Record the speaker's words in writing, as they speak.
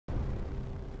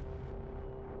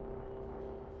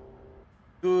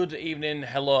Good evening,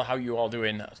 hello, how you all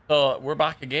doing? So we're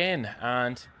back again,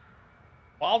 and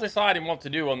while deciding what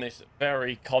to do on this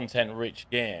very content-rich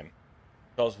game,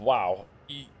 because wow,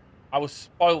 I was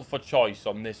spoiled for choice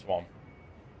on this one.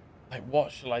 Like,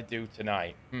 what shall I do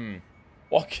tonight?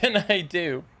 What can I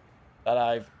do that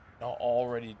I've not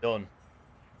already done?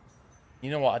 You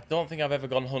know what? I don't think I've ever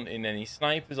gone hunting any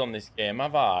snipers on this game,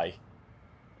 have I?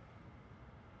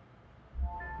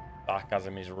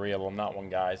 Sarcasm is real on that one,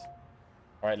 guys.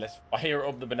 All right, let's fire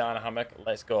up the banana hammock.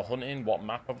 Let's go hunting. What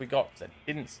map have we got? Because I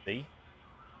didn't see.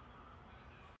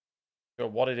 Sure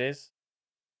what it is.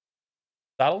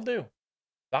 That'll do.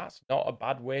 That's not a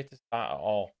bad way to start at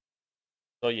all.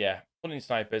 So yeah, hunting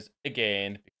snipers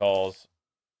again because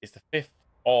it's the 5th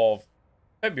of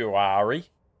February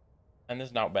and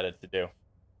there's nothing better to do.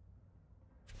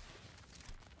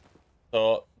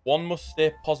 So one must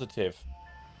stay positive.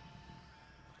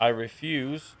 I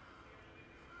refuse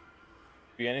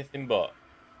to be anything but.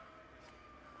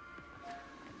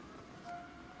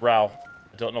 Row.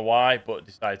 I don't know why, but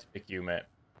decided to pick you, mate.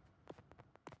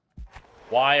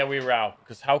 Why are we Row?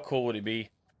 Because how cool would it be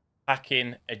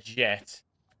hacking a jet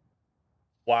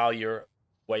while you're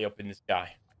way up in the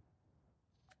sky?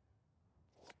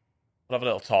 We'll have a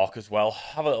little talk as well.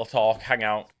 Have a little talk, hang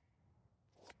out,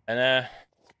 and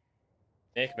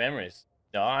make memories.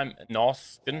 No, I'm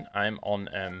NOSH. I'm on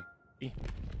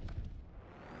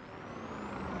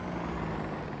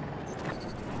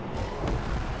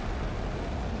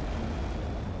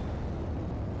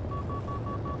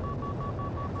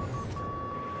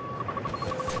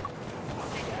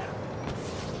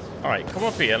Alright, come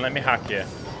up here and let me hack you.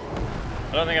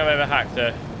 I don't think I've ever hacked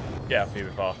a jet off you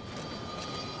before.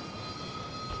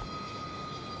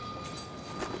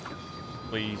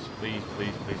 Please, please,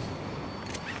 please, please.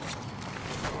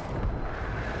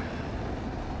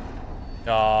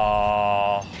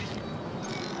 Oh.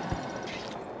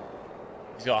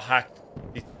 He's got a hacked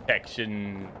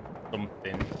detection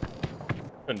something.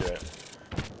 Couldn't do it.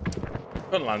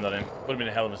 Couldn't land on him. Would have been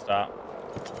a hell of a start.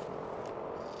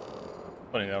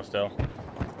 Funny though, still.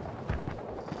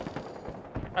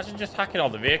 Imagine just hacking all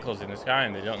the vehicles in the sky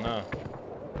and they don't know.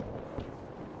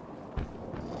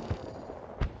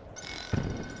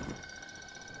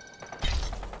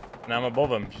 And I'm above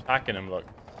him, just hacking him, look.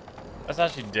 That's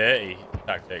actually dirty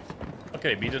tactics. Look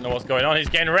at him, he doesn't know what's going on. He's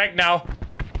getting wrecked now.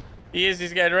 He's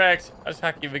getting wrecked. I just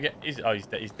hack him again. He's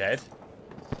dead.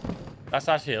 That's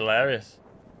actually hilarious.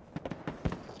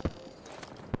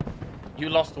 You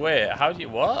lost weight. How do you,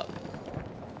 what?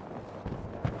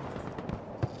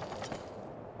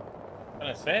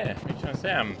 What are you trying to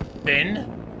say? I'm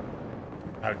thin?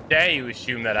 How dare you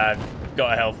assume that I've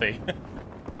got healthy?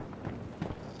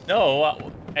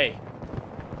 No, hey.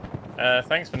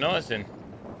 Thanks for noticing.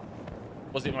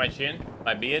 Was it my chin?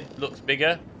 My beard looks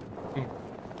bigger?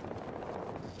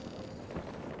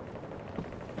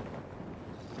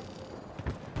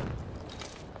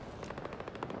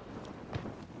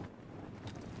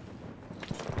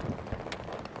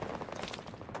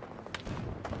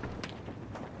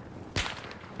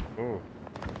 Ooh.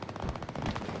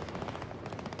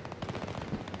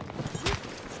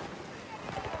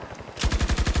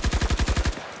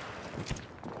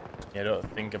 Yeah, don't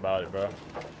think about it, bro.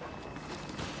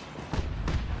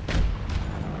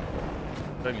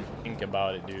 Don't even think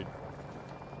about it, dude.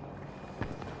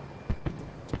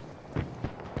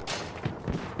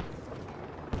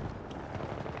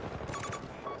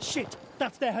 Shit!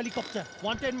 That's their helicopter.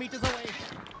 110 meters away.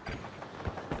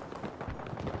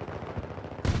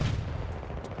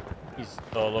 He's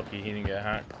so lucky he didn't get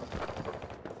hacked.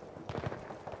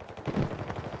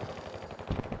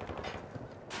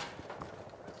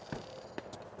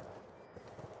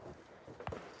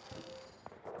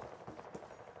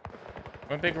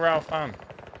 I'm a big Ralph fan.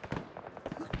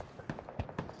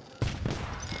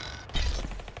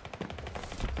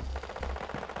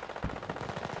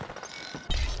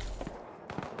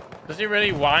 Does it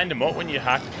really wind them up when you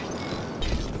hack?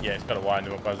 Yeah, it's got to wind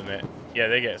them up, hasn't it? Yeah,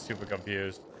 they get super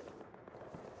confused.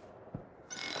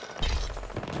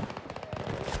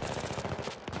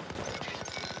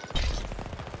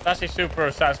 It's actually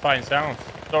super satisfying sound.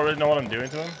 Don't really know what I'm doing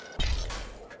to them.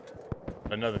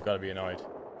 I know they've got to be annoyed.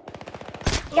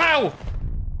 Wow!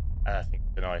 I think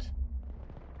it's annoyed.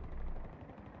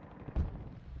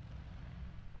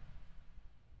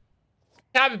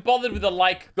 Can't be bothered with a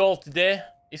like goal today.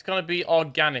 It's gonna be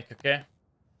organic, okay?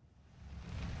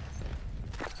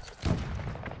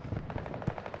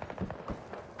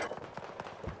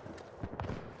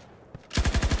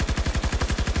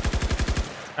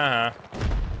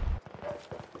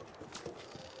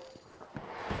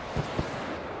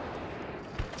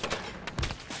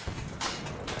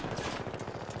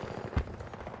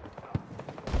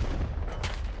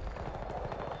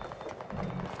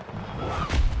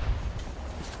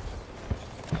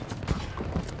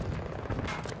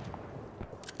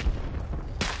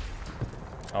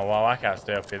 Oh, wow, I can't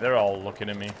stay up here. They're all looking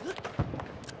at me.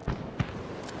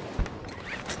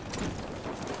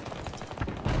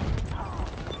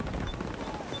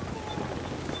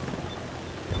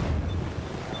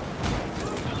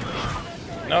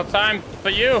 No time for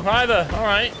you either. All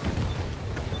right.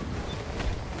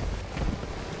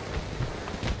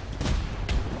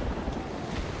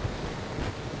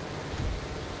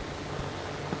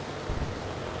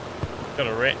 Got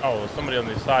a rate. Oh, there's somebody on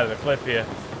the side of the cliff here.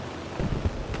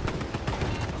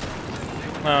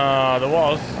 There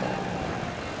was.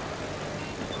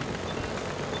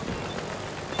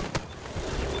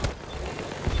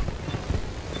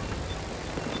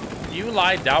 You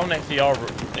lie down next to your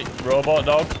robot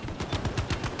dog.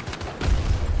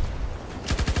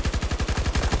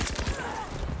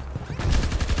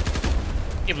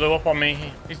 He blew up on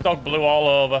me. His dog blew all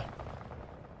over.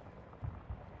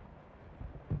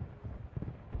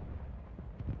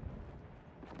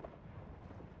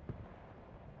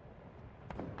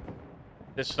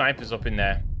 There's snipers up in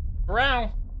there.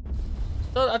 Around.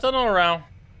 I don't know around.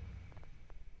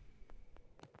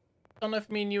 I don't know if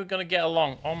me and you are gonna get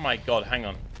along. Oh my god, hang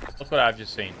on. Look what I've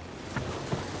just seen.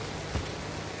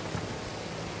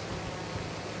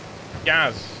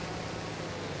 Gaz.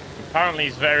 Apparently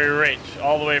he's very rich,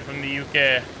 all the way from the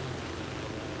UK.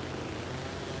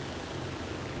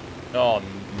 Oh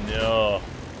no.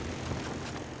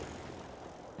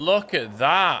 Look at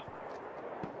that.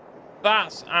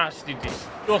 That's actually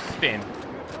disgusting.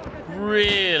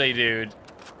 Really, dude.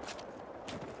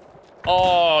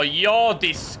 Oh, you're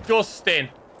disgusting.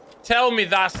 Tell me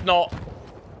that's not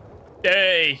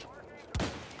dirty.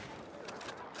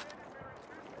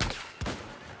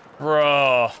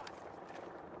 Bro.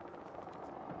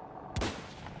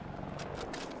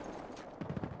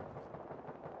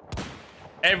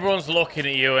 Everyone's looking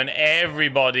at you and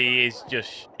everybody is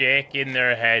just shaking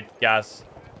their head, Gaz.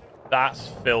 That's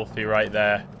filthy right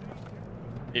there.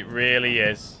 It really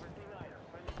is.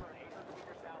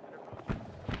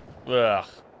 Ugh.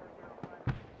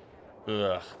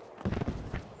 Ugh.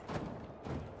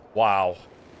 Wow.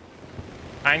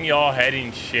 Hang your head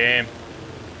in shame.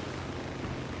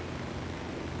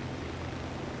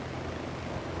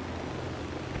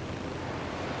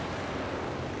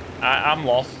 I'm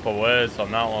lost for words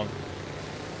on that one.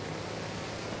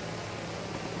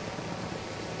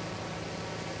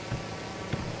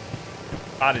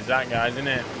 Bad is that, guys, isn't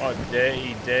it? What a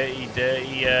dirty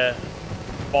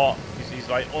spot. He's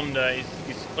like under.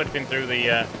 He's slipping through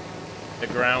the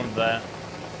ground there.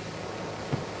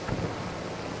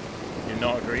 Do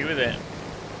not agree with it.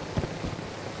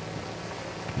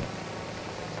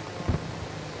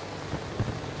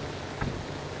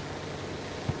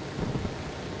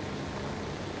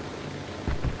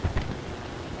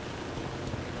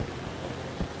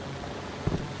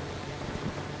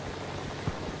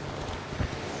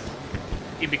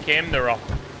 He became the Rock.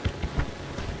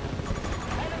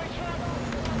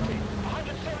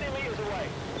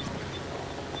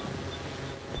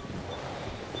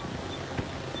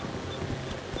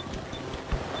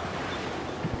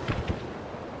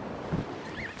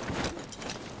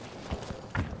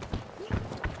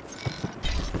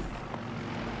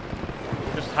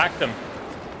 Just hacked them.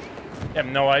 You have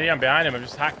no idea I'm behind him. I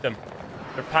just hacked them.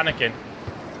 They're panicking.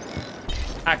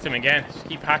 Hacked him again. Just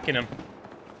keep hacking them.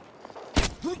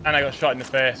 And I got shot in the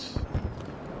face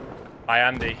by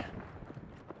Andy.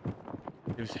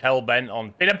 He was hell-bent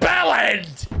on being a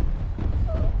bellend!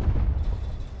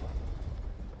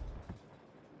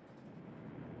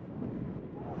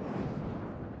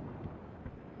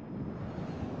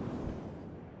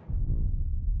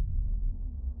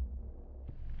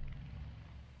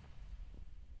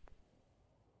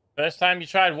 First time you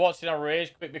tried watching our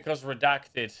rage quit because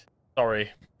redacted.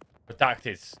 Sorry.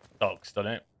 Redacted sucks,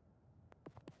 doesn't it?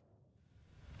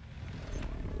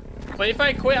 But if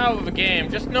I quit out of a game,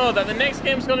 just know that the next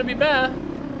game's going to be better.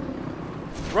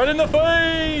 Right in the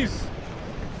face!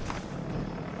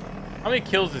 How many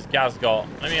kills has Gaz got?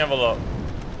 Let me have a look.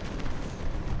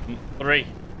 3.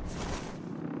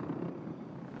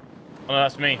 Oh, no,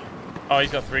 that's me. Oh,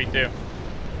 he's got 3 too.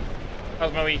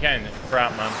 How's my weekend?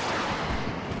 Crap, man.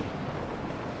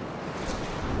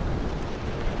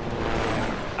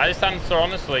 I just answer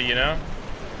honestly, you know?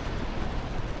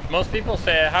 Most people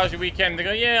say, how's your weekend? They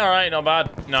go, yeah, alright, not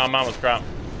bad. No, man was crap.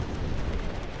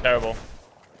 Terrible.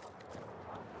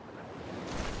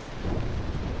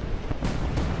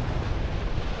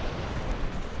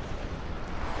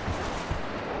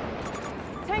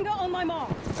 Tango on my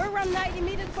mark. Around 90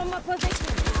 meters from my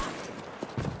position.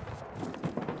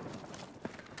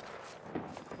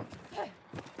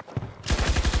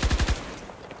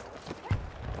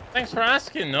 Thanks for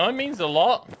asking, though. It means a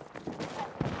lot.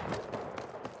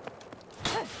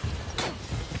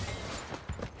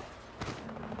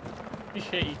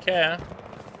 Appreciate you care.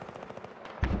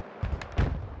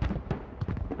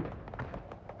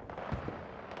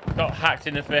 Got hacked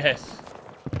in the face.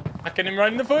 Hacking him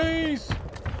right in the face.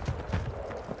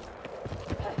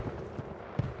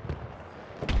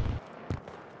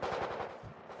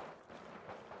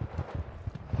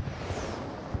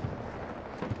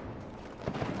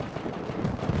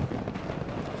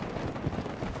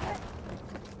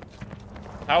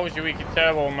 How was your week?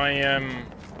 Terrible. My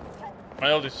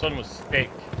oldest son was sick.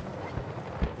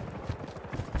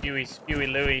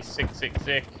 Spewy Louie, sick.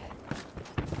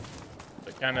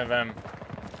 But kind of a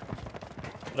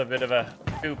bit of a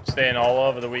poop stain all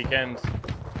over the weekend.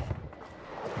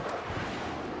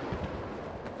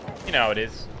 You know how it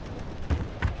is.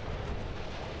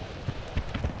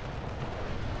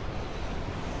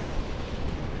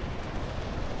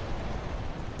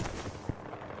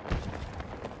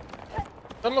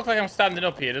 Doesn't look like I'm standing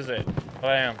up here, does it?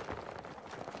 But I am.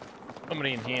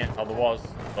 Somebody in here. Oh, there was.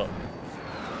 But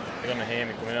they're gonna hear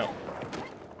me coming up.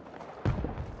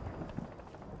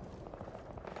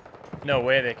 No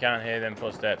way they can't hear them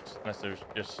footsteps unless they're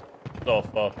just so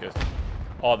focused.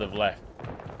 Or they've left.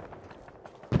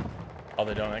 Or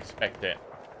they don't expect it.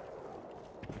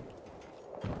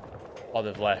 Or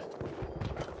they've left.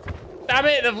 Damn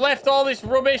it! They've left all this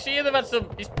rubbish here. They've had some...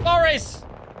 It's Boris!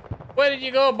 Where did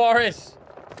you go, Boris?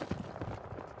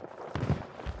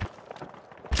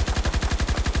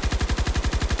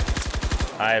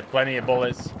 I have plenty of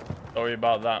bullets. Sorry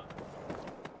about that.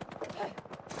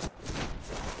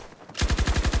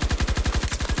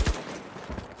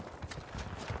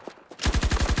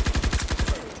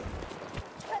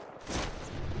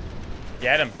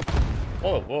 Get him.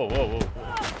 Whoa.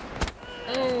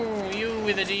 Oh, you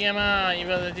with the DMR. You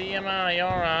got the DMR. You're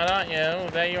alright, aren't you? Oh,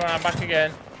 there you are, back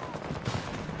again.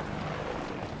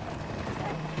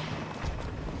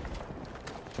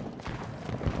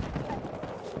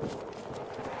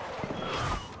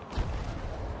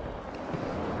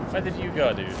 Where did you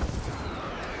go, dude?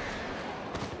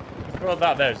 Throw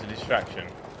that there as a distraction.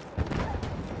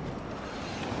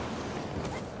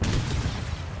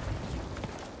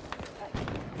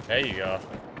 There you go.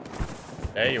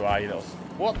 There you are, you little...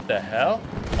 What the hell?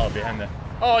 Oh, behind there.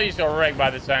 Oh, you just got wrecked by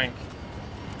the tank.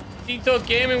 Tito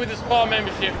Gaming with the sport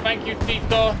membership. Thank you,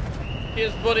 Tito.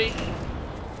 Cheers, buddy.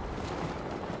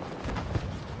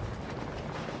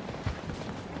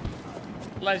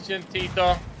 Legend,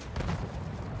 Tito.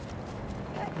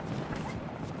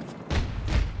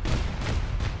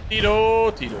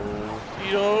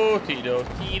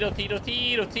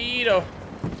 Tito.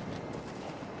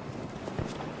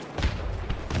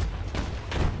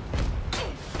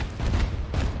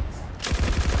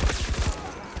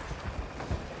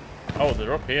 Oh,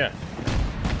 they're up here.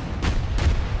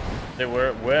 They were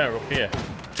up here.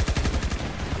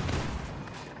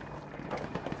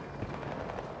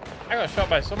 I got shot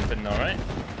by something though, right?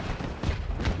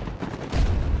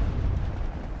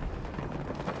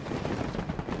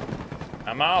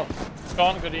 I'm out.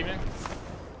 Sean, good evening.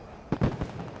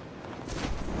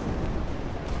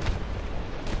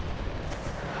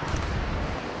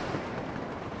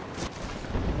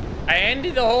 I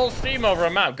ended the whole stream over a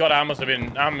map. God, I must have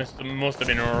been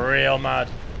real mad.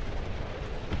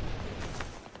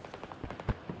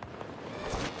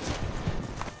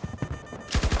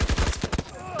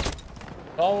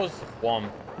 Always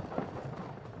one.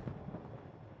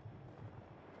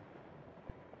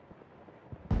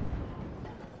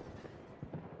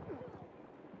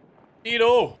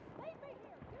 Tito.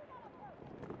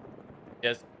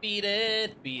 Just beat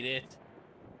it.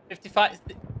 55.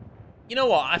 You know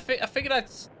what? I figured I'd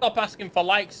stop asking for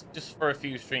likes just for a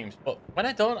few streams, but when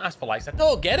I don't ask for likes, I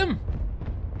don't get them.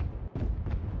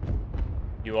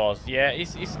 You was, yeah.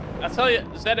 It's. I tell you,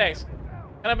 ZX.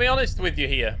 Can I be honest with you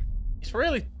here? It's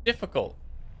really difficult.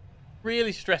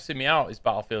 Really stressing me out, this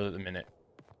Battlefield at the minute.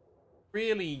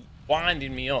 Really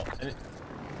winding me up. And it's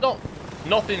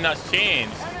nothing that's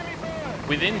changed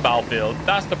within Battlefield.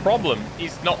 That's the problem.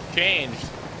 It's not changed.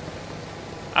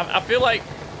 I feel like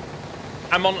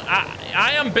I'm on...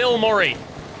 I am Bill Murray.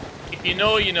 If you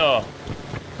know, you know.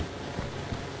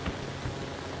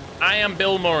 I am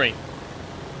Bill Murray.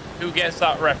 Who gets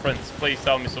that reference? Please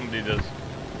tell me somebody does.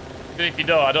 Because if you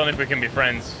don't, I don't know if we can be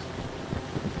friends.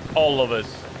 All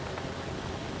lovers.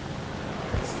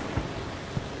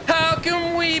 How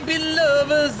can we be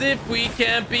lovers if we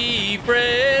can't be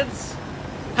friends?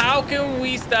 How can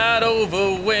we start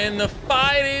over when the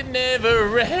fight it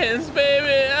never ends,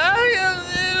 baby?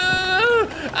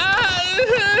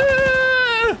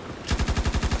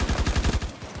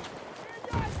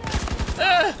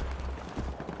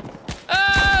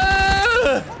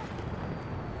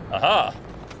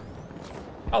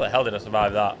 did I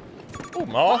survive that? Oh,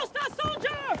 more. Hostile soldier!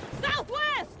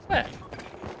 Southwest! Where?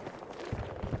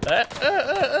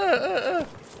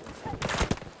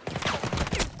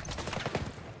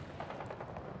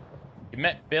 You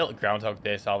met Bill Groundhog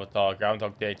Day, Salvatore.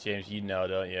 Groundhog Day, James. You know,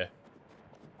 don't you?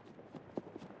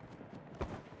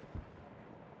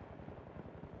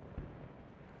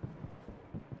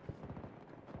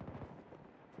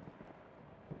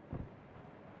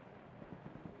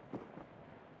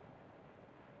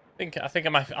 I think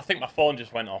my phone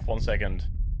just went off. 1 second.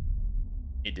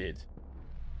 It did.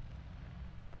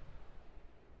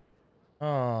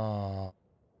 Oh.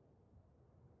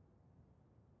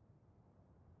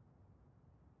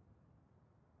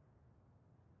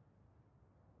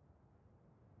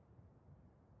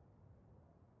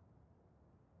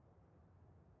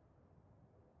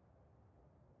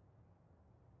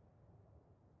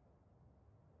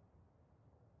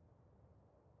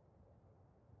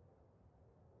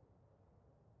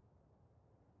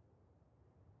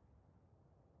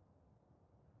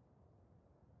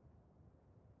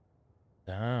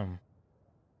 Damn.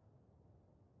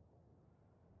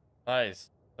 That's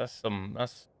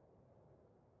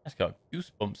got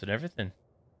goosebumps and everything.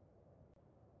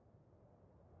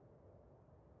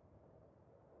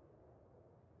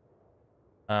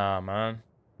 Ah, man.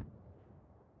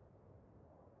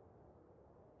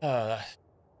 Yeah,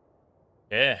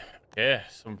 yeah.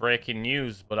 Some breaking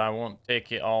news, but I won't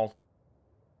take it all.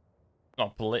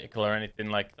 Not political or anything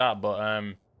like that,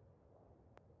 but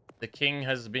the king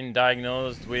has been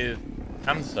diagnosed with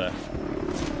cancer.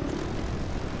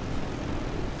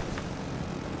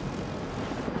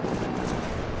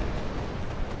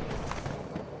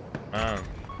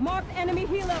 Marked enemy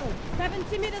helo,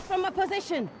 70 meters from my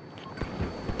position.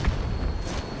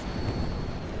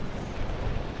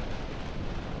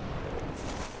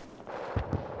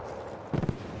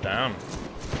 Damn.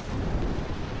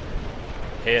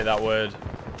 I hate that word.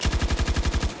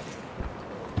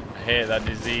 I hate that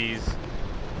disease.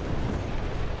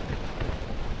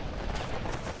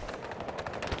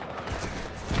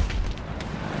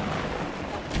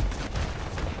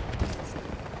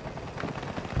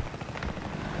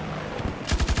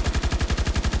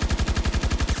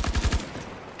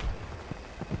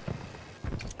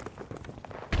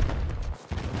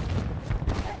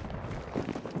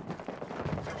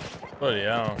 Bloody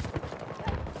hell.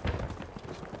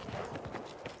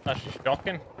 That's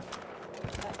shocking.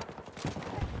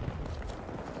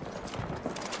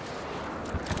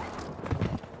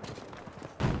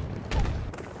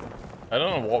 I don't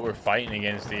know what we're fighting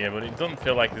against here, but it doesn't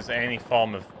feel like there's any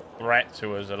form of threat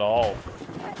to us at all.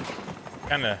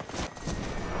 Kinda.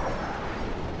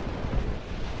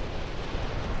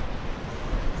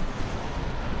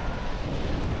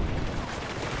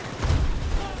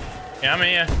 Yeah, I'm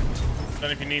here. Don't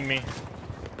know if you need me.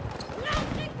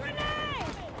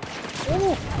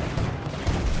 Ooh.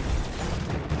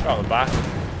 Got the back.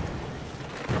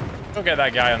 Go get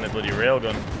that guy on the bloody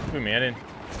railgun. Who made it?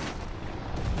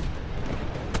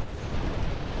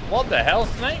 What the hell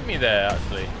sniped me there,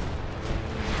 actually?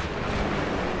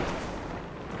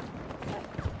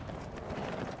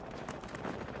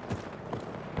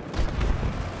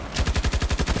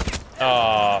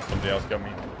 Oh, somebody else got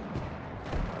me.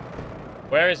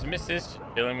 Where is Mrs.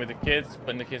 Dealing with the kids,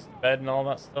 putting the kids to bed and all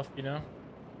that stuff, you know?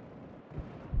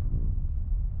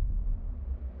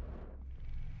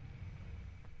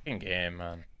 Fucking game,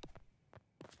 man.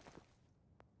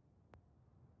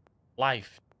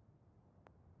 Life.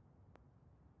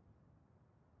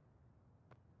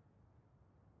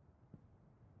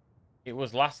 It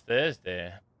was last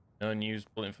Thursday. No news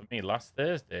bulletin for me. Last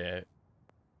Thursday.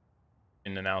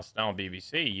 In the now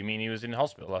BBC. You mean he was in the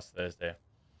hospital last Thursday?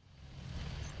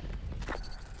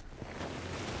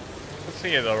 Let's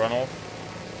see you though, Ronald.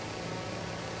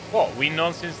 What? We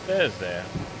known since Thursday?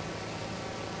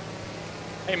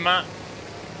 Hey, Matt.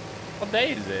 What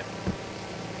day is it?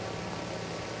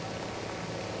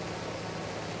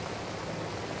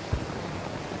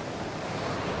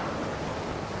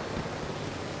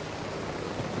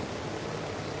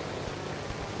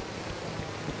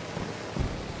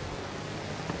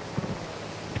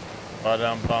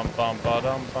 Ba-dum bum bum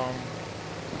ba-dum bum.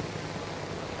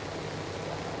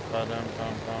 Ba-dum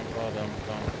bum bum ba-dum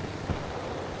bum.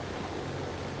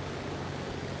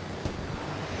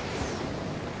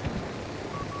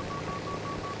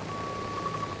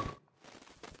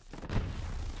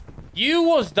 You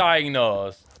was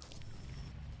diagnosed.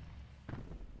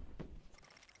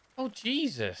 Oh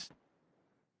Jesus.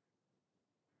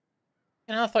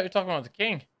 And I thought you were talking about the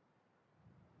king.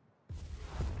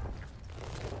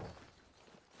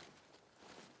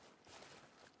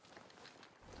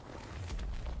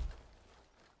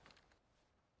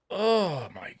 Oh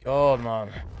my god,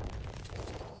 man.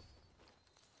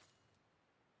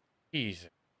 Jesus,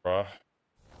 bro.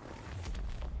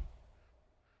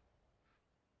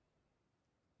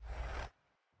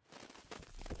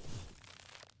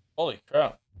 Holy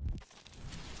crap.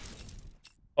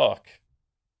 Fuck.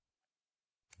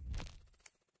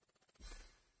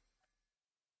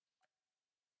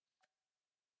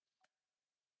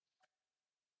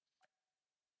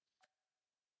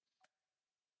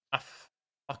 I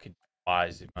fucking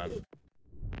despise it, man.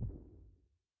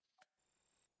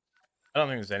 I don't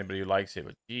think there's anybody who likes it,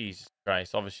 but Jesus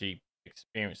Christ, obviously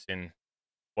experiencing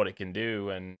what it can do,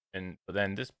 and but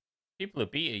then there's people who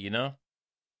beat it, you know?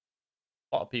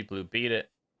 A lot of people who beat it.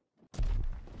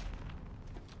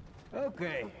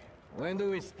 Okay, when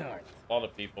do we start? A lot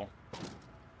of people.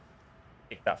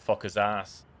 Kick that fucker's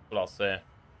ass. That's what I'll say.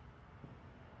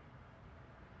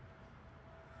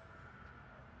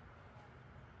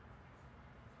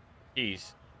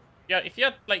 Jeez. Yeah, if you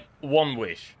had like one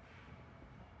wish,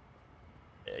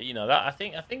 you know that I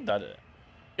think that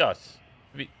yes,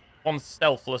 one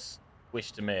selfless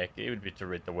wish to make, it would be to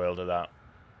rid the world of that.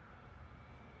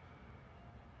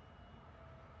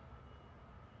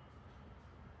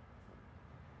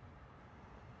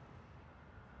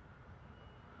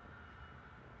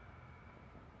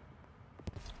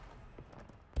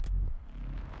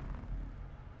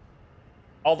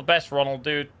 All the best, Ronald,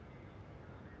 dude.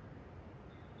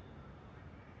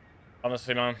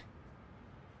 Honestly, man.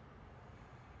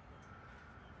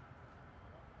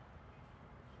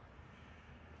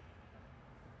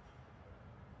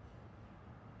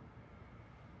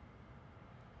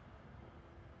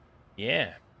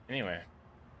 Yeah. Anyway.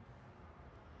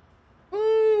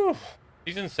 Woo!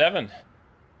 Season 7.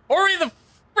 Hurry the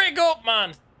frig up,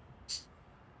 man!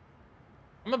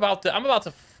 I'm about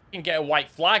to fucking get a white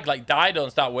flag like Dido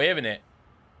and start waving it.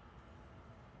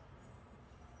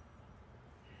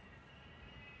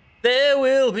 There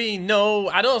will be no...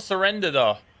 I don't surrender,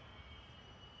 though.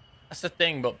 That's the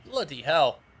thing, but bloody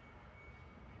hell.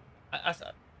 I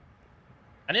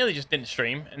nearly just didn't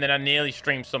stream, and then I nearly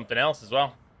streamed something else as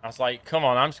well. I was like, come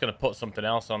on, I'm just going to put something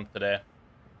else on today.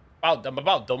 I'm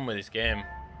about done with this game.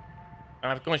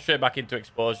 And I'm going straight back into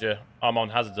exposure. I'm on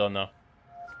hazard zone, though.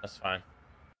 That's fine.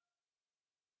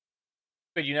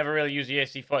 Good, you never really use the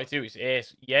AC-42. It's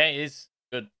ace. Yeah, it is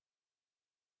good.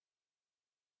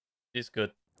 It is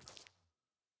good.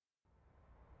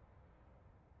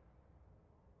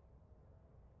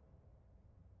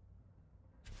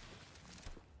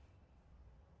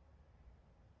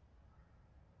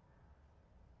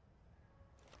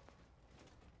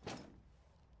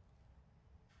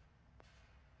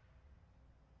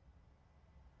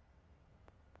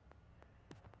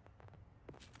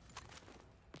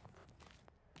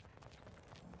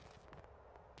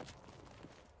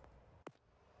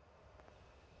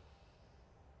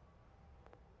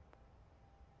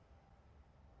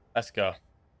 Let's go.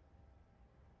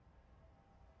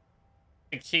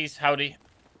 Big cheese, howdy.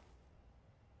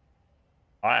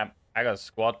 I got a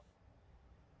squad.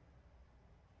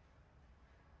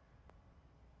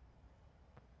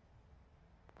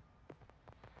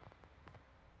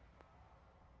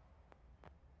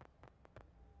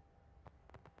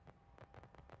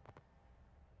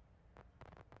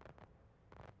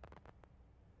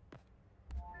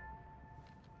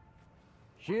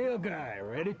 Shield guy,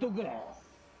 ready to go.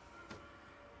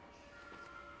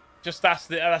 Just that's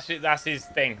his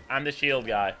thing. I'm the shield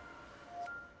guy.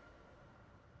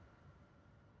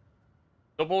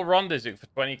 Double rendezvous for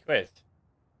 20 quid.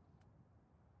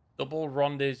 Double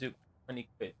rendezvous for 20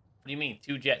 quid. What do you mean?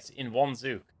 2 jets in 1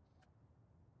 zook?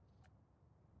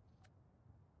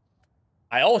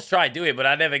 I always try to do it, but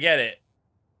I never get it.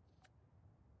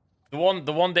 The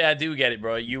one day I do get it,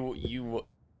 bro, you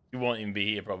won't even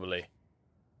be here probably.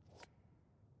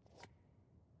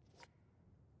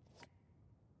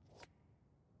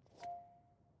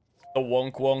 The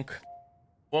wonk wonk.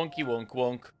 Wonky wonk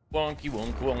wonk. Wonky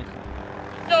wonk wonk.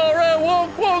 You're a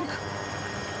wonk wonk!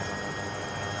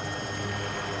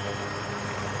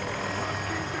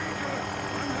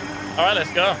 Alright,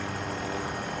 let's go.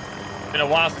 Been a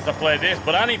while since I played this,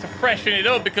 but I need to freshen it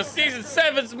up because Season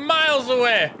 7's miles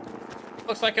away.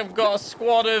 Looks like I've got a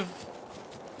squad of...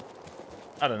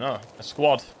 I don't know. A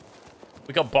squad.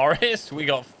 We got Boris, we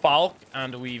got Falk,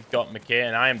 and we've got McKay,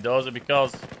 and I am Dozer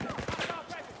because...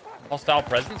 Hostile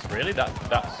presence? Really?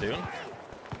 That soon?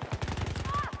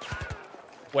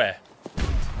 Where?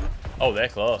 Oh, they're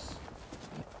close.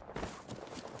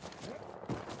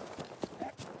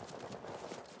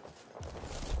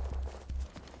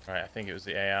 Alright, I think it was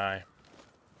the AI.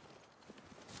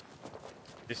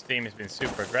 This team has been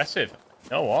super aggressive.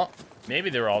 know what? Maybe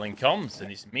they're all in comms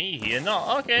and it's me here.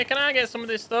 No, okay, can I get some of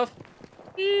this stuff?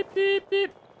 Beep, beep,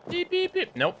 beep. Beep, beep,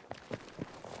 beep. Nope.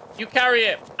 You carry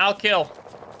it. I'll kill.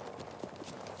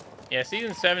 Yeah,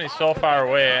 Season 7 is so far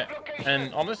away.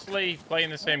 And honestly, playing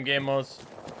the same game modes...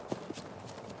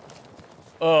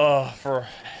 Oh, for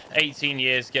 18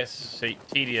 years gets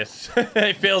tedious.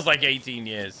 It feels like 18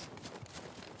 years.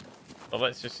 So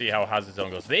let's just see how Hazard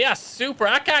Zone goes. They are super.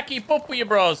 I can't keep up with you,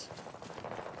 bros.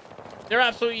 They're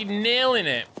absolutely nailing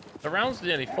it. The round's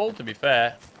nearly full, to be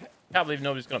fair. Can't believe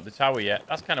nobody's gone up the tower yet.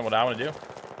 That's kind of what I want to do.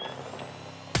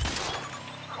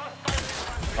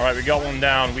 All right, we got one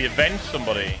down. We avenged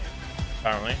somebody,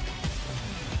 apparently.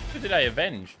 Who did I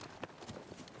avenge?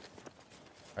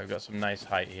 I've got some nice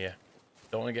height here.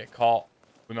 Don't want to get caught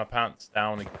with my pants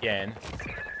down again.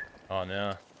 Oh,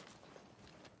 no.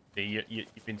 See,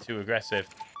 you've been too aggressive.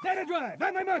 Let it drive!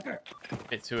 By my marker!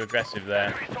 Bit too aggressive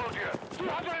there.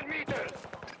 200 meters!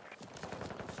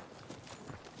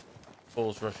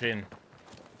 Bulls rush in.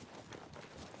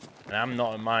 And I'm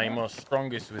not at my most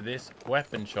strongest with this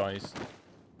weapon choice.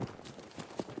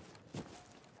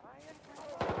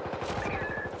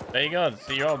 There you go.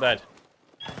 See, you're all dead.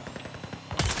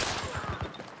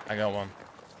 I got one.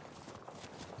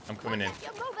 I'm coming in.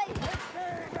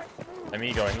 Let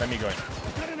me go in. Let me go in.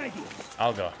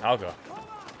 I'll go. I'll go.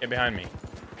 Get behind me.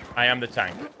 I am the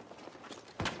tank.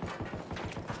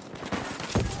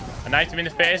 I knifed him in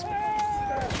the face.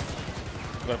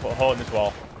 I'm going to put a hole in this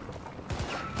wall.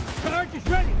 Charge is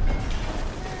ready!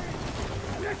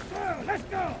 Let's go! Let's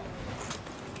go!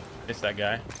 Missed that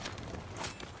guy.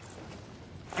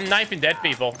 I'm knifing dead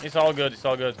people. It's all good. It's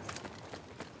all good.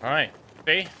 All right.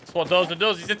 See? That's what Dozer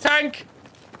does. He's a tank.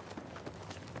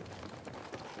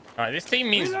 All right. This team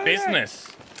means business.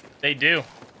 They do.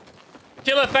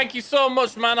 Killer, thank you so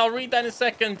much, man. I'll read that in a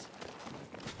second.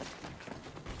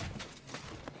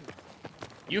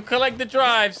 You collect the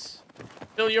drives.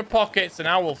 Fill your pockets, and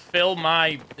I will fill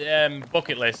my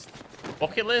bucket list.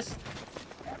 Bucket list?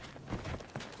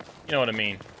 You know what I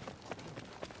mean.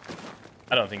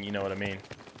 I don't think you know what I mean.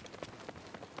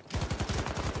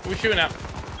 Who are we shooting at?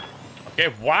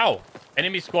 Okay, wow.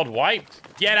 Enemy squad wiped.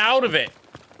 Get out of it.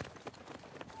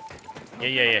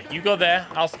 Yeah. You go there.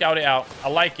 I'll scout it out. I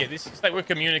like it. This is like we're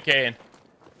communicating.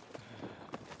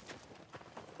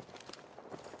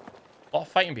 A lot of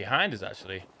fighting behind us,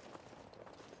 actually.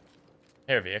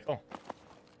 Air vehicle.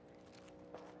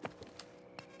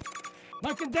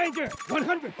 Mark in danger!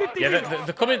 150 Yeah, meters!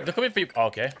 they're coming for you. Oh,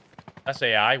 okay. That's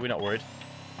AI. We're not worried.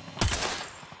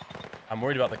 I'm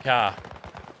worried about the car.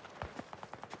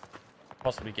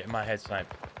 Possibly getting my head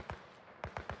sniped.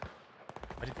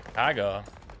 Where did the car go?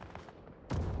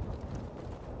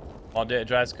 More data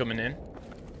drives coming in.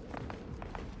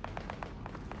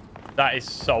 That is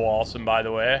so awesome, by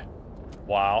the way.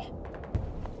 Wow.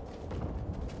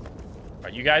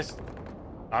 Right, you guys.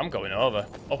 I'm going over.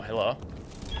 Oh, hello.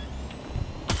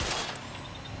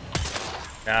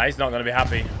 Nah, he's not going to be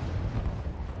happy.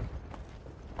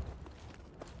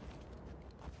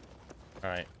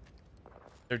 Alright.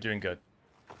 They're doing good.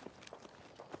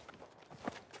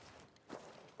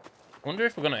 I wonder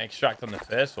if we're going to extract on the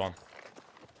first one.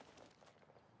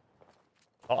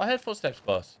 Oh, I heard footsteps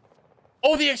close.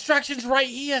 Oh, the extraction's right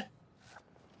here.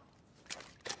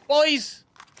 Boys.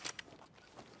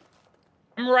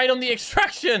 I'm right on the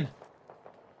extraction.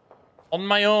 On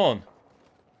my own.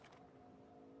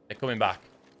 They're coming back.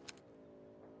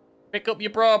 Pick up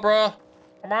your bro.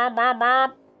 Come on,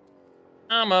 Bob.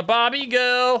 I'm a Barbie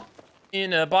girl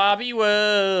in a Barbie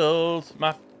world.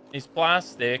 My is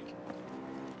plastic.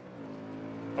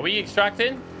 Are we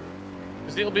extracting?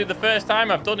 Because it'll be the first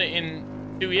time I've done it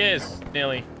in 2 years,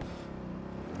 nearly.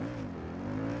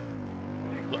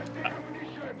 Look,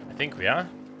 I think we are.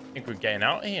 I think we're getting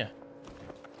out of here.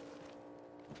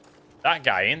 That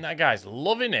guy in. That guy's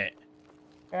loving it.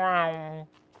 Wow.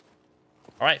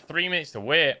 All right, 3 minutes to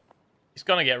wait. It's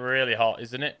going to get really hot,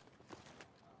 isn't it?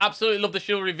 Absolutely love the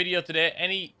chivalry video today.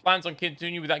 Any plans on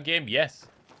continuing with that game? Yes.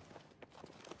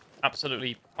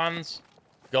 Absolutely. Plans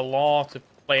galore to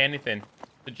play anything.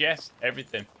 Suggest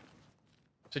everything.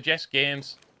 Suggest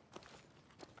games.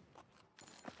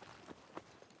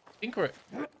 I think we're...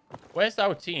 Where's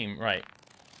our team? Right.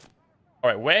 All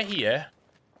right, we're here.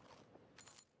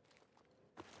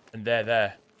 And they're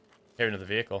there. Here, another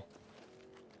vehicle.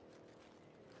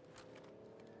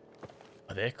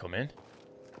 Are they coming?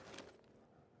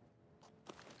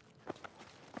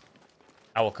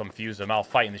 I will confuse them. I'll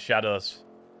fight in the shadows.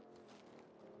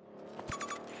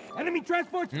 Enemy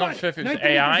transport. I'm not sure if it was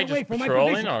AI just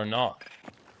patrolling or not.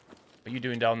 What are you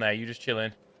doing down there? You just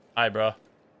chilling? Hi, bro.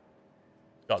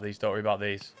 Got these. Don't worry about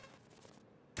these.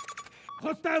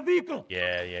 Hostile vehicle!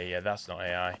 Yeah. That's not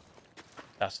AI.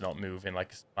 That's not moving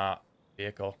like a smart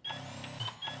vehicle.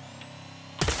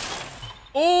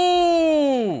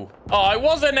 Ooh! Oh, it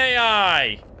was an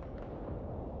AI!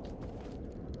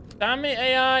 Damn it,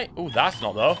 AI. Ooh, that's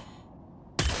not, though.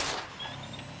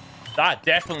 That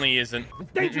definitely isn't.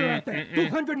 There's danger out there.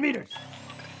 200 meters.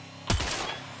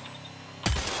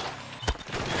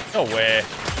 No way.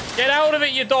 Get out of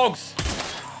it, you dogs.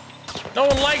 No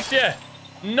one likes you.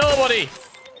 Nobody.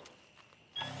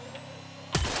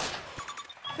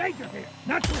 Danger here.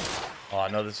 Not clear. Oh,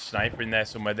 no, there's a sniper in there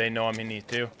somewhere. They know I'm in here,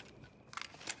 too.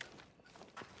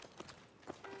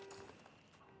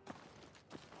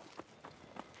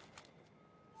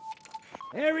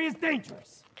 Area's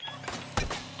dangerous.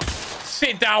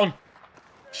 Sit down.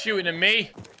 Shooting at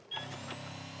me.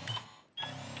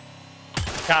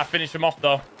 Can't finish him off,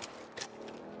 though.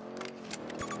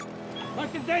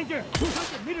 Marking danger.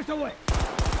 200 meters away.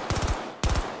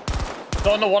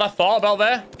 Don't know what I thought about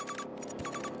there.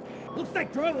 Looks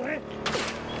like trouble, eh?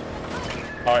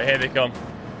 All right, here they come.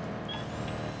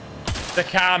 The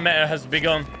car meta has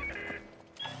begun.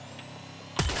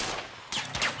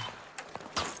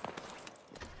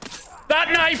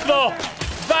 That knife, though.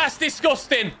 That's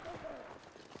disgusting.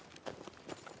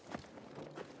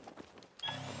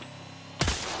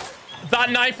 That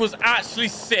knife was actually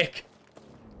sick.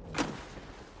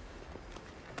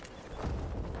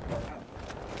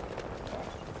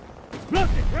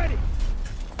 Explosive ready.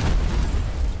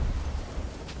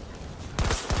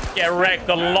 Get wrecked,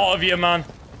 a lot of you, man.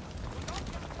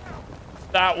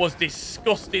 That was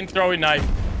disgusting throwing knife.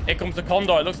 Here comes the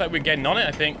condor. It looks like we're getting on it,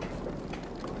 I think.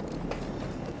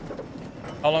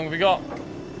 How long have we got?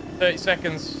 30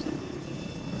 seconds.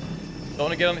 Don't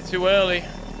want to get on it too early.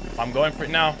 I'm going for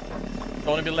it now. Don't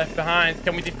want to be left behind.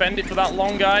 Can we defend it for that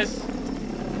long, guys?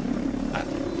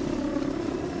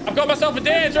 I've got myself a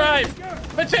day drive.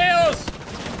 Potatoes.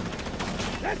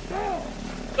 Let's go.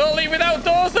 Don't leave without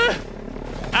dozer.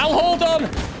 I'll hold on.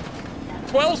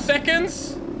 12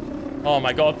 seconds. Oh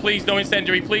my God. Please no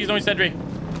incendiary. Please no incendiary.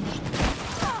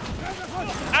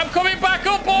 I'm coming back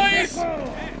up, boys.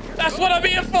 That's what I'm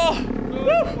here for.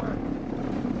 Woo.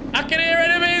 I can hear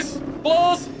enemies.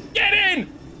 Blows. Get in.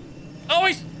 Oh,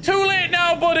 it's too late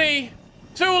now, buddy.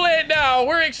 Too late now.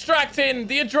 We're extracting.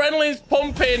 The adrenaline's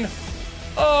pumping.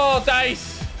 Oh,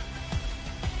 dice.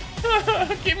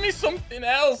 Give me something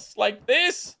else like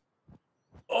this.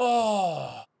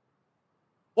 Oh,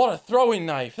 what a throwing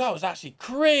knife. That was actually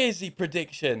crazy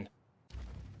prediction.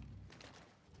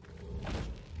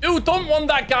 Dude, don't want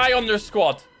that guy on their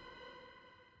squad.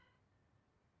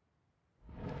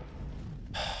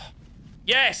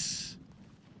 Yes.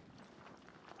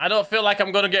 I don't feel like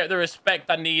I'm going to get the respect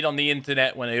I need on the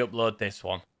internet when I upload this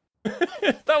one.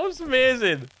 That was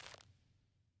amazing.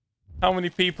 How many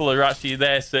people are actually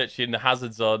there searching the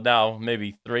hazard zone now?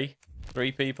 Maybe three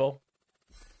people.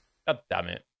 God damn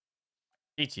it.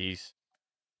 GG's.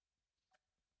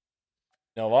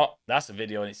 You know what? That's a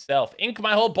video in itself. Ink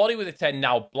my whole body with a 10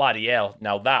 now. Bloody hell.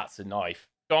 Now that's a knife.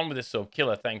 Gone with a sub.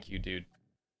 Killer. Thank you, dude.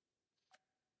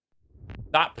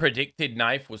 That predicted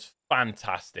knife was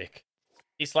fantastic.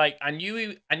 It's like, I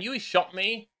knew he shot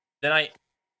me. Then I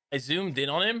zoomed in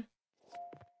on him.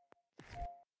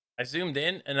 I zoomed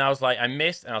in and I was like, I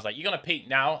missed. And I was like, you're going to peek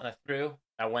now. And I threw.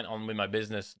 I went on with my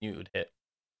business. Knew it would hit.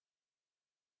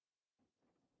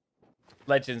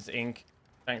 Legends Inc.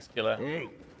 Thanks, Killer. Hey,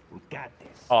 we got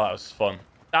this. Oh, that was fun.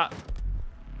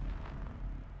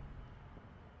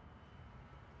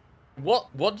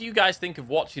 What do you guys think of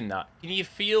watching that? Can you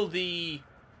feel a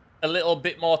little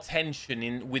bit more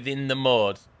tension within the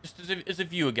mode? Just as a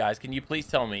viewer, guys, can you please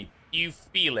tell me? Do you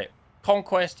feel it?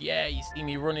 Conquest, yeah, you see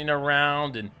me running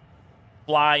around and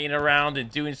flying around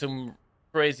and doing some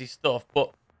crazy stuff,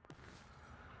 but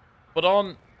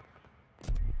on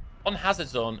Hazard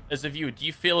Zone, as a viewer, do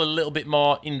you feel a little bit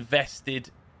more invested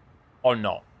or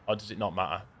not? Or does it not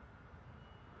matter?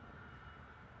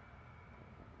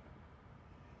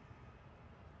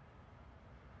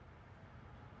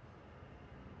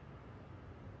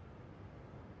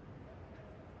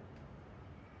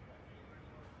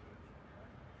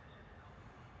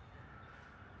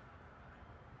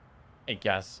 Hey,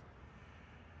 Gaz.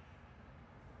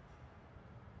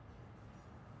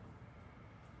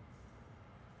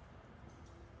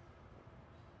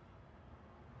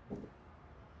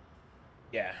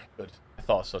 Yeah, good. I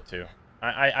thought so too.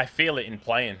 I feel it in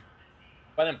playing.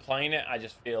 When I'm playing it, I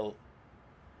just feel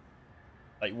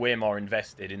like way more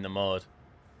invested in the mode.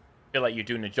 I feel like you're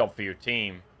doing a job for your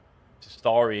team. It's a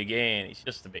story again. It's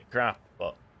just a bit crap,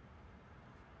 but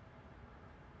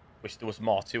wish there was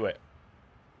more to it.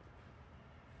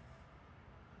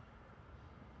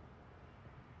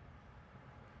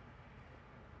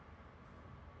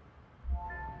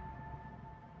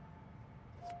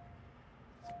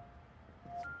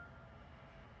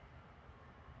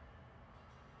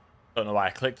 Don't know why I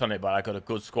clicked on it, but I got a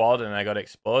good squad and I got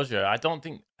exposure. I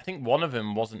think one of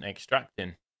them wasn't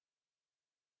extracting.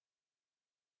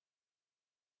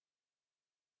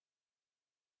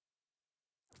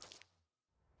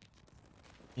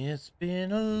 It's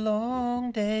been a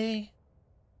long day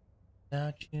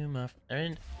without you, my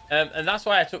friend. And that's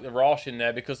why I took the Rosh in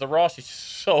there, because the Rosh is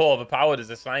so overpowered as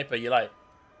a sniper. You like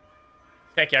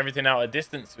take everything out of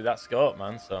distance with that scope,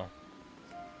 man. So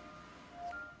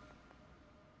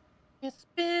it's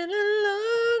been a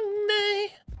long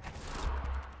day.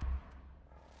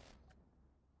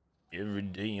 Every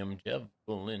day I'm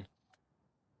javelin.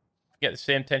 Get the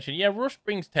same tension. Yeah, Rush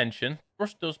brings tension.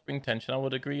 Rush does bring tension. I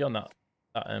would agree on that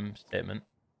statement.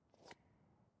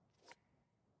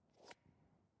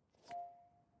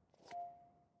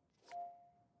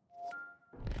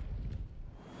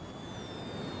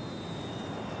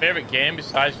 Favorite game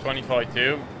besides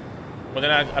 2042? Well,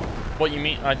 then what you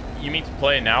mean? You mean to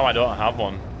play now? I don't have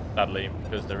one, sadly,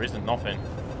 because there isn't nothing.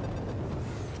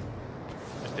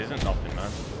 Just isn't nothing,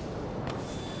 man.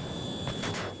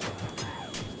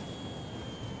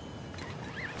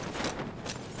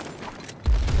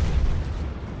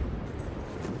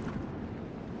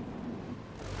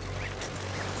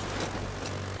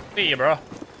 See you, bro.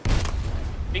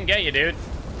 Didn't get you, dude.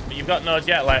 But you've got no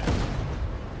jet left.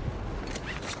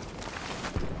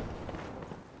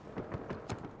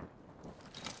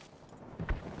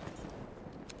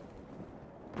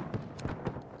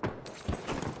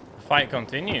 The fight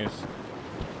continues.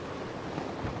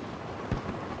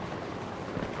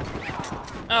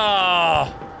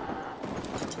 Ah, oh,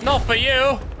 not for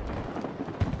you.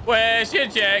 Where's your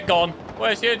jet gone?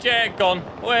 Where's your jet gone?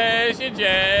 Where's your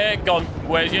jet gone?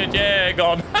 Where's your jet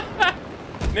gone?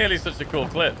 Nearly such a cool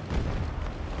clip.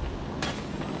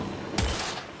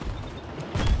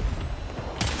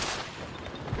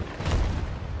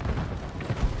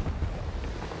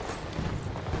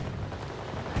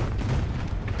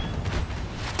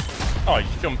 Oh, he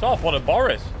just jumped off. What a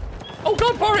Boris. Oh,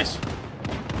 God, Boris.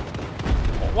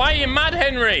 Why are you mad,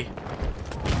 Henry?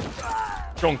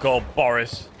 Drunk old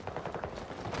Boris.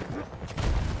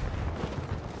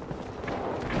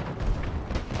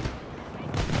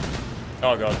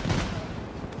 Oh, God.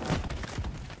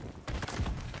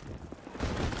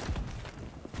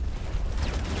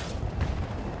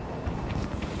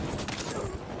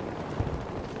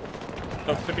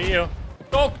 Looks to be you.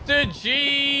 Dr.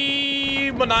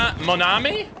 G...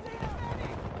 Monami?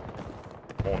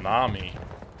 Monami.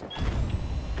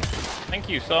 Thank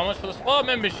you so much for the sport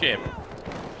membership.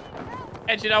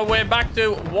 Edging our way back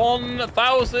to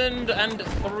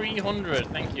 1,300.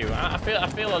 Thank you. I feel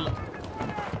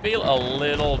a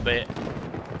little bit.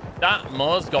 That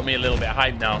Mo's got me a little bit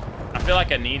hyped now. I feel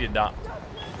like I needed that.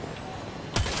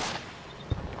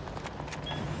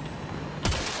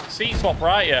 Seat swap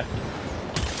right here.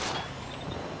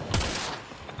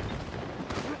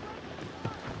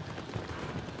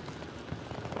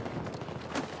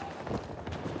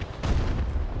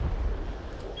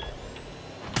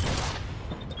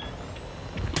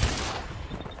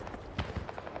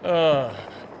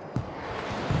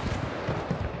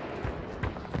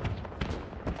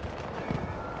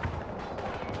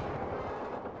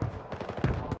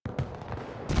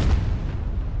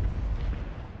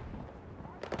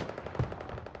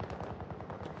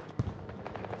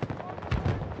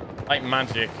 Like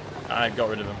magic, I got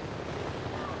rid of him.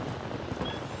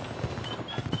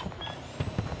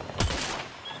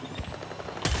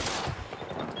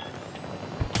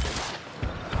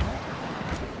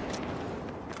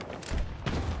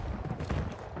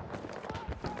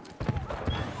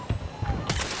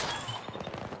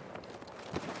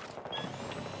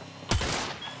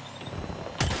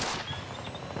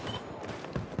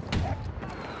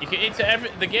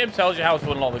 The game tells you how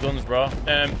to unlock the guns, bro.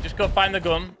 Just go find the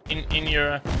gun in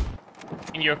your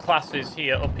classes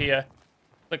here, up here.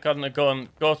 Click on the gun,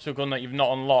 go to a gun that you've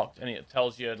not unlocked, and it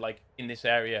tells you, like, in this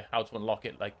area how to unlock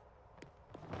it. Like,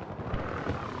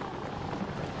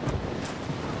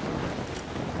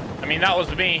 I mean, that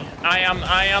was me. I am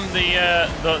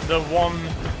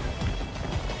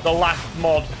the last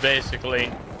mod,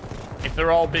 basically. If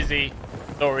they're all busy,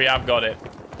 don't worry, I've got it.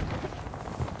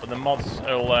 But the mods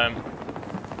will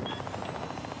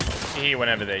be here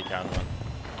whenever they can.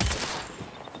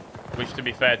 Which, to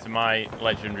be fair to my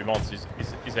legendary mods, is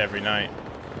every night.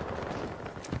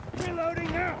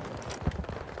 Reloading now.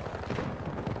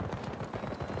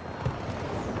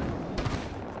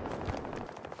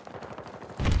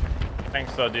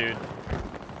 Thanks, though, dude.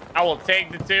 I will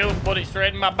take the tool, put it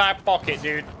straight in my back pocket,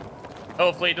 dude.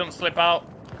 Hopefully it doesn't slip out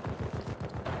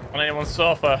on anyone's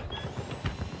sofa.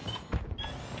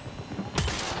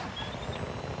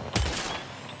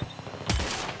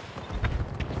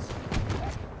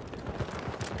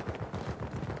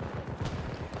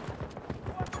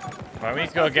 Right, we need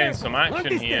to go getting some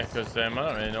action here because I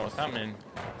don't really know what's happening.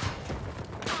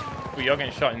 Oh, you're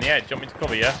getting shot in the head. Do you want me to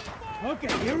cover you?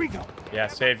 Okay, here we go. Yeah,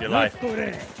 saved your life. Let's go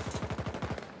there.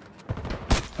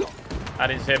 I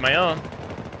didn't save my own.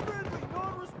 Friendly,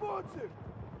 non-responsive.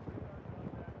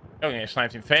 You're gonna get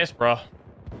sniped in the face, bro.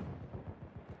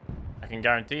 I can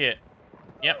guarantee it.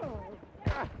 Yep.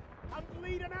 I'm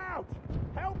bleeding out.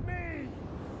 Help me.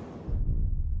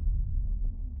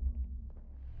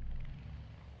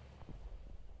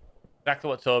 Exactly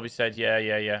what Toby said.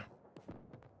 Yeah.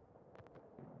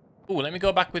 Oh, let me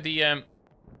go back with the I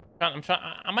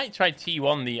might try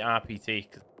T1 the RPT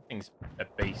because the thing's a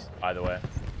beast, by the way.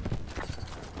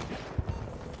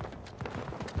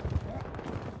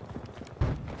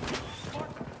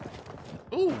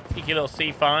 Ooh, cheeky little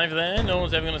C5 there. No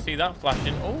one's ever going to see that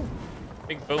flashing. Oh,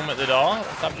 big boom at the door.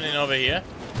 What's happening over here?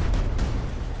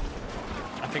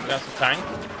 I think that's a tank.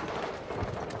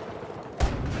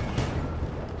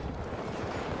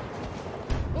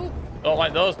 Ooh, don't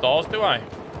like those doors, do I?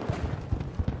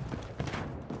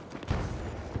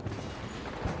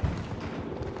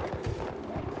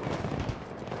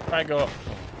 Try and go up.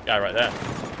 Guy right there.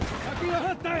 Talking a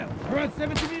hostile. Around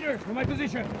 70 meters from my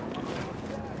position.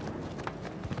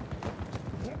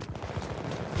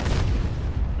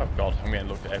 Oh god, I'm getting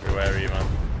looked at everywhere here, man.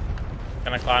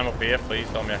 Can I climb up here? Please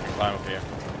tell me I can climb up here.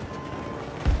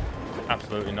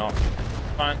 Absolutely not.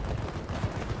 Fine.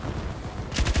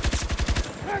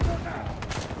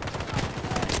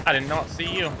 I did not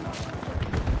see you.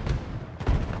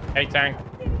 Hey, tank.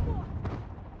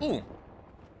 Ooh.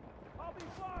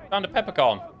 Found a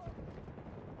peppercorn.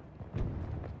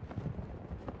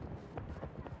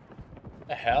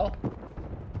 The hell?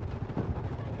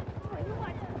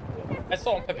 I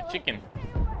saw a pepper chicken.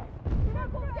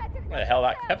 What the hell?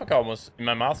 That peppercorn was in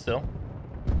my mouth still.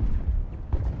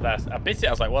 I bit it.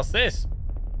 I was like, what's this?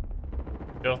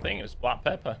 Real thing. It was black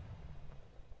pepper.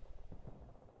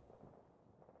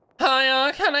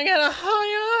 Higher. Can I get a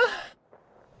higher?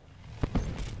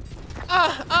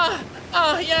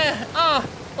 Yeah.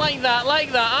 Like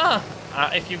that.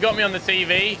 If you've got me on the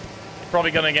TV, you're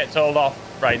probably going to get told off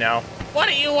right now. What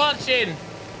are you watching?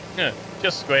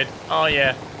 Just SQUiD. Oh,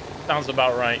 yeah. Sounds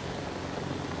about right.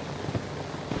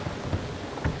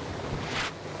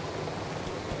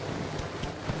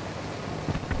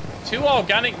 Two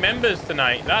organic members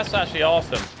tonight. That's actually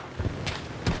awesome.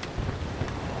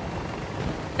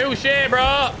 Touche, bro.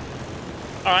 All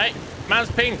right.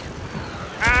 Man's pink.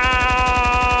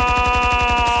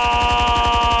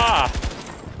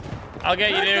 I'll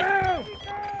get you, dude.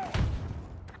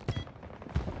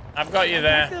 I've got you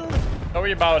there. Don't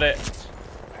worry about it.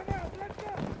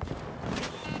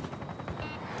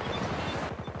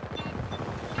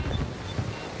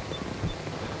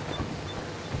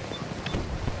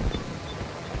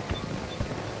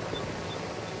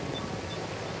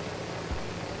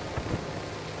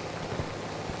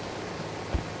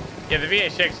 Yeah, the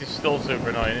VHX is still super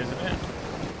annoying, isn't it?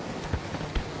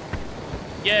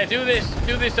 Yeah, do this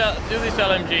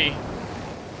LMG.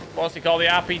 What's it called? The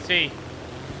RPT.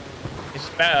 It's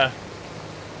better.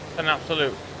 It's an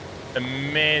absolute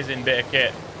amazing bit of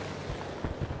kit.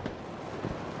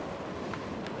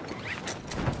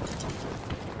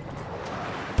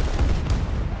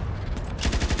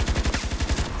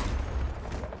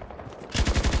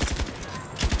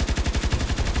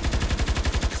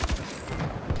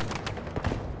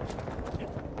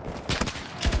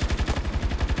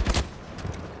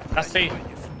 I see.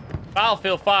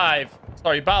 Battlefield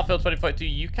 2042,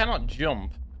 you cannot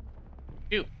jump.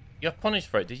 Shoot, you're punished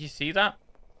for it. Did you see that?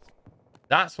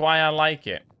 That's why I like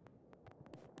it.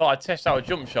 Thought I'd test out a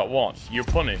jump shot once. You're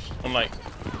punished. Unlike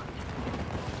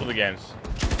other games.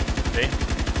 See?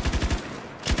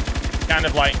 Kind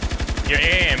of like your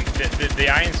aim, the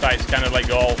iron sight's kind of like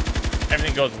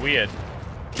everything goes weird.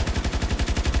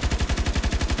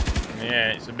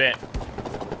 Yeah, it's a bit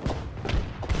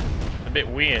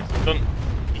weird.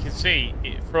 You can see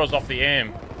it throws off the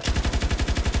aim.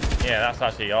 Yeah, that's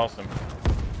actually awesome.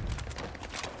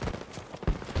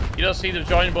 You don't see the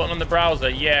join button on the browser?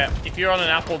 Yeah, if you're on an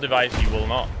Apple device, you will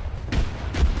not.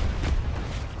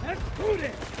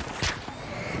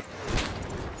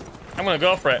 I'm gonna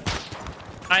go for it.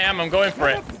 I'm going for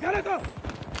it.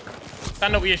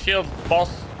 Stand up with your shield,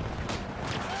 boss.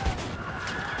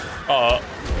 Uh-oh.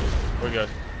 We're good.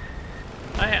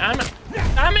 Damn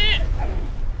it!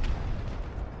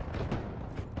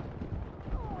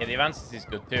 Yeah, the advances is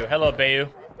good too. Hello, Bayou.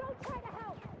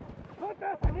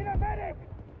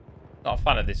 Not a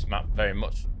fan of this map very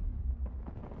much.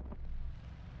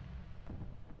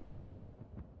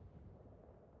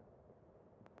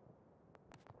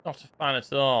 Not a fan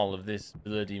at all of this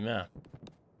bloody map.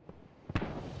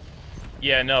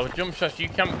 Yeah, no, jump shots you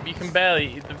can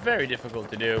barely. It's very difficult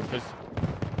to do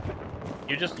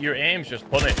because your aim's just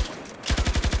punished.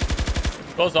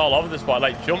 It goes all over the spot,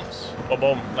 like jumps, boom,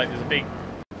 boom. Like there's a big,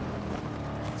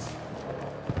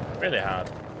 really hard.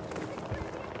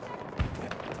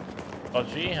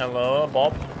 Dodgy, hello,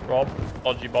 Bob, Rob,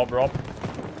 Dodgy Bob, Rob.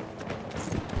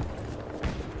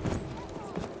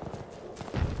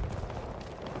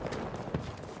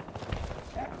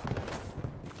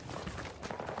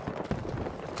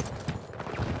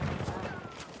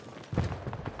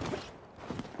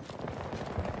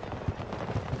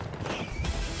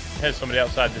 There's somebody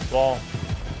outside this wall.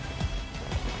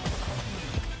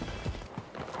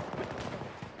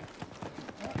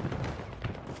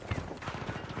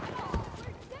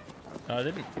 No, I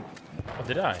didn't. Oh,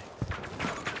 did I?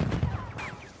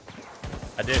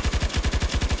 I did.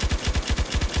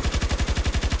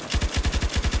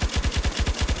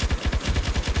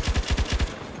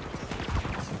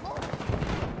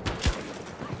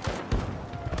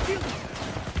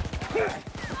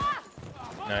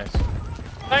 Nice.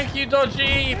 Thank you,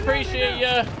 Dodgy. Appreciate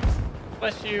you.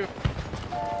 Bless you.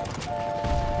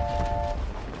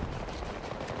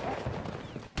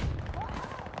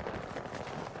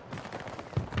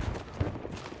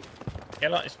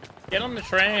 Get on the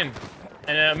train,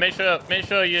 and make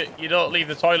sure you don't leave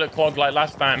the toilet clogged like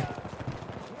last time.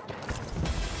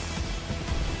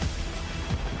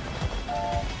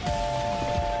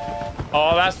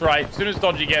 Oh, that's right. As soon as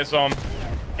Dodgy gets on,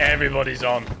 everybody's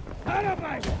on.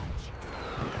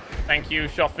 Thank you,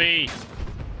 Shoffy.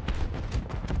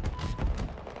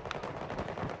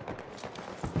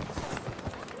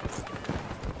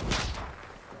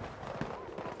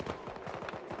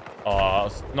 Oh,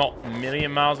 it's not a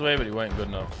million miles away, but it weren't good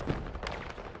enough.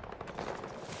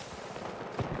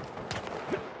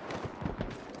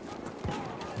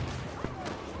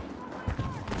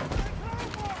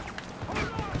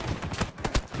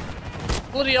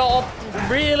 Bloody hell,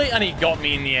 really? And he got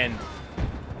me in the end.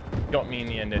 Got me in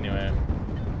the end anyway.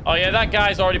 Oh yeah, that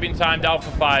guy's already been timed out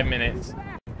for 5 minutes.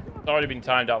 It's already been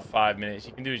timed out for 5 minutes.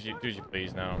 You can do as you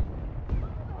please now.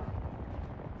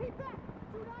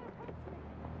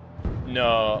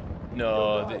 No,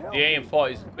 the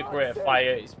AM40 is a quick rate of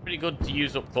fire. It's pretty good to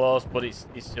use up close, but it's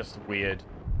just weird.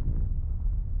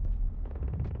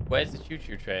 Where's the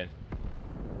choo-choo train?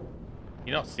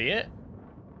 You not see it?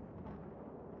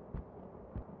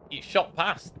 It shot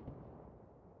past.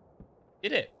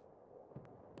 Did it?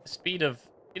 The speed of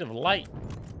light.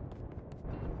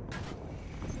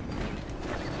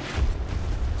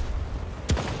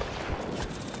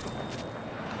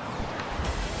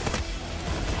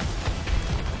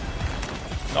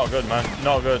 Not good, man.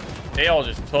 Not good. They all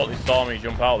just totally saw me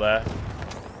jump out there.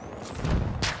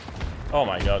 Oh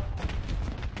my god.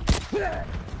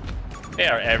 They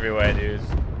are everywhere, dudes.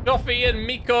 Duffy and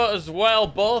Miko as well,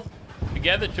 both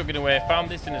together chugging away. Found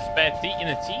this in a spare in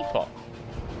a teapot.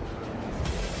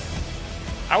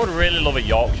 I would really love a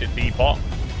Yorkshire teapot,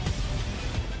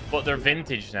 but they're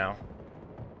vintage now.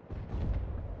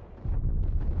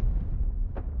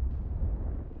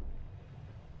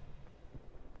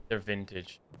 They're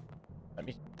vintage. Let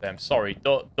me. I'm sorry.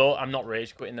 Don't. I'm not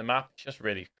rage quitting the map. It's just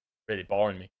really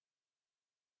boring me.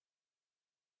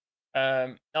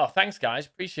 Oh, thanks, guys.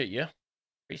 Appreciate you.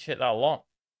 Appreciate that a lot.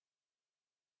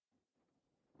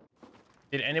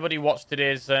 Did anybody watch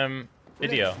today's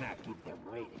video?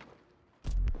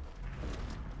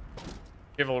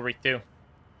 Chivalry 2.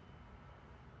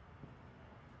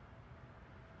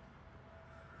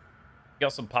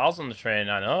 Got some pals on the train.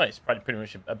 I know it's pretty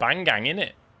much a bang gang, isn't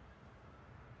it?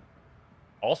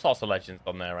 All sorts of legends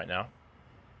on there right now.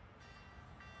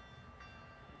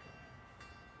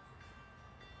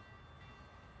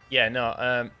 Yeah,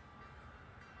 no.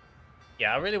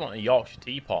 Yeah, I really want a Yorkshire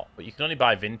teapot, but you can only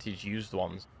buy vintage used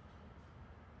ones.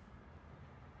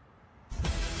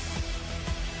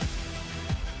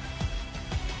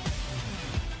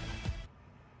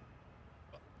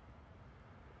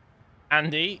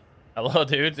 Andy, hello,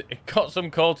 dude. Got some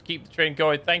coal to keep the train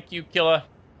going. Thank you, Killer.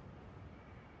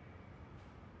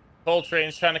 Coal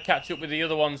train's trying to catch up with the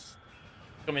other ones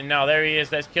coming now. There he is.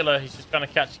 There's Killer. He's just trying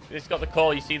to catch. He's got the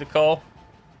coal. You see the coal?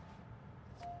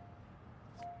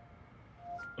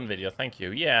 Fun video. Thank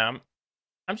you. Yeah,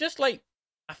 I'm just like,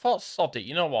 I thought, sod it.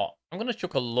 You know what? I'm going to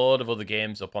chuck a load of other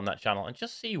games up on that channel and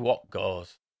just see what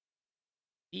goes.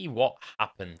 See what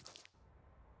happens.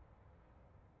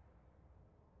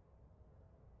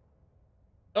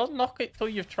 Don't knock it till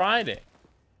you've tried it.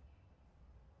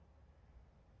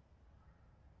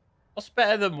 What's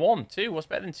better than 1, 2? What's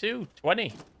better than 2?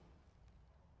 20.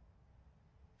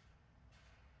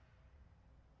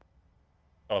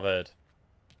 I've heard.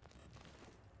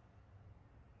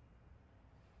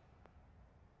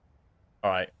 All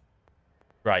right.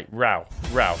 Right, row.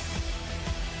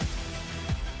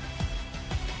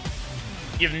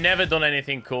 You've never done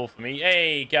anything cool for me.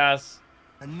 Hey, Gaz.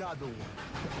 Another one.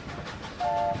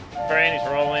 Train is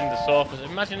rolling the surface.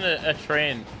 Imagine a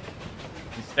train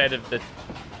instead of the...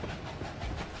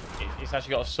 It's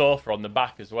actually got a sofa on the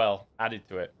back as well, added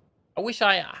to it. I wish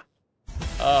I...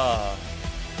 I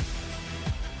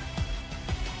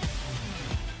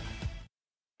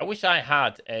wish I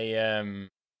had a...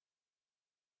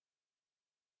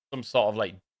 some sort of,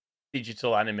 like,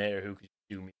 digital animator who could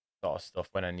do me sort of stuff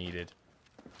when I needed.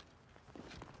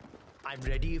 I'm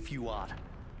ready if you are.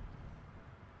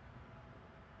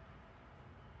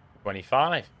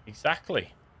 25.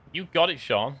 Exactly. You got it,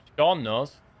 Sean. Sean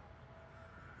knows.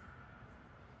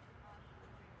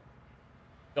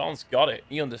 Sean's got it.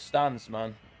 He understands,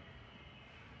 man.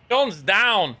 Sean's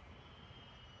down.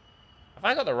 Have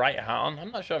I got the right hat on?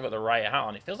 I'm not sure I've got the right hat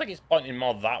on. It feels like it's pointing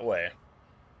more that way.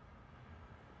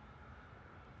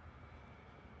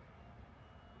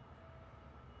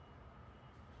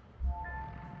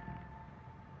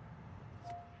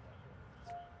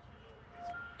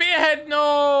 Spearhead,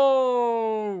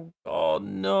 no! Oh,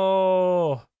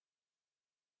 no.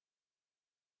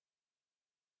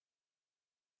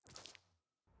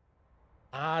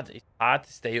 It's hard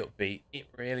to stay upbeat. It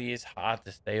really is hard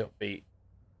to stay upbeat.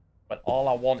 But all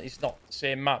I want is not the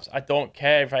same maps. I don't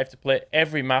care if I have to play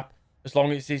every map as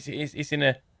long as it's in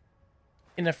a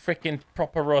freaking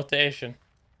proper rotation.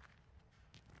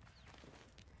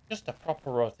 Just a proper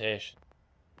rotation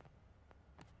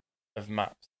of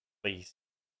maps, please.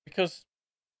 Because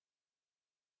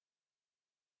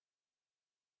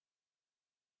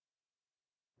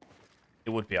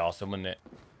it would be awesome, wouldn't it?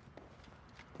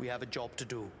 We have a job to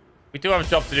do. We do have a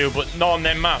job to do, but not on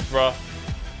them maps, bro.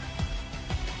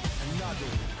 Another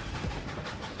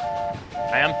one.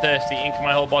 I am thirsty. Ink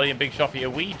my whole body and big shoffy. A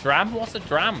wee dram? What's a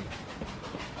dram?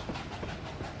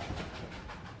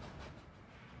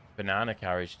 Banana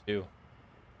carriage too.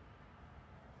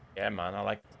 Yeah, man. I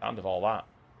like the sound of all that.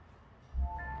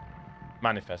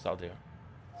 Manifest, I'll do.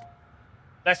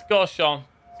 Let's go, Sean.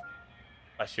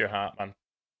 Bless your heart, man.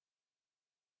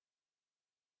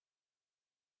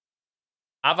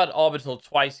 I've had orbital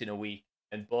twice in a week,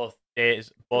 and both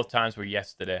times were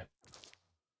yesterday.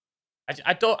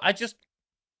 I just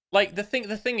like the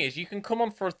thing is, you can come on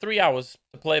for 3 hours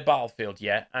to play Battlefield,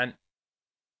 yeah, and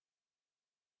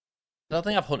I don't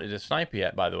think I've hunted a sniper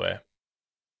yet, by the way.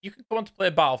 You can come on to play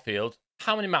Battlefield.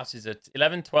 How many maps is it?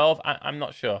 11, 12? I'm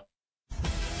not sure.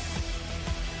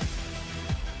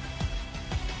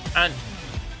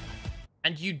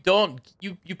 And you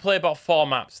play about 4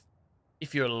 maps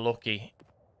if you're lucky.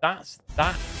 That's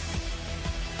that.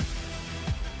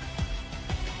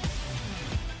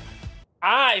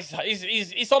 Ah,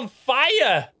 it's on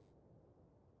fire.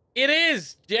 It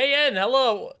is. JN,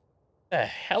 hello. What the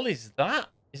hell is that?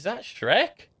 Is that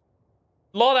Shrek?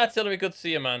 Lord Artillery, good to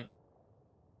see you, man.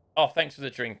 Oh, thanks for the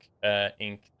drink,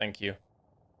 Ink. Thank you.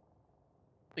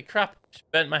 Holy crap,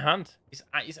 just burnt my hand. It's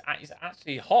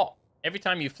actually hot. Every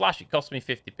time you flash, it costs me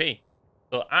 50p.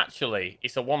 So actually,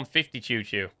 it's a 150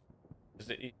 choo-choo.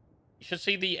 You should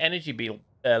see the energy bill,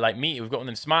 like meter. We've got one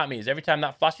of them smart meters. Every time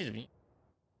that flashes,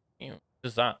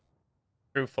 does that.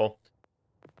 Truthful.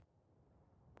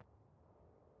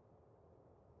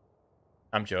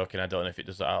 I'm joking. I don't know if it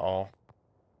does that at all.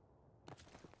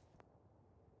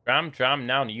 Dram,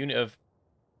 noun, a unit of...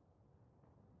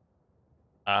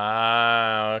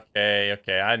 Ah,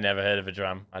 okay. I never heard of a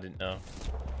dram. I didn't know.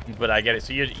 But I get it.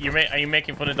 So are you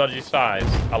making fun of Dodgy's size?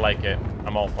 I like it.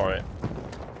 I'm all for it.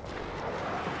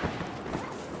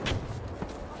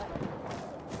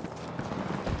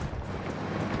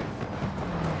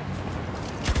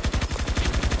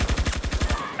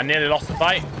 I nearly lost the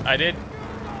fight. I did.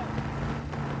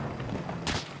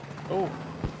 Oh,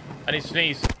 I need to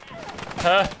sneeze.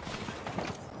 Huh?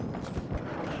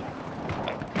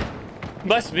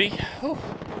 Bless me. Whew.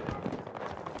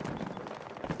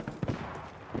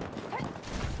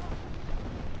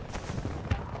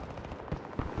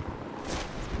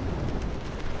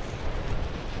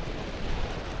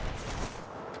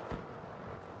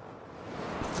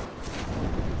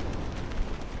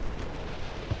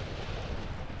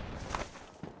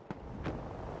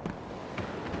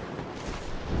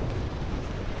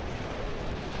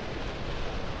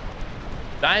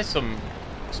 That is some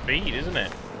speed, isn't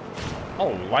it? Oh,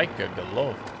 like a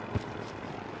glove.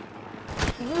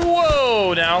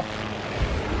 Whoa, now.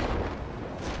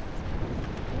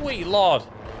 Wait, Lord.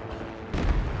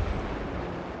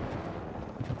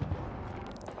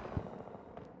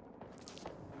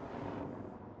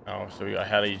 so we got a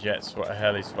heli jet sweat, a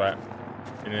heli sweat.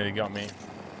 They nearly got me.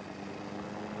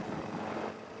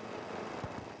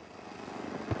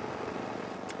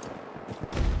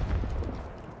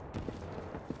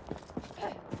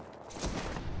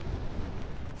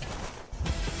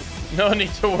 No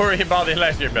need to worry about the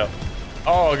electric bill.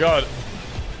 Oh god.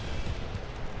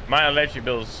 My electric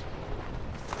bill's,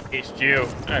 it's due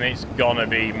and it's gonna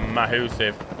be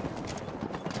massive.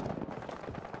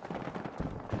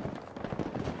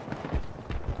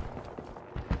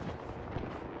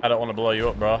 I don't want to blow you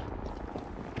up, bro.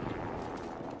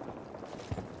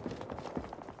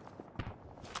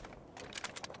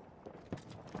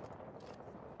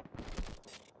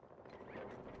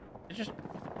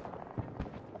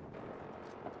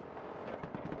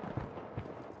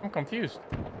 I'm confused.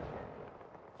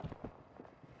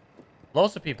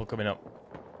 Lots of people coming up.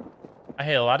 I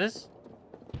hear ladders.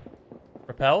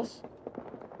 Rappels.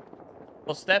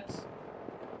 Footsteps.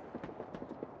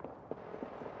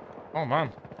 Oh,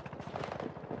 man.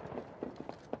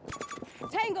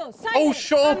 Tango, silent. Oh,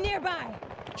 shut up. I'm nearby.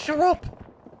 Shut up.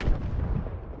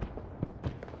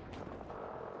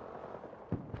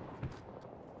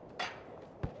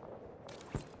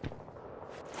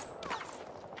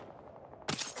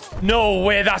 No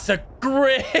way, that's a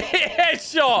great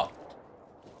headshot.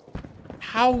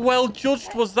 How well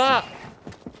judged was that?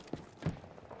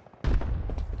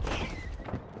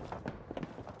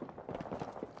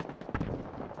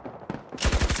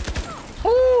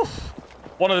 Whew.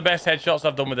 One of the best headshots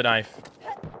I've done with a knife.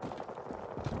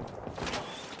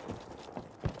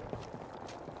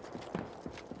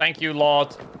 Thank you,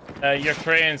 Lord. Your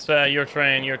train, sir. Your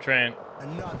train. Your train.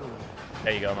 Another one.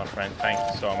 There you go, my friend. Thank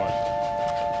you so much.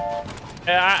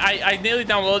 I nearly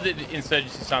downloaded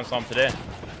Insurgency Sandstorm today.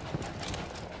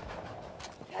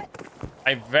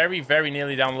 I very, very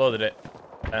nearly downloaded it.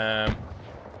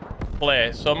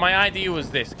 Play. So my idea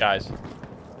was this, guys.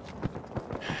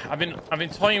 I've been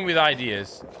toying with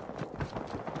ideas,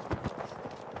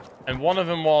 and one of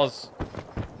them was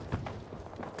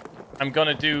I'm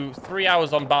gonna do 3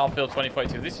 hours on Battlefield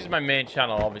 2042. This is my main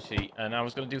channel, obviously, and I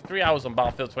was gonna do 3 hours on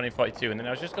Battlefield 2042, and then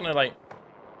I was just gonna like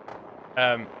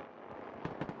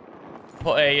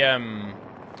put a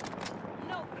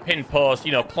pin post,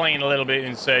 you know, playing a little bit of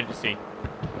Insurgency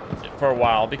for a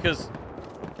while, because,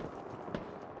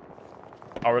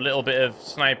 or a little bit of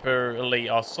Sniper Elite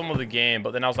or some other game.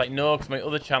 But then I was like, no, because my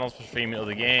other channels for streaming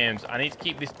other games, I need to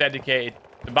keep this dedicated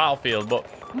to Battlefield. But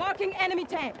Marking enemy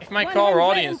tank. if my core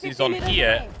audience is on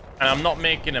here and I'm not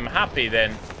making them happy,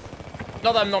 then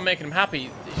not that I'm not making them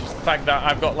happy, it's just the fact that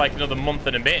I've got like another month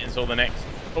and a bit until the next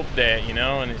update, you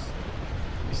know, and it's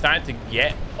starting to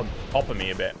get on top of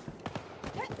me a bit.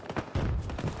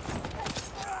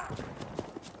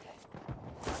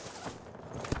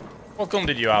 What gun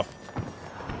did you have?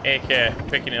 AK,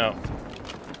 picking it up.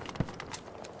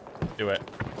 Do it.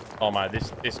 Oh my,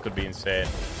 this could be insane.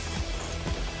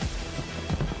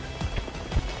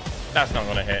 That's not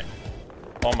gonna hit.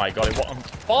 Oh my god, what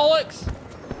bollocks!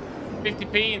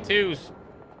 50p in twos.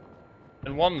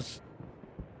 And ones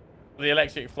for the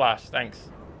electric flash,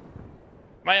 thanks.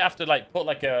 Might have to like put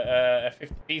like a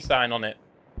 50p sign on it.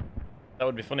 That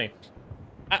would be funny.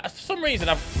 For some reason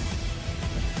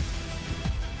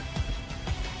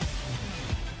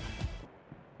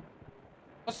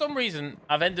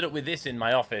I've ended up with this in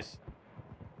my office.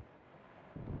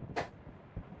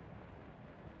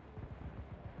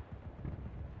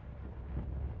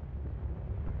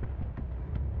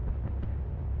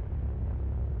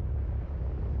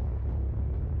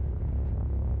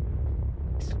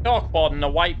 It's a chalkboard and a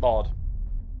whiteboard.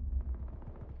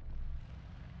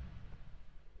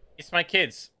 It's my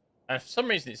kids, and for some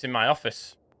reason it's in my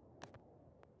office.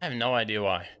 I have no idea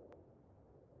why.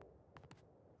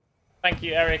 Thank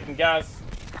you, Eric and Gaz.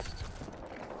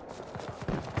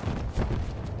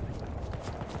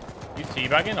 You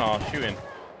teabagging or shooting?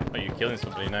 Oh, you're killing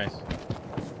somebody, nice.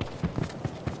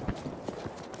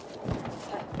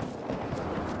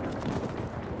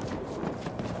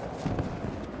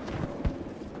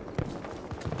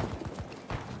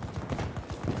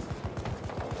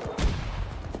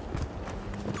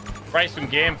 Write some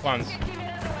game plans.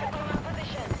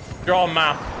 Draw a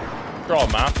map. Draw a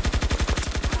map.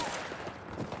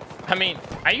 I mean,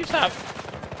 I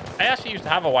actually used to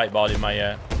have a whiteboard in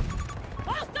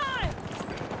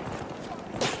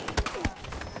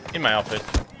my office.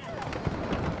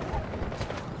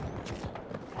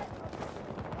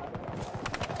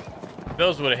 If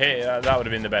those would have hit, that would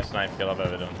have been the best knife kill I've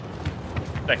ever done.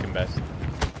 Second best.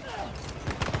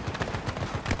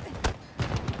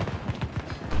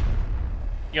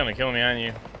 You're gonna kill me, aren't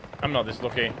you? I'm not this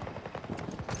lucky.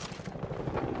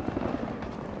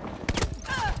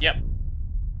 Yep.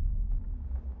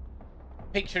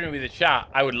 Picturing with the chat,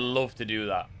 I would love to do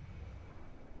that.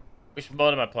 Which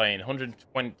mode am I playing?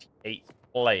 128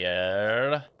 player.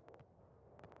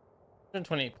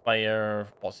 128 player.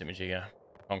 What's image here?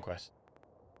 Conquest.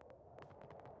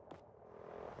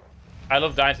 I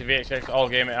love Dynasty VHX all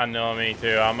game. I know, me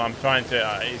too. I'm trying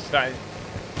to. It's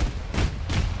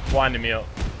winding me up.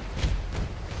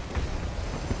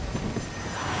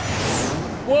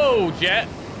 Whoa, jet!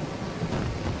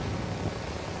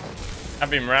 I've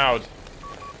been rowed.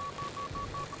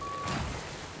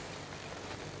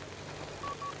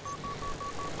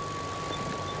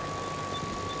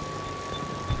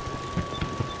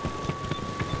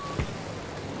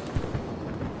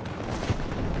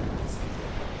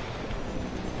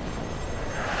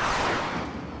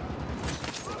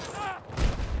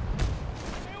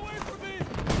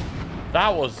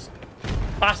 That was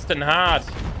fast and hard.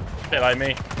 A bit like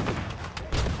me.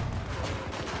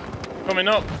 Coming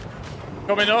up.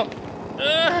 Coming up.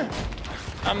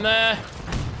 I'm there.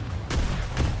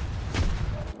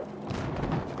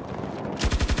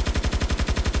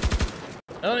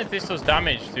 I don't know if this does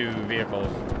damage to vehicles.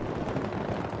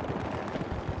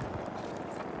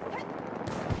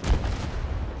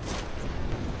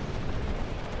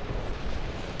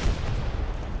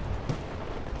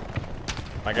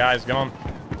 My guy's gone.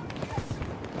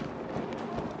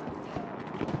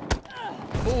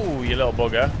 Ooh, you little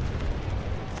bugger.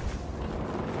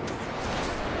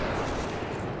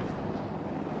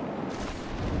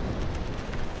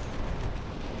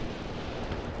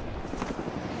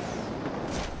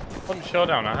 Hunt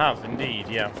Showdown, I have indeed,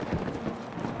 yeah.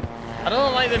 I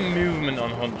don't like the movement on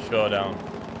Hunt Showdown.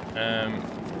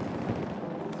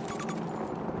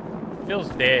 Feels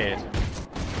dead.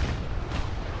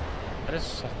 I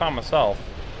found myself.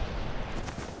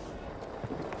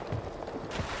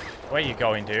 Where you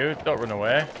going, dude? Don't run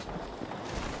away.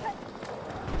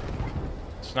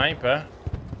 Sniper.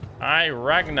 Aye,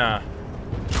 Ragnar.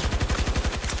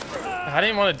 I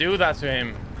didn't want to do that to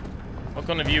him. What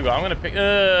gun have you got? I'm gonna pick.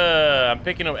 I'm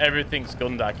picking up everything's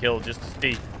gun that I killed just to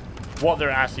see what they're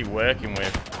actually working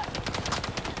with.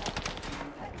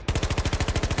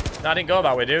 No, I didn't go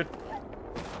that way, dude.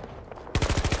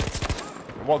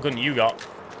 What gun you got?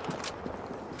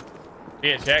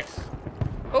 PHX.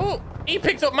 Oh, he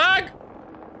picked up mag.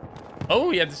 Oh,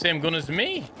 he had the same gun as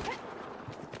me.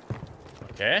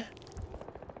 Okay.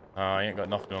 Oh, I ain't got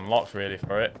nothing unlocked really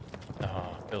for it.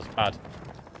 Oh, feels bad.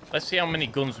 Let's see how many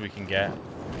guns we can get.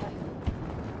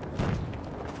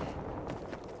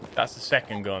 That's the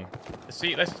second gun. Let's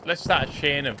see. Let's start a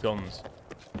chain of guns.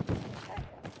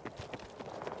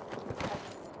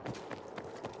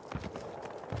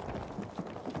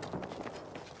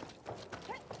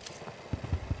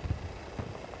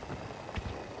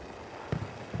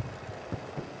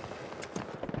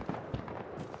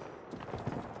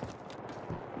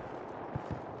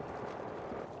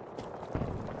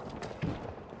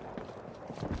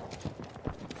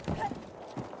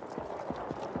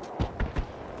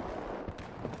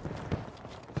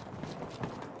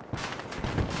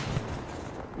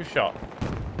 Shot.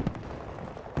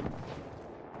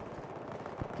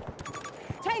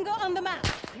 Tango on the map.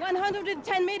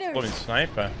 110 meters. Bloody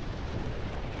sniper.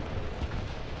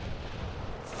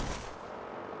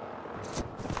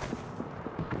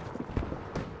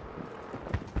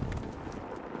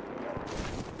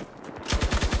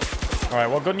 All right,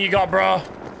 what gun you got, bro?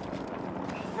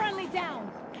 Friendly down.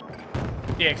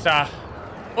 DXR.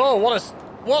 Oh, what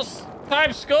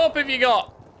type scope have you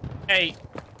got? 8.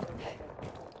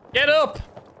 Get up!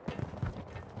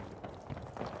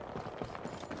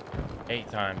 8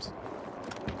 times.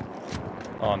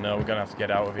 Oh no, we're gonna have to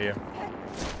get out of here.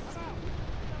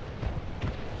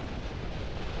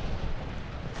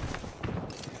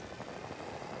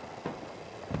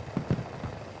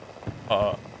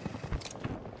 Oh.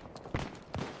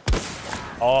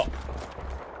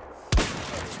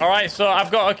 Alright, so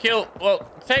I've got a kill. Well,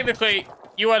 technically,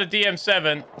 you had a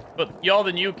DM7. But you're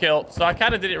the new kill, so I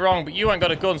kind of did it wrong, but you ain't got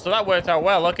a gun, so that worked out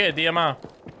well. Okay, DMR.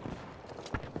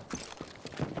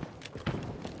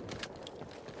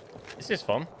 This is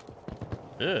fun.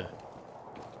 Ugh.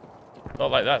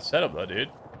 Not like that setup though,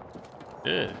 dude.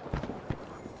 Ugh.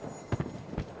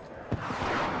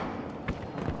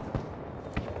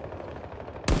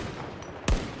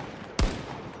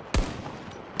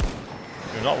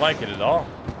 Do not like it at all.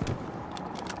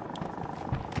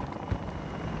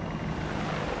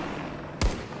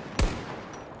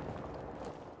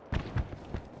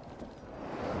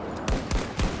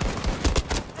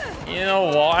 You know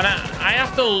what? And I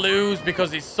have to lose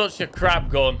because it's such a crap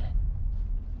gun.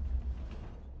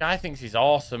 Guy thinks he's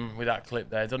awesome with that clip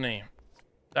there, doesn't he?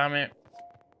 Damn it.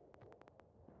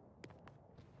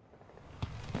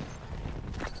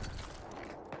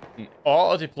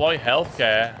 Auto deploy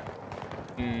healthcare.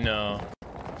 No.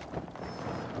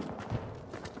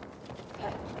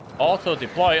 Auto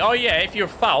deploy. Oh yeah, if you're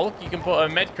Falk, you can put a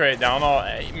med crate down or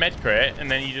a med crate,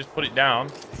 and then you just put it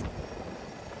down,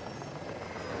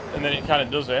 and then it kind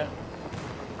of does it.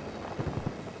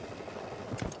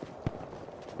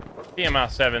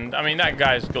 TMR7. I mean, that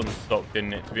guy's gun sucked,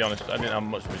 didn't it? To be honest, I didn't have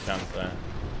much of a chance there.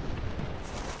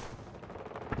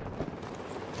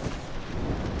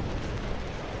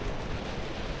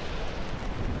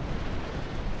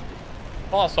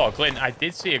 Oh, I saw a glint. I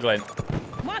did see a glint.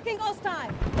 Marking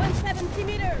hostile. 170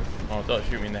 meters. Oh, don't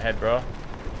shoot me in the head, bro.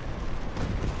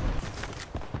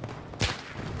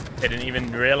 They didn't even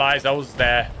realize I was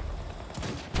there.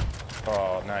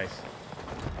 Oh, nice.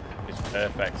 It's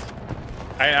perfect.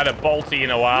 I ain't had a bolty in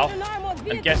a while.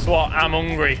 And guess what? I'm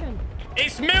hungry.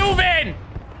 It's moving!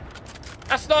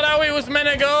 That's not how it was meant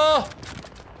to go.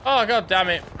 Oh, god damn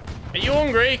it. Are you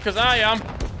hungry? Because I am.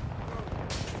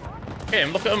 Look at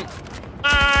him. Look at him.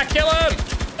 Ah, kill him!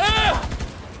 Ah!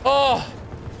 Oh!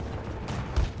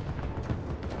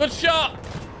 Good shot!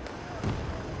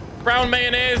 Brown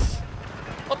mayonnaise.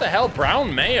 What the hell?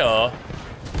 Brown mayo?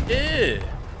 Ew.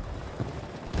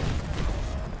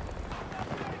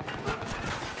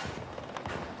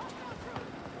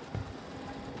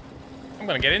 I'm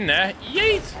gonna get in there.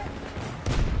 Yeet!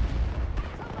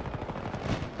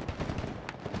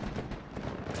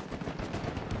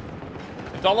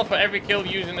 $1 for every kill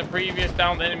using the previous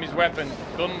downed enemy's weapon.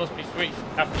 Gun must be switched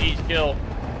after each kill.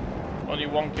 Only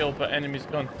 1 kill per enemy's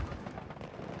gun.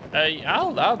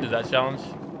 I'll do that challenge.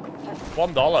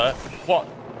 $1.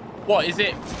 What is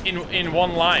it in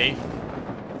one life?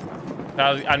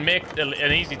 I'd make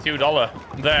an easy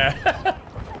 $2 there.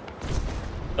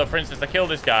 So for instance, I kill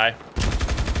this guy.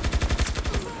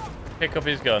 Pick up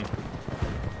his gun.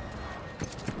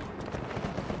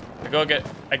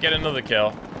 I get another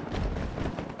kill.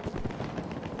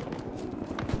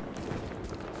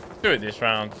 Do it this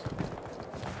round.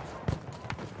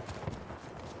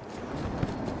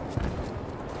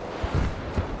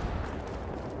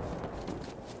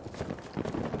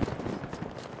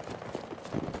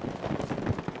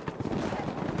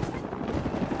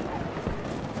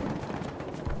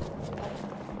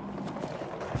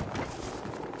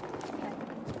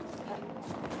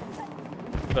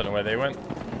 I don't know where they went.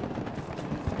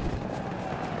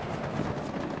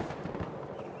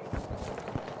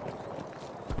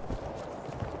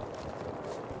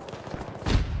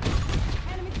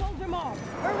 Enemy soldier mob.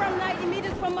 Around 90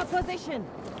 meters from my position.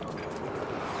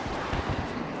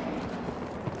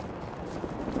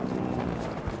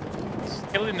 It's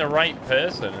killing the right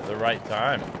person at the right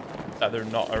time. That they're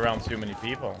not around too many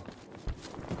people.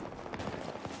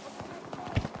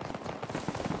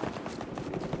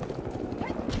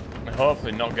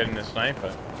 Hopefully not getting the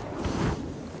sniper.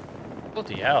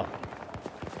 Bloody hell.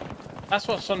 That's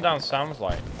what Sundown sounds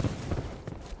like.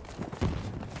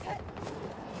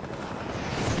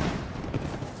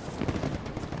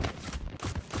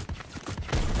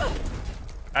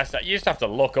 You just have to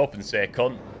look up and say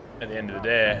cunt at the end of the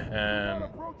day. You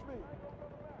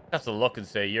have to look and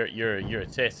say you're a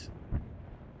tit.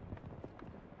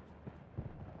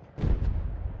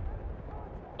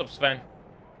 What's up, Sven?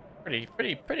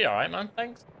 Pretty alright, man.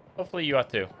 Thanks. Hopefully you are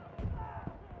too.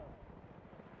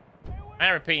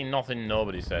 I'm repeating nothing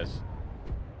nobody says.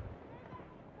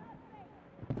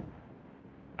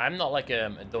 I'm not like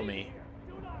a dummy.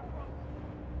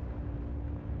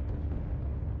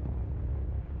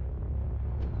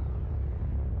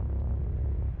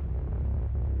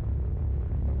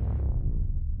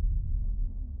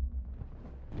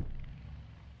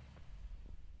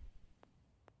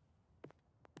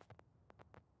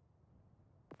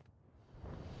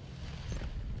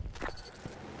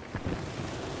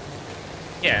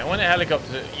 Yeah, when a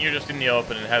helicopter, you're just in the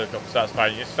open and a helicopter starts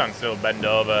firing, you just stand still, bend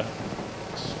over,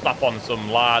 slap on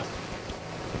some lard.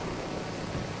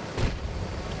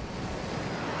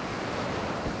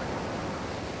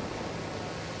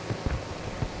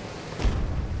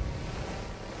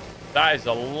 That is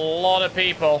a lot of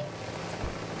people.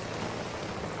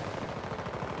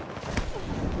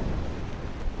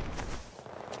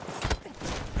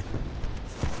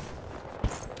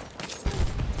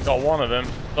 Got one of them.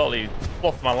 Totally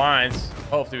fluffed my lines.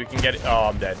 Hopefully we can get it. Oh,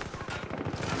 I'm dead.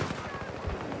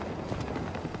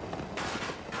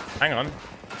 Hang on.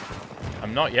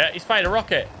 I'm not yet. He's fired a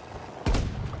rocket.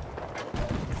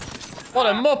 What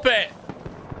a muppet.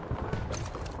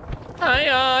 Aye,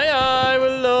 aye, aye,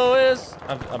 we'll always...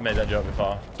 I've made that joke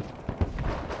before.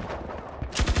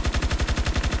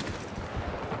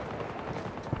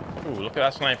 Ooh, look at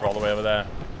that sniper all the way over there.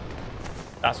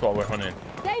 That's what we're hunting.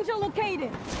 Danger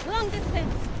located. Long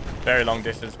distance. Very long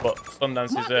distance, but Sundance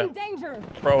is Marking a danger.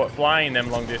 pro at flying them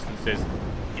long distances.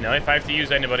 You know, if I have to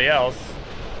use anybody else,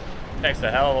 it takes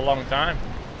a hell of a long time.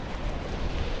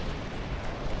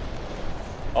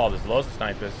 Oh, there's loads of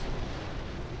snipers.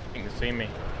 I think they've seen me.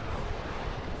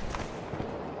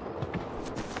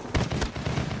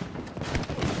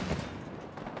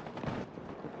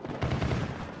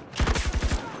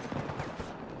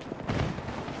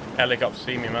 Helicopters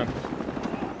see me, man.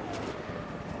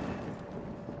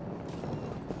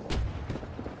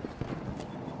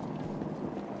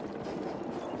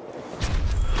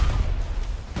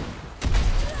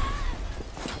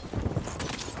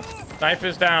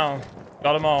 Snipers down.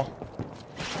 Got them all.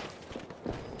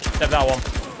 Except that one.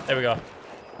 There we go.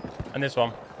 And this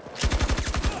one.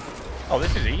 Oh,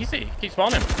 this is easy. Keep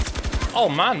spawning. Oh,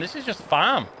 man. This is just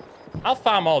farm. I'll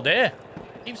farm all day.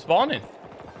 Keep spawning.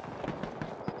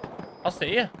 I'll stay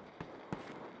here.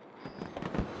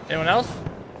 Anyone else?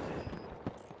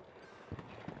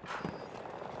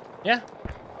 Yeah.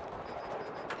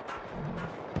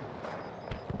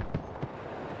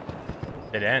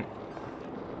 Dead end.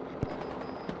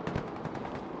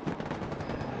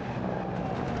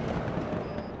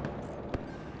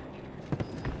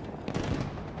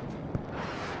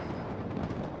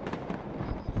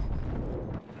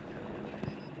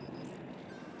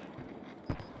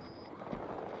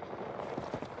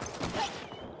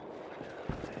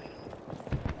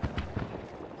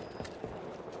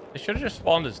 They should have just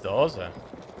spawned as doors there.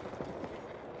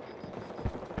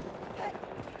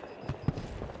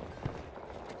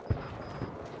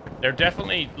 They're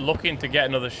definitely looking to get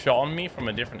another shot on me from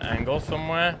a different angle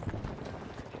somewhere.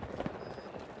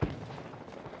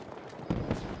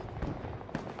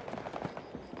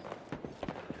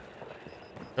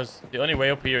 Because the only way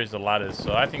up here is the ladders,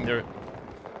 so I think they're...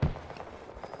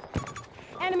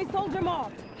 Enemy soldier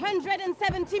marked.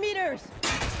 170 meters.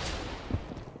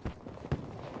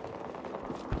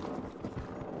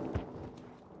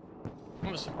 It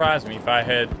wouldn't surprise me if I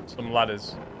heard some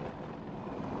ladders.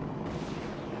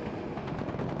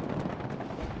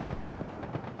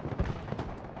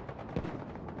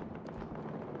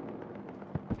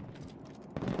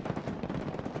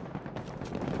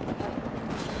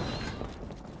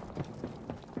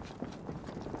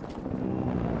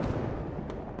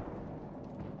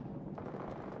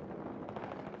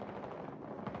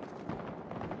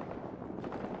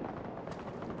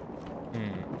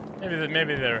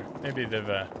 Maybe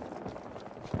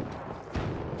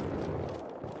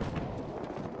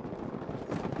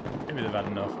they've had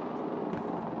enough.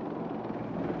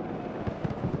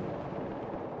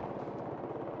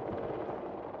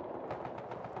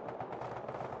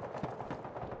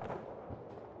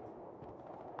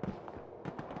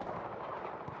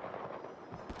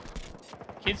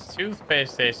 Kids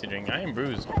toothpaste tasty drink. Iron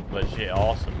Brew's legit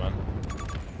awesome, man.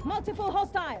 Multiple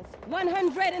hostiles.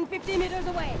 150 meters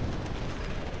away.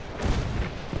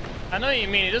 I know what you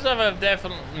mean. It does have a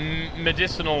definite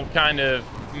medicinal kind of,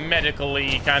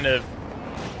 medically kind of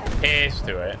taste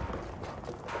to it.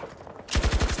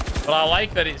 But I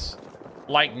like that it's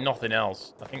like nothing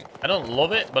else. I don't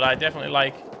love it, but I definitely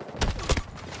like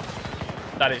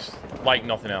that it's like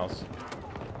nothing else.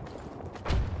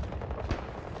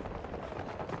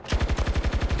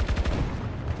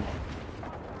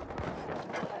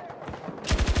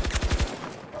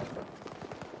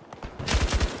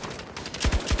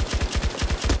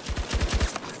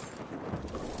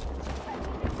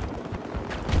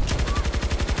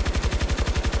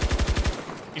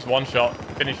 One shot.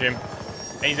 Finish him.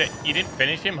 You didn't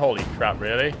finish him? Holy crap,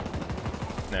 really?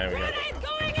 There we go. Grenade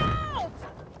going out!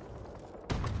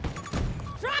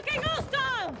 Tracking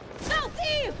hostile!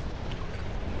 Southeast!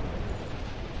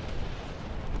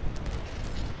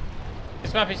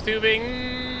 This map is too big.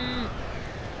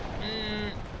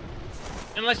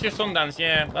 Unless you're Sundance,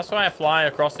 yeah. That's why I fly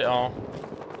across it all.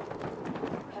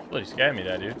 Bloody scared me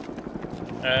there, dude.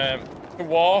 To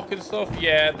walk and stuff,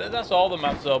 yeah. That's all the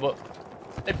maps though, but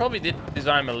they probably did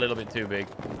design them a little bit too big.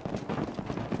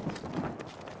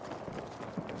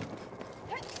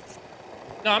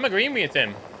 No, I'm agreeing with you,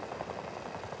 Tim.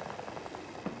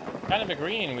 Kind of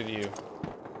agreeing with you.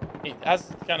 It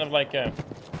has kind of like a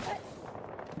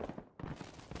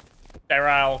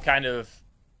sterile kind of,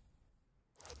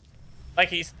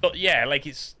 like it's, yeah, like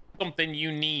it's something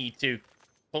you need to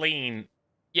clean.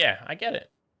 Yeah, I get it.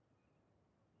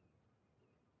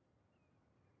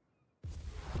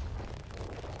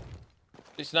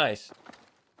 It's nice.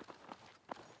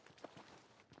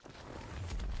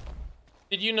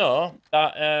 Did you know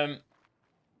that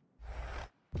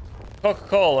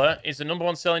Coca-Cola is the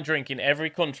 #1 selling drink in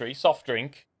every country, soft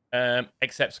drink,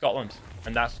 except Scotland.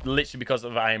 And that's literally because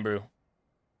of Iron Brew.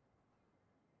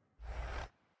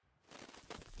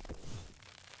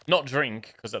 Not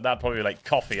drink, because that'd probably be like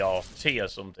coffee or tea or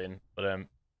something. But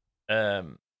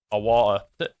or water.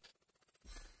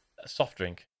 Soft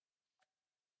drink.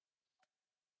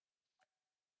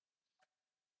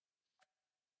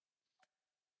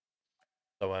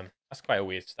 So that's quite a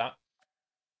weird stat.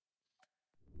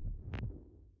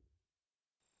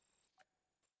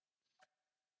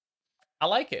 I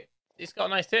like it. It's got a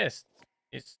nice taste.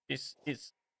 It's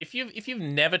if you've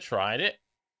never tried it,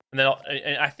 and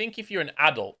I think if you're an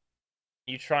adult,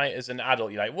 you try it as an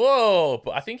adult, you're like, whoa.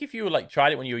 But I think if you like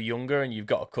tried it when you were younger and you've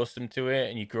got accustomed to it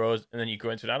and then you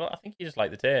grow into an adult, I think you just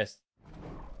like the taste.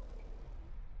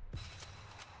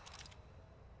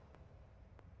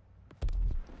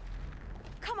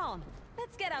 Come on,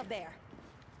 let's get out there.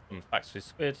 Factory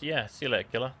SQUiD. Yeah, see you later,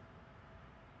 killer.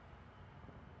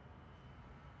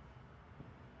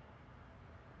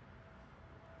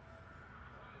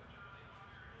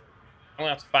 I'm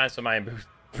gonna have to find some Iron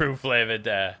Brew flavored.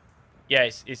 Yeah,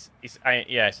 it's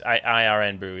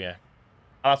IRN Brew. Yeah,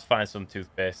 I'll have to find some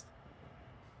toothpaste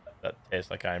that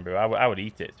tastes like Iron Brew. I would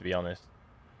eat it, to be honest.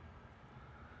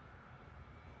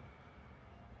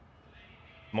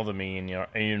 Mother me in your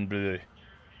Iron Brew.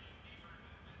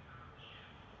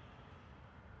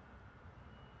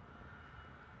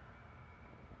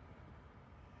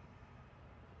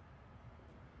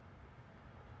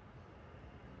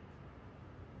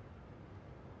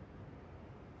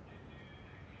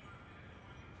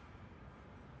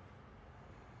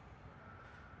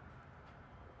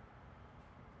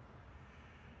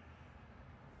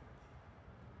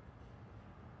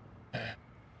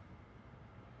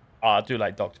 Oh, I do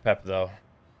like Dr. Pepper though.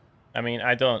 I mean,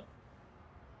 I don't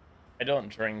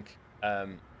drink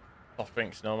soft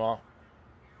drinks no more.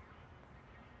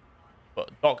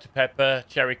 But Dr. Pepper,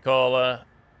 cherry cola,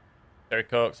 cherry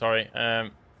coke, sorry,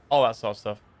 all that sort of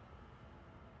stuff.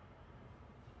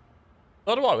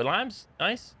 Soda water with limes,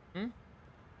 nice.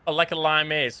 I like a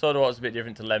limeade. Soda water's a bit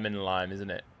different to lemon and lime, isn't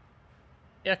it?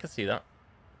 Yeah, I can see that.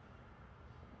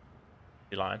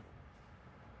 Lime.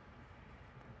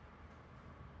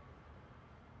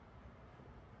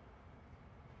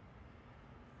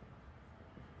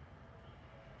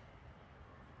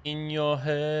 In your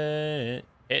head.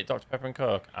 Hey, Dr. Pepper and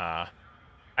Coke.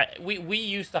 We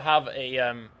used to have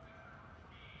a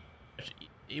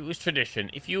it was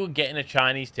tradition. If you were getting a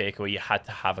Chinese takeaway, you had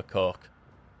to have a Coke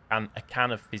and a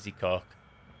can of fizzy Coke.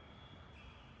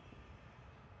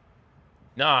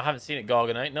 No, I haven't seen it,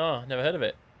 Gorgonite. No, never heard of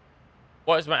it.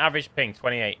 What is my average ping?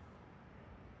 28.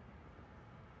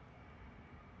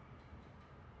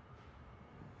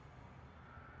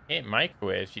 Hit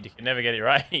microwaves. You can never get it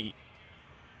right.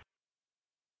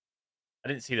 I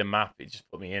didn't see the map. It just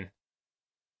put me in.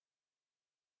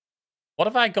 What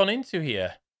have I gone into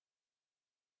here?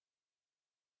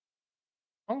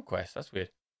 Conquest. That's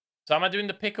weird. So am I doing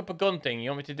the pick up a gun thing?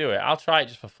 You want me to do it? I'll try it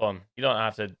just for fun. You don't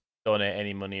have to donate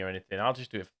any money or anything. I'll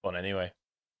just do it for fun anyway.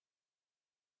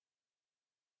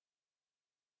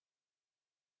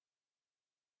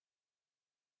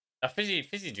 Now, fizzy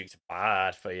drinks are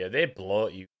bad for you. They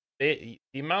bloat you. The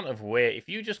amount of weight. If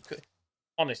you just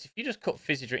if you just cut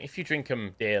fizzy drink, if you drink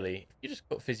them daily, if you just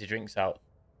cut fizzy drinks out,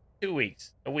 2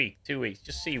 weeks, a week, 2 weeks,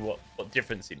 just see what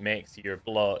difference it makes to your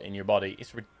bloat in your body.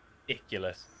 It's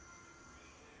ridiculous.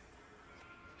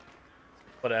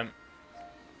 But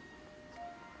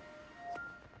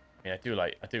yeah, I do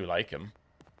like them.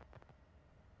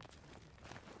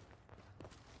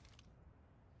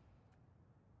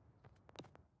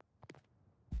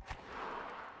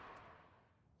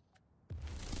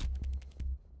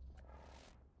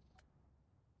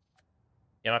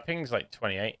 Yeah, my ping's like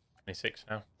 28, 26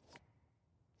 now.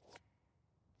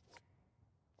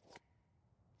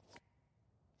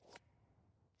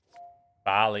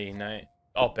 Barley night.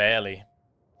 Oh, barely. I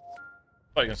thought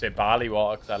you were going to say barley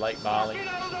water because I like barley.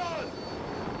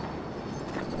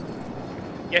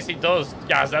 Yes, it does,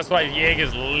 guys. That's why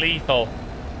Jaeger's lethal.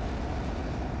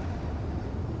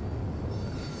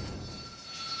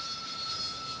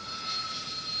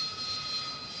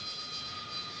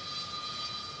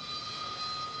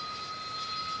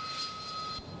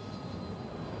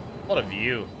 What a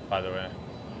view, by the way.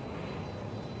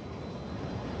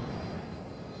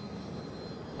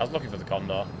 I was looking for the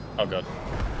condor. Oh, good.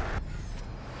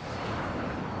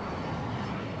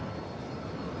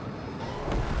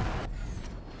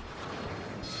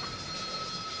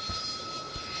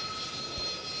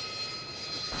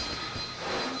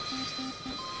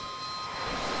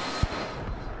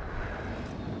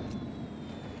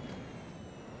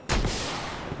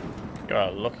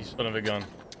 God, lucky son of a gun.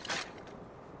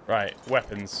 Right,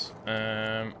 weapons.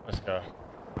 Let's go.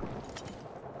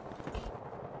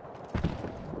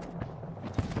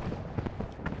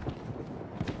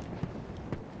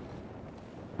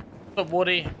 What's up,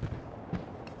 Woody?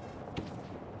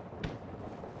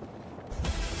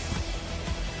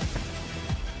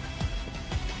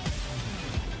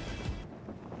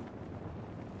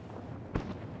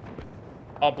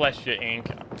 Oh, bless you,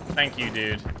 Ink. Thank you,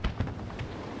 dude.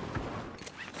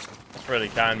 That's really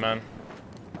kind, man.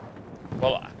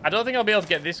 Well, I don't think I'll be able to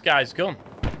get this guy's gun.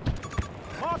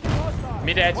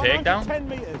 Mid-air takedown? 10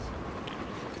 meters.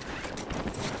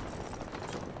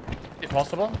 Is it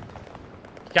possible?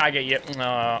 Can't get you.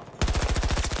 No.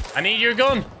 I need your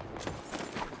gun.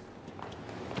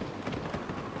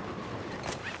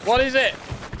 What is it?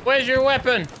 Where's your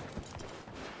weapon?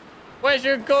 Where's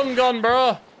your gun gone,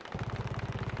 bro?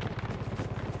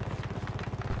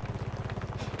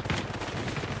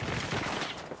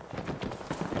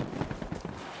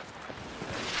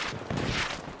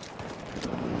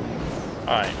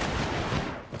 Alright.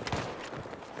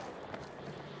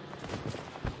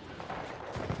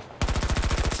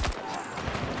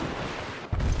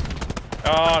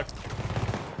 Oh,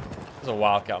 there's a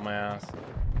wildcat on my ass.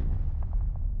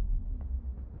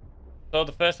 So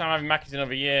the first time having Mackies in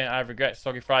over a year, I regret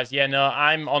soggy fries. Yeah, no,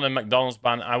 I'm on a McDonald's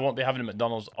ban. I won't be having a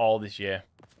McDonald's all this year.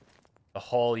 The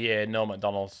whole year, no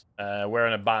McDonald's. We're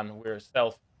on a ban. We're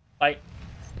like,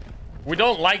 we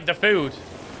don't like the food.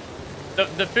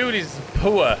 The food is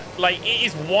poor. Like, it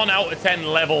is 1 out of 10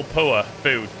 level poor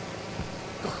food.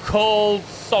 Cold,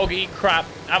 soggy crap.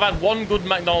 I've had one good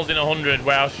McDonald's in 100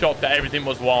 where I was shocked that everything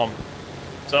was warm.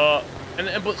 So,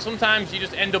 but sometimes you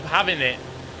just end up having it.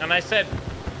 And I said,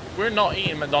 we're not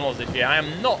eating McDonald's this year. I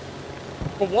am not.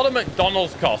 But what a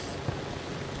McDonald's cost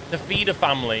to feed a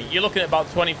family, you're looking at about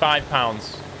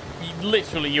 £25.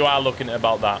 Literally, you are looking at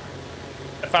about that.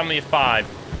 A family of 5.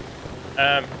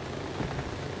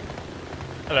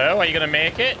 Hello, are you gonna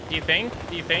make it? Do you think?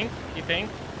 Do you think? Do you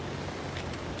think?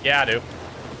 Yeah, I do.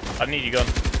 I need your gun.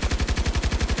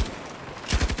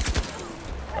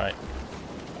 Right.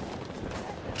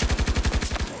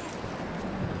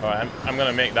 Alright, I'm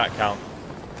gonna make that count.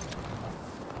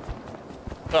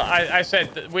 So I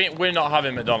said that we're not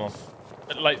having McDonald's.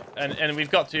 Like, and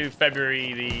we've got to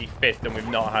February the 5th and we've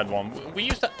not had one. We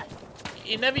used to.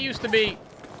 It never used to be.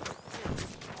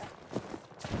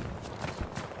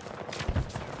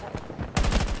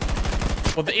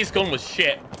 Well, his gun was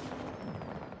shit.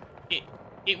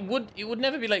 It would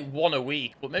never be like one a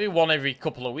week, but maybe one every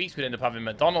couple of weeks we'd end up having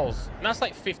McDonald's, and that's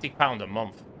like £50 a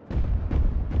month.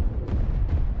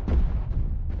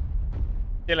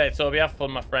 See you later, Toby. Have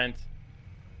fun, my friend.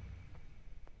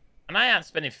 And I ain't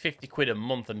spending £50 a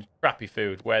month on crappy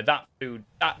food. Where that food,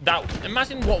 that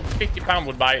imagine what £50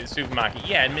 would buy at the supermarket.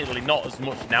 Yeah, admittedly not as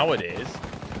much nowadays,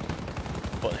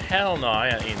 but hell no, I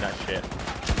ain't eating that shit.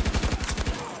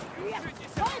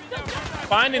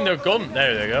 Finding their gun.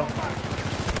 There they go.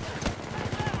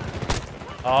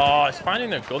 Oh, it's finding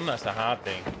their gun that's the hard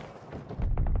thing.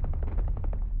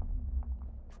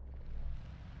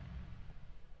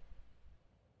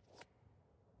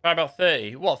 Try about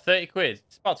 30. What, 30 quid?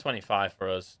 It's about 25 for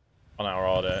us on our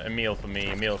order. A meal for me,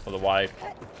 a meal for the wife.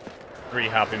 3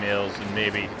 Happy Meals and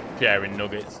maybe sharing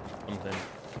nuggets or something.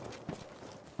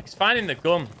 It's finding the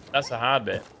gun. That's the hard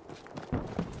bit.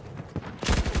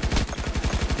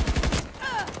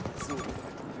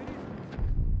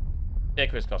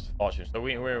 Takeaways cost a fortune, so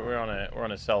we're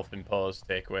on a self-imposed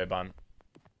takeaway ban.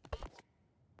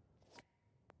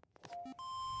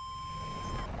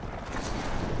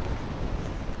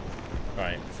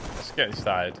 Right, let's get this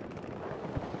started.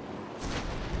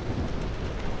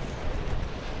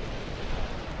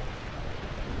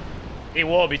 It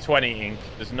won't be 20, Ink.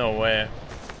 There's no way.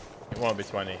 It won't be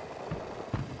 20.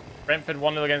 Brentford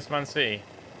 1-0 against Man City.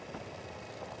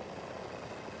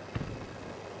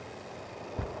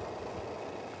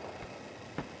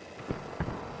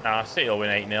 Nah, City will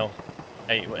win 8-0.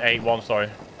 8-1, sorry.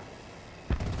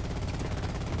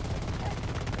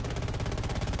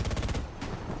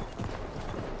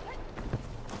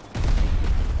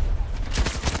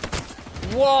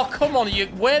 Whoa, come on.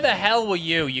 Where the hell were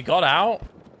you? You got out?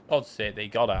 God's sake, they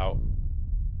got out.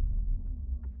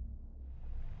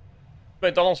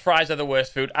 McDonald's fries are the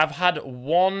worst food. I've had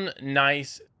one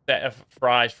nice set of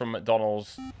fries from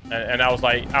McDonald's, and I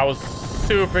was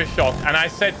super shocked. And I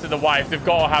said to the wife, they've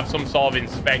got to have some sort of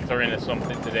inspector in or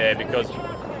something today, because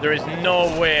there is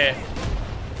no way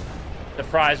the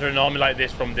fries are normally like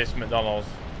this from this McDonald's.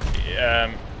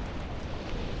 They've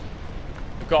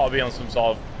got to be on some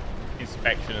sort of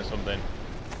inspection or something.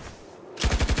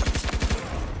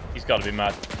 got to be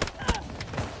mad.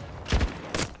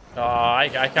 Oh,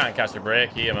 I can't catch a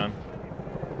break here, man.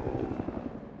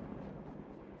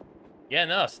 Yeah,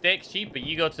 no, steak's cheap, but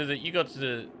you go to the you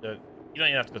don't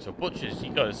even have to go to a butcher's.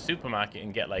 You go to a supermarket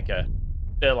and get like a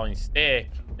sirloin steak,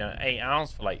 8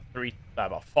 ounce for like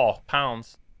about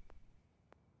 £4.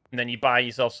 And then you buy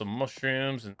yourself some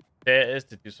mushrooms and potatoes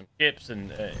to do some chips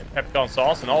and peppercorn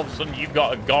sauce, and all of a sudden you've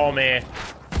got a gourmet,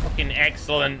 fucking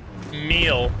excellent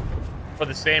meal for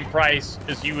the same price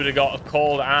as you would have got a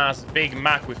cold ass Big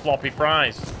Mac with floppy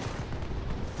fries.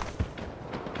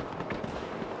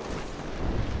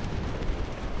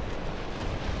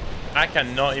 I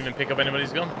cannot even pick up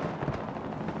anybody's gun.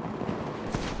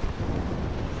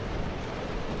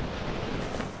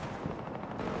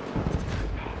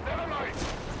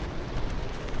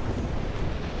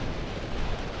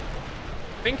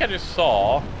 I think I just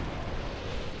saw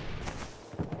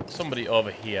somebody over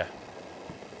here.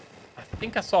 I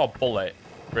think I saw a bullet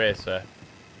racer.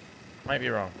 Might be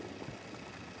wrong.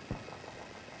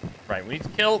 Right, we need to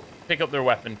kill, pick up their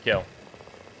weapon, kill.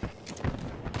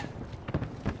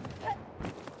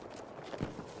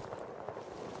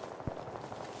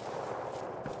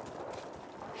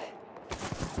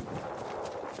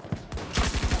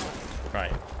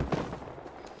 Right.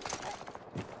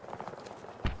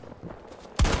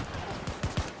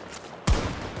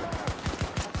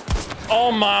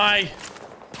 Oh my!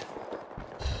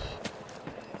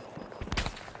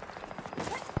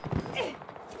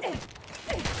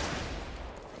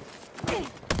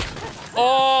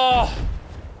 Oh!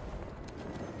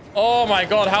 Oh my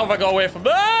god, how have I got away from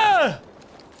that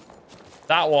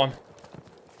one?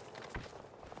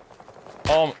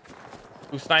 Oh,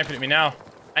 who's sniping at me now?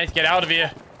 I need to get out of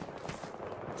here.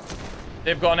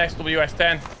 They've got an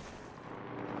SWS-10.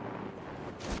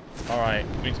 Alright,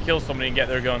 we need to kill somebody and get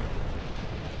their gun.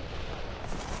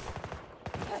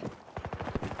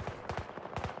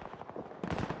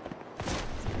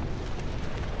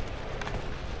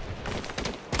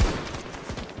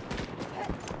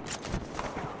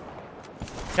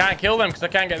 Can't kill them because I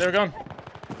can't get their gun.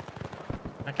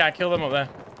 I can't kill them up there.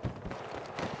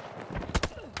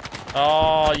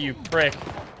 Oh, you prick.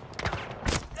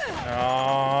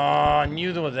 Oh, I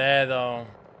knew they were there, though.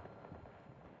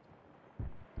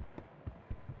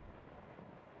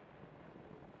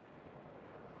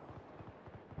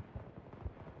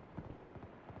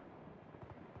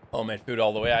 Homemade food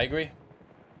all the way, I agree.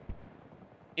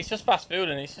 It's just fast food,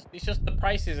 and it's just the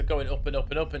prices are going up and up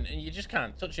and up, and you just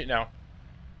can't touch it now.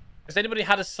 Has anybody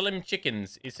had a Slim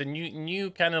Chickens? It's a new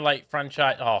kind of like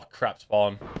franchise. Oh, crap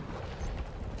spawn.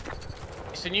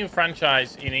 It's a new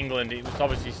franchise in England. It was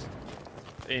obviously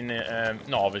in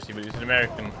not obviously, but it was an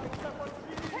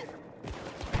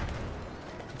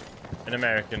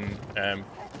American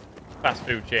fast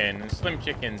food chain, and Slim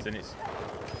Chickens, and it's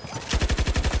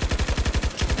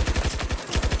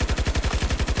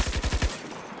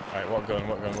alright. What gun?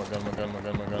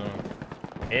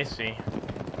 AC.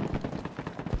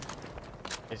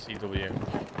 SCW.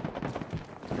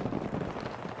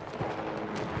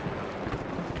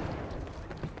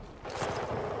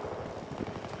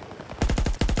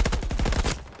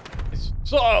 This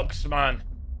sucks, man.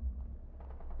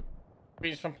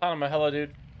 He's from Panama. Hello,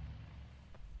 dude.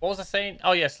 What was I saying?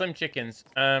 Oh yeah, Slim Chickens.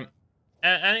 And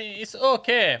it's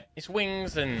okay. It's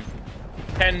wings and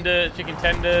chicken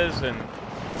tenders and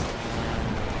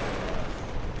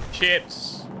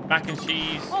chips, mac and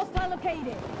cheese. Hostile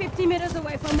located, 50 meters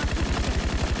away from my position.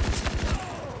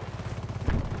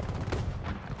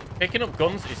 Picking up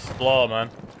guns is slow, man.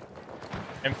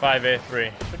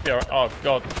 M5A3. Should be alright. Oh,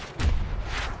 God.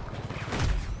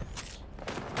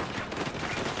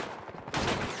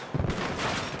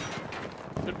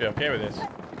 Should be okay with this.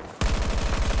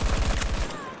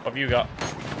 What have you got?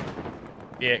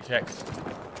 DHX.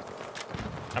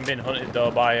 I'm being hunted,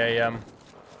 though, by an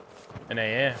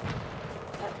AA.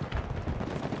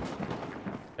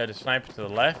 There's a sniper to the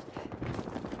left.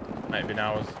 Might have been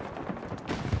ours.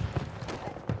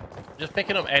 Just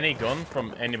picking up any gun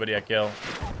from anybody I kill.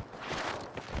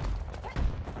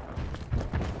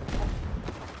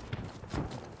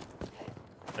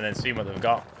 And then seeing what they've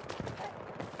got.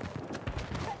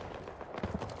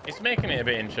 It's making it a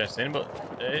bit interesting, but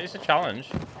it's a challenge,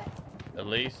 at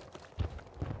least.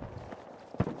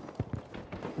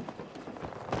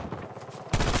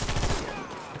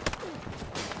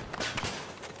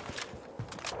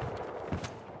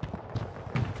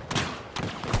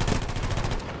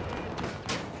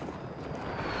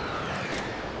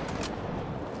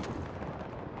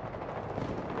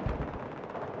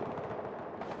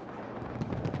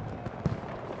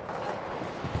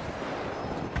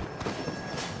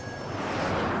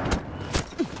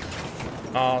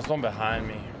 Oh, there's one behind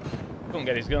me. Couldn't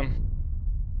get his gun.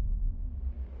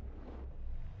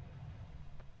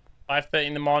 5:30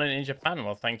 in the morning in Japan.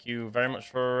 Well, thank you very much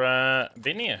for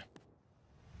being here.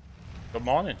 Good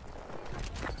morning.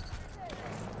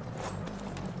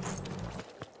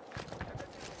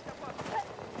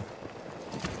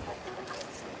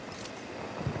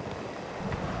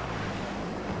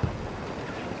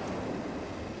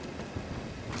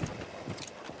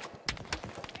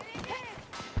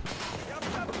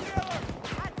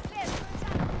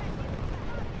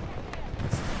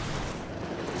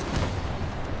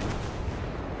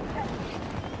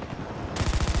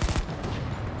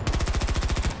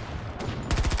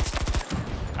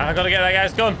 I gotta get that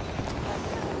guy's gun.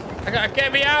 I gotta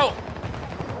get me out.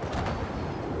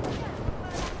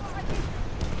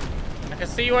 I can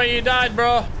see where you died,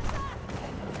 bro.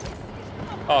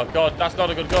 Oh god, that's not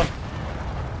a good gun.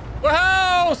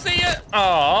 Whoa! See ya!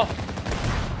 Oh,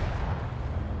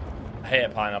 I hate a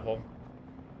pineapple.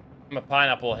 I'm a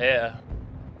pineapple hater.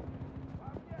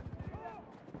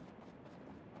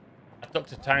 I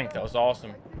ducked a tank. That was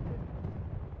awesome.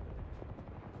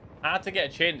 Hard to get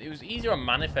a chain. It was easier on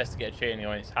Manifest to get a chain. You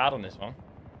know, it's hard on this one.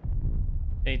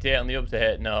 Need to hit on the up to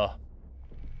hit. No,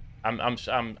 I'm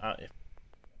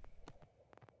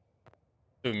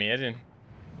threw me head in.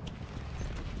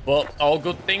 But all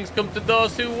good things come to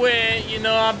those who wait. You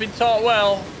know, I've been taught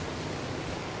well.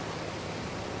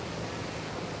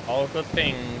 All good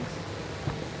things.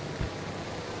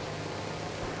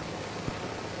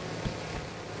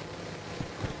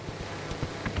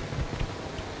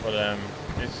 But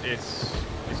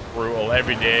it's brutal.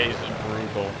 Every day is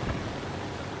brutal.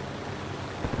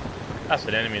 That's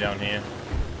an enemy down here.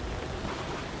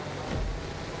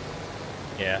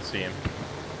 Yeah, I see him.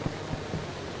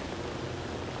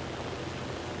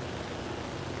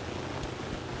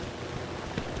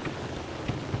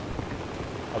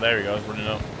 Oh, there he goes, running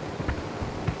up.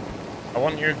 I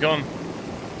want your gun.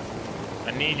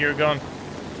 I need your gun.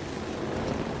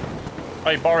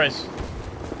 Hey, Boris.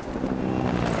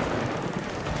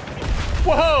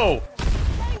 Whoa!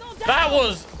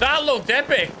 That looked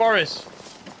epic, Boris.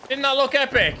 Didn't that look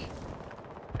epic?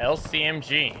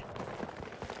 LCMG.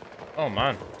 Oh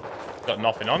man, got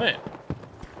nothing on it.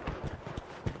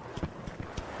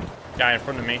 Guy in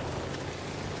front of me.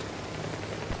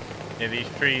 Near these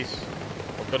trees.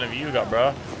 What gun have you got,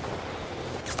 bro?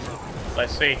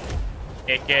 Let's see.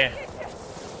 AK.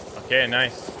 Okay,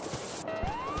 nice.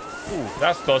 Ooh,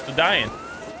 that's close to dying.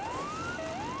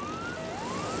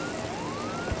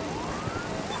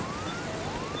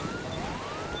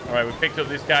 Alright, we picked up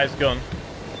this guy's gun.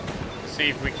 Let's see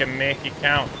if we can make it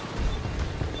count.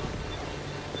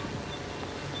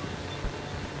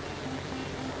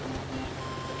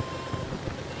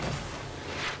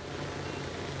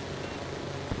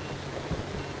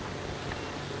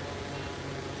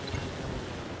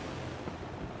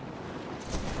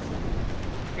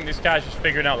 I think this guy's just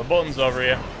figuring out the buttons over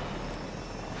here.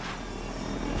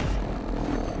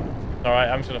 Alright,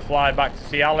 I'm just gonna fly back to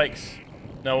see Alex.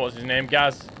 No, what's his name?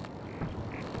 Gaz.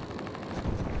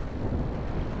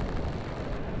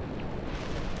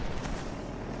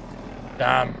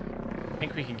 Damn. I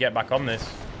think we can get back on this.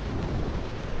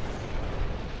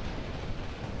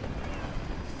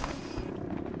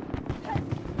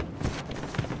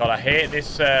 God, I hate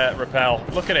this rappel.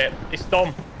 Look at it. It's dumb.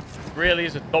 It really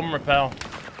is a dumb rappel.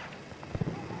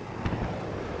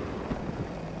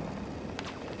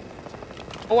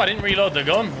 Oh, I didn't reload the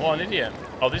gun. What an idiot.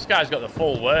 Oh, this guy's got the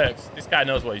full works. This guy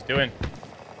knows what he's doing.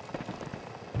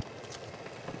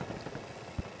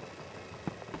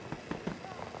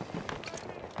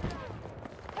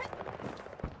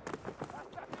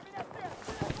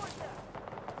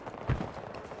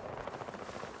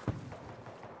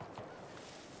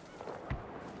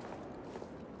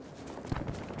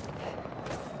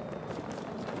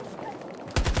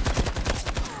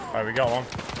 Alright, we got one.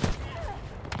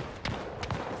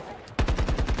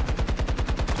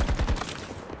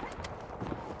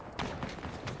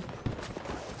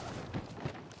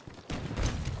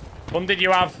 Gun did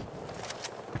you have?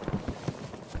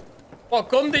 What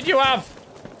gun did you have?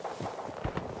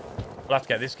 We'll have to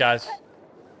get this, guys.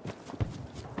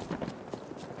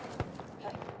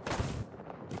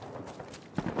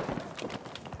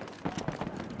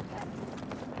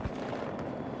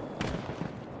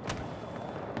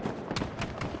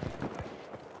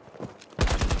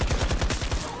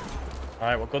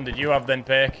 Alright, what gun did you have then,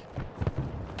 Peck?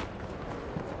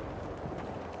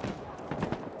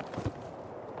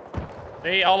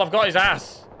 See, all I've got is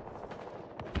ass.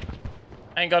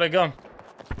 I ain't got a gun.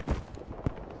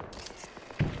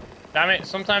 Damn it,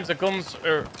 sometimes the guns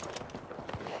are...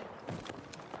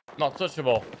 Not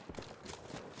touchable.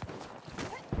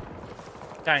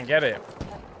 Can't get it.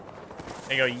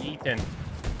 There you go, yeeting.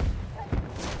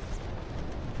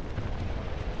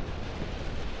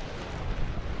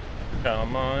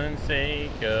 Come on,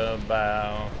 say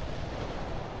goodbye.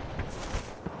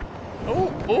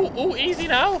 Oh, easy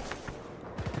now.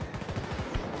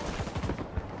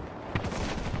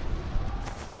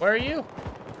 Where are you?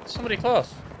 Somebody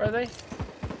close. Where are they?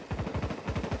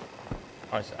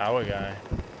 Oh, it's our guy.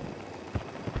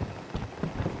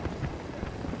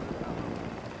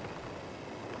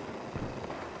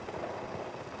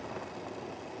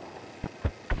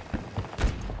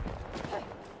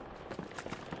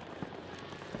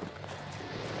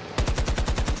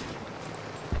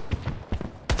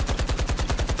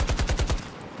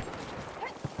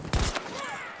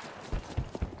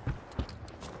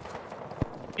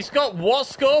 He's got what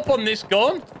scope on this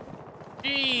gun?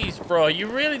 Jeez, bro, you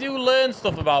really do learn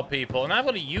stuff about people, and I've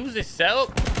got to use this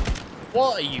setup.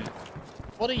 What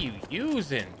are you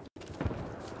using?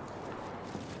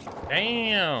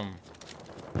 Damn.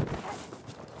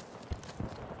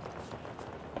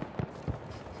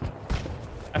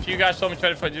 After you guys told me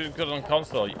 25 do good on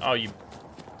console, oh,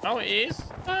 it is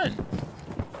fine.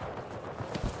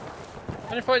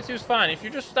 2042 is fine. If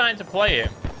you're just starting to play it,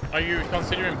 or you're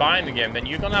considering buying the game, then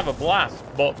you're gonna have a blast.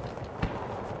 But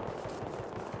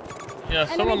you know,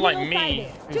 someone like me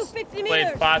who's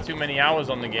played far too many hours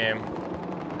on the game,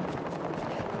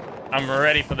 I'm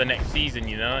ready for the next season.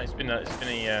 You know, it's been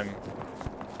a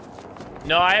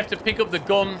no, I have to pick up the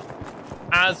gun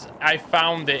as I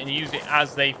found it and use it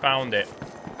as they found it.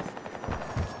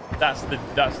 That's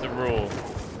the rule.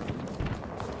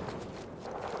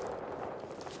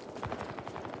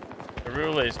 The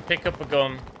rule is pick up a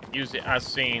gun, use it as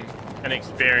seen, and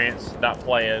experience that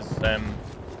player's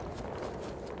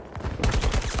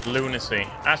lunacy.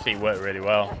 Actually, it worked really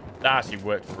well. That actually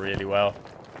worked really well.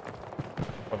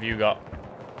 What have you got?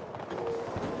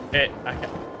 Hit.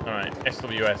 All right,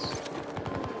 SWS.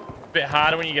 A bit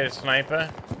harder when you get a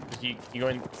sniper, because you go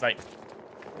in like.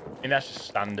 I mean, that's just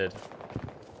standard.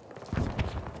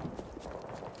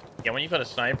 Yeah, when you've got a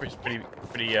sniper, it's pretty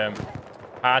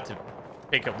hard to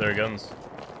pick up their guns.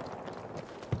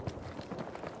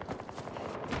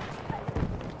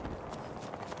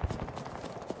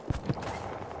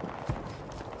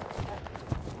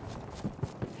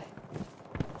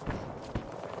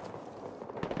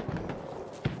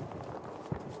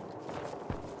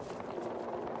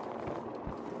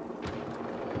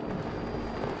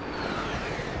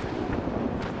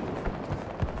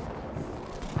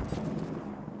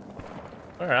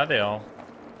 Where are they all?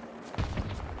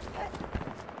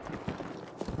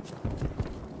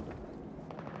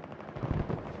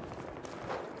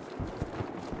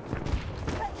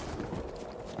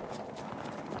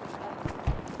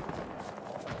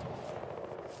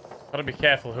 Gotta be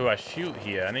careful who I shoot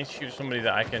here. I need to shoot somebody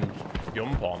that I can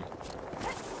jump on.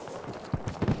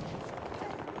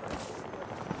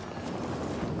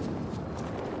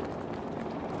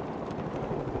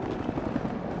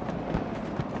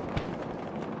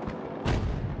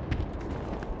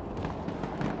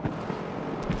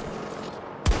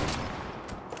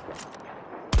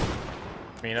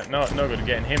 I mean, no good at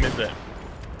getting him, is it?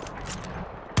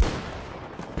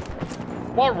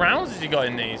 What rounds has he got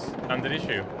in these? Standard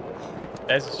issue.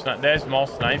 There's more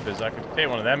snipers. I could take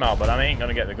one of them out, but I ain't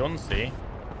gonna get the gun, see?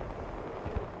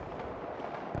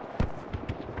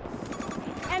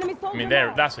 I mean,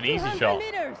 that's an easy shot.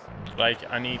 Like,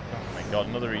 I need... Oh my god,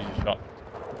 another easy shot.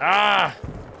 Ah!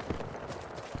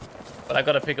 But I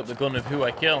gotta pick up the gun of who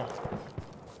I kill.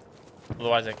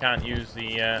 Otherwise, I can't use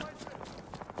the...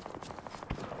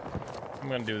 I'm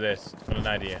gonna do this. Got an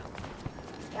idea.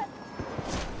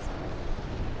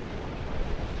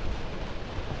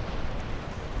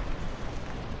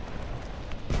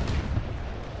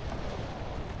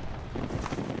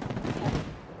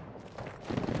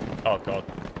 Oh god.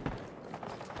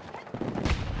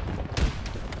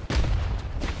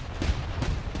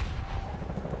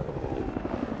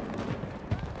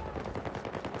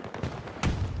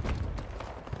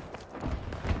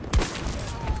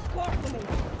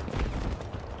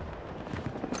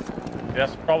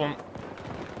 That's the problem.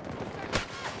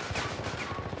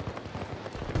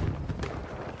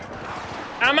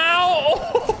 I'm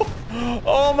out!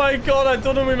 Oh my god, I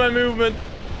done it with my movement.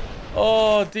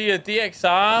 Oh dear,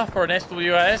 DXR for an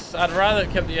SWS. I'd rather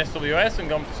have kept the SWS and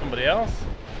gone for somebody else.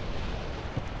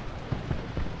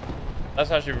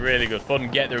 That's actually really good fun.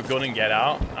 Get their gun and get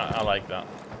out. I like that.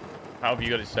 How have you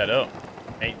got it set up?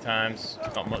 8 times.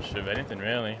 It's not much of anything,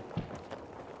 really.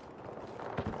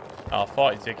 Oh,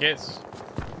 40 tickets.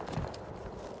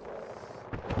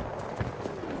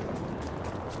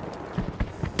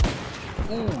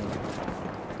 Ooh.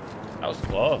 That was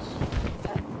close.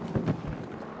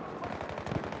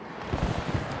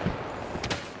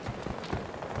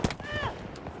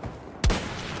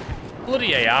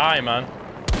 Bloody AI, man.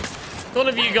 None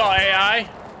of you got AI.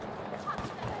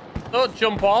 Don't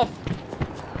jump off.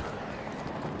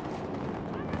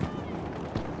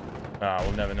 Nah,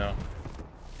 we'll never know.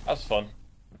 That's fun.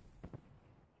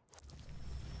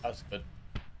 That's good.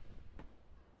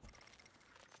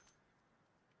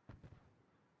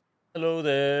 Hello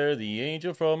there, the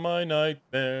angel from my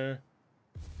nightmare.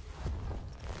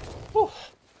 Whew.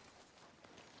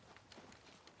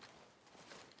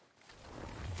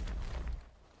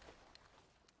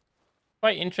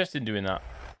 Quite interested in doing that.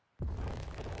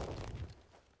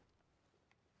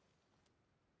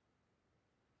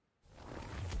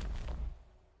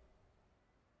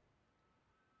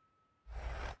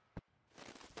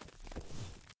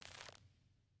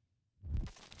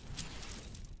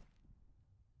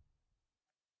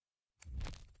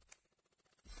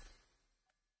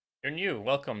 You're new.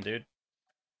 Welcome, dude.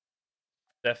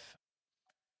 Steph.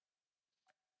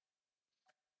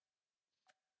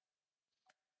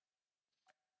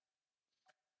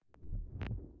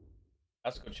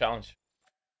 That's a good challenge.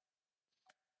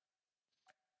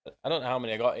 I don't know how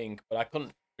many I got ink, but I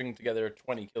couldn't string together a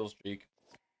 20 kill streak.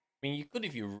 I mean, you could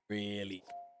if you really...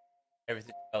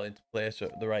 Everything fell into place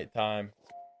at the right time.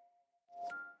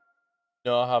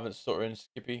 No, I haven't stuttering,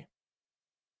 Skippy.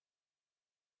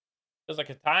 Feels like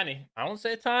a tiny. I won't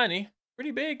say tiny.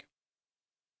 Pretty big.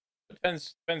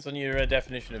 Depends on your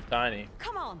definition of tiny.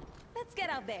 Come on, let's get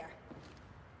out there.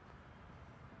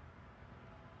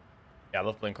 Yeah, I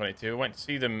love Blink-182. Went to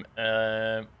see them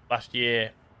last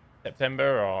year,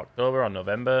 September or October or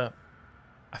November.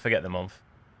 I forget the month.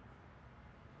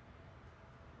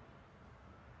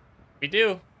 We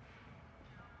do.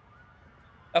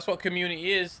 That's what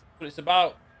community is. That's what it's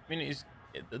about. Community is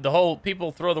the whole.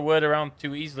 People throw the word around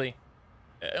too easily.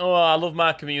 Oh, I love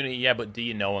my community. Yeah, but do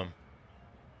you know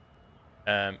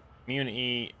them?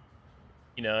 Community,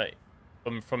 you know,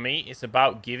 for me, it's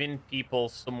about giving people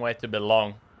somewhere to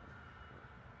belong.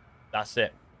 That's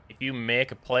it. If you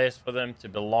make a place for them to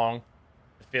belong,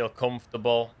 to feel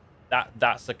comfortable,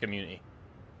 that's the community.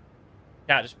 You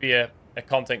can't just be a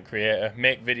content creator,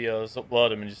 make videos, upload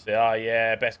them, and just say, "Oh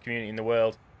yeah, best community in the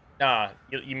world." Nah,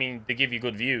 you mean they give you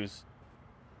good views.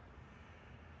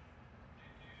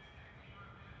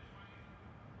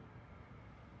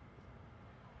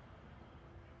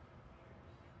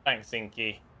 Thanks,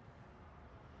 Inky.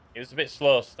 It was a bit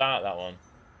slow to start, that one.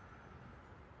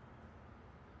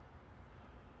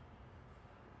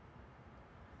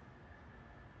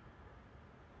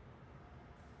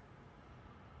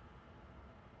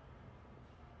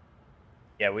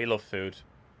 Yeah, we love food.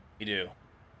 We do.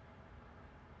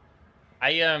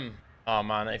 Oh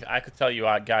man, if I could tell you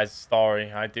our guy's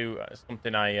story, I do.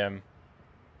 Something I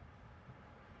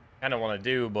kind of want to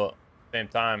do, but at the same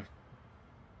time,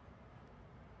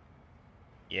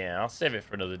 yeah, I'll save it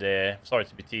for another day. Sorry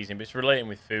to be teasing, but it's relating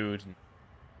with food.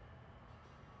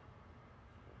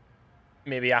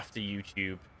 Maybe after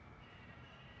YouTube.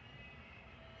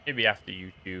 Maybe after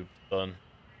YouTube's done.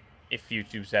 If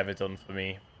YouTube's ever done for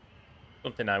me.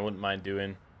 Something I wouldn't mind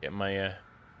doing. Get my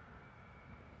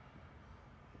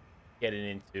getting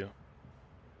into.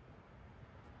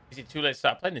 Is it too late to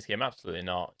start playing this game? Absolutely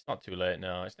not. It's not too late,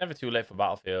 no. It's never too late for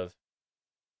Battlefield.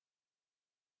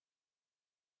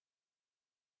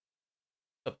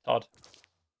 What's up, Todd?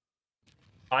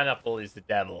 Pineapple is the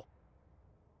devil.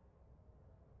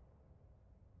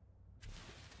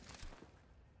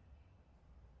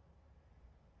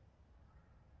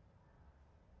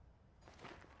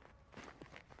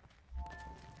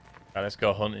 Right, let's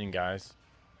go hunting, guys.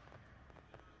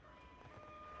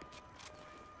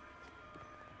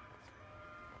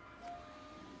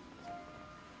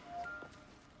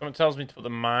 Someone tells me to put the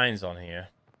mines on here.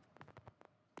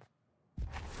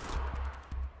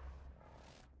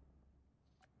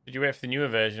 Did you wait for the newer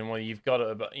version? Well, you've got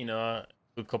about, you know, a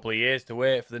good couple of years to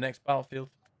wait for the next Battlefield.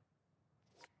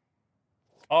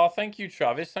 Oh, thank you,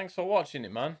 Travis. Thanks for watching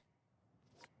it, man.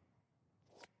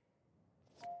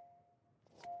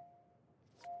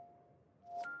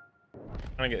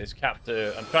 I'm trying to get this cap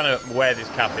to... I'm trying to wear this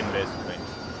cap in, basically.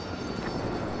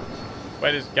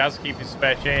 Where does Gaz keep his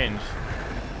spare change?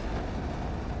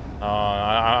 Oh,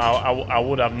 I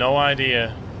would have no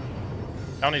idea.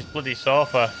 Down his bloody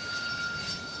sofa.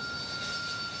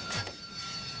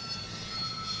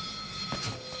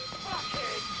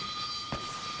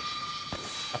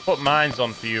 I put mines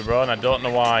on for you, bro, and I don't know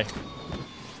why.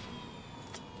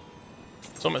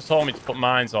 Someone told me to put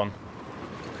mines on.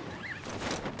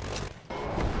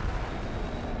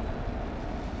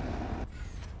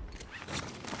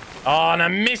 Oh, and I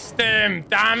missed him.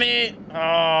 Damn it.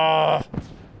 Oh.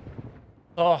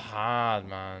 So hard,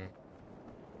 man.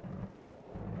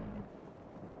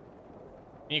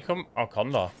 Can you come? Oh,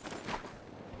 Condor.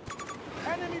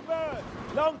 Enemy bird!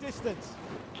 Long distance!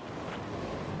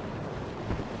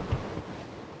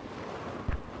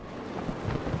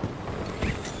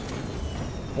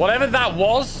 Whatever that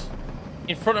was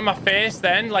in front of my face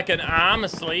then, like an arm, a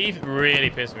sleeve, really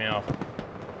pissed me off.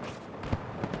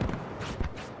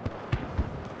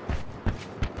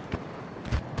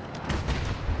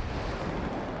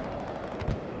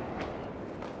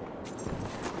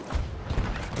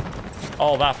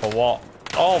 All that for what?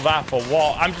 All that for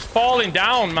what? I'm just falling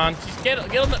down, man. Just get on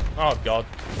the... Oh, God.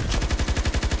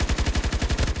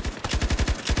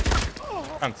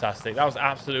 Fantastic. That was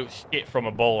absolute shit from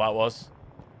a bull, that was.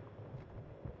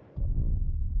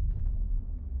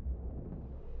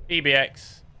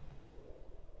 PBX.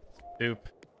 Soup.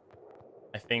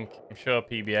 I think. I'm sure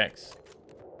PBX.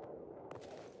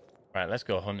 Right, let's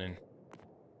go hunting.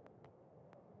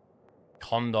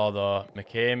 Condor, though.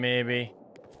 McKay, maybe.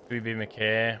 3B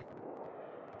McKay.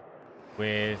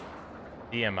 With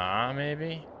DMR,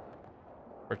 maybe?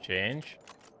 For change.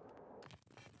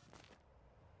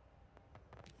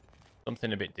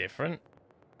 Something a bit different.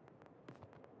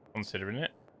 Considering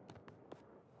it.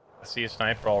 I see a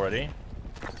sniper already.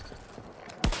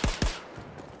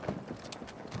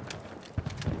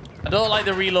 I don't like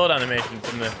the reload animation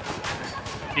from the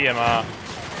DMR.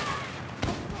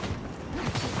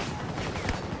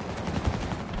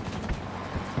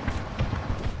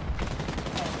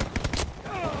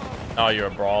 Oh, you're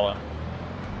a brawler.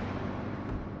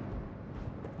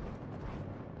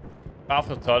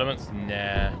 Battlefield tournaments?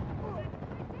 Nah. I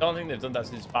don't think they've done that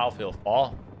since Battlefield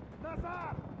 4.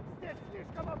 I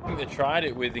think they tried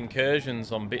it with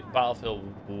incursions on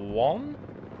Battlefield 1.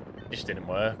 It just didn't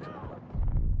work.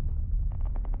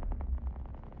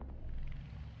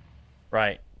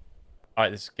 Right.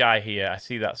 Alright, this guy here. I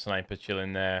see that sniper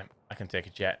chilling there. I can take a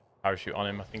jet parachute on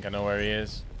him. I think I know where he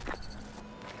is.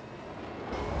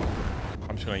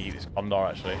 I'm just going to use this Condor,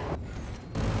 actually.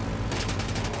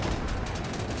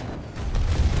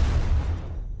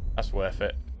 That's worth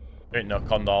it. There ain't no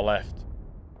Condor left.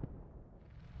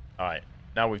 Alright.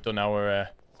 Now we've done our...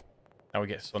 now we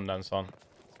get Sundance on.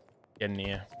 Get in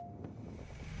here.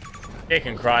 He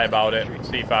can cry about it.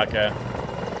 See if I care.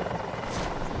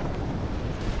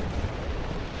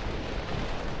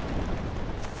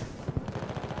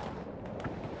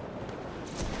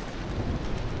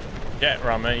 Jet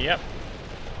rammer, yep.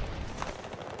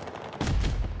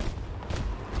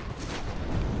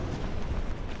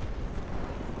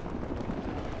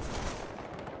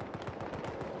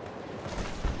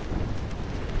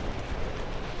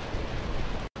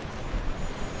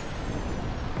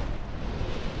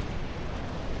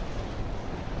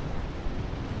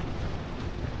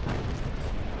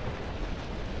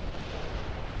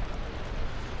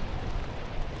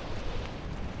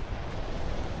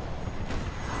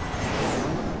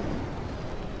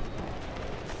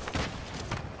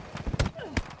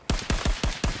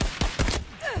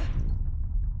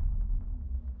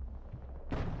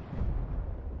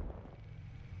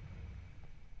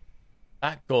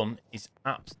 That gun is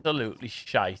absolutely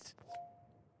shite.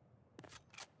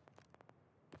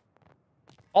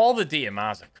 All the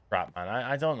DMRs are crap, man.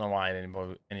 I don't know why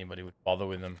anybody would bother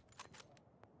with them.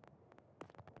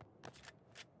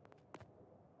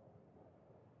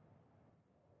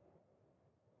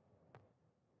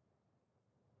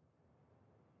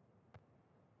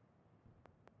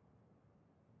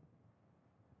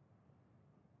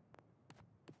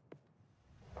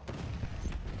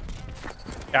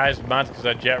 Guy's mad because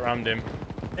I jet rammed him.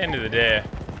 At the end of the day.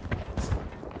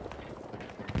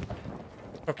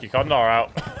 Took your Condor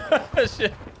out.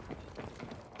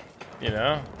 You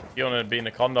know, you want to be in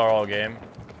the Condor all game.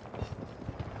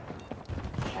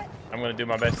 I'm going to do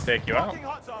my best to take you out.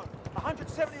 Hot zone,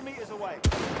 170 meters away.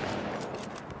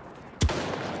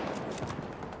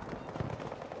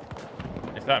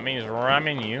 If that means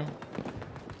ramming you,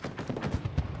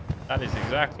 that is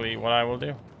exactly what I will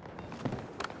do.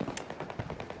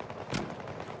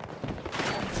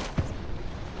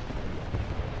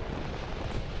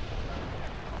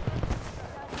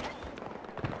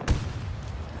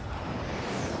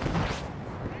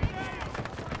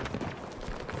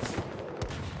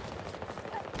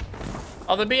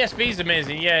 Oh, the BSV is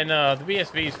amazing. Yeah, no, the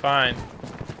BSV is fine.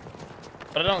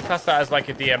 But I don't class that as like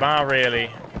a DMR,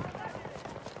 really.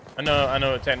 I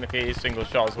know technically it is single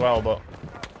shot as well, but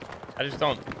I just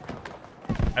don't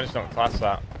class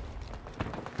that.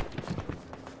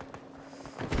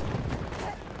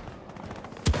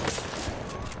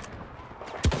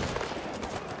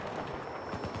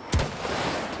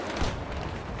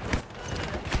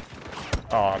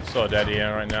 Oh, I'm so dead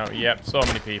here right now. Yep, so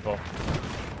many people.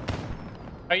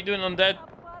 How you doing, undead?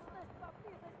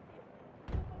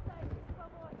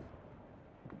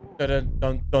 Dun,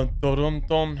 dun, dun, dun, dun,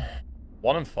 dun.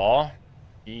 1 and 4.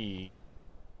 Jeez.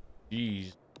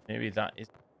 Maybe that is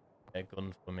a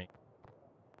gun for me.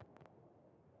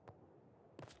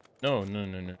 No, no,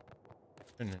 no, no.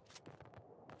 No, no.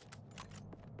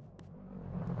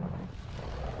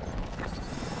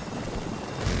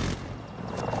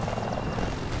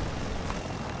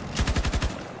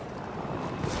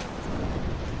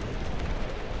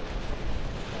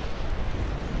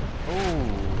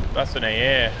 Ooh, that's an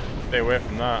AA. Stay away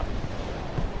from that.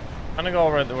 I'm gonna go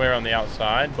over the way on the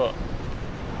outside, but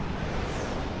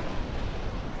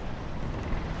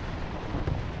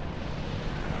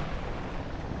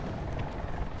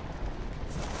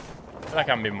I feel like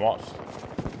I'm being watched.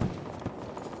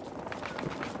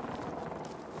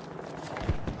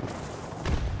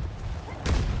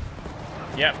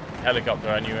 Yep, helicopter,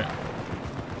 I knew it.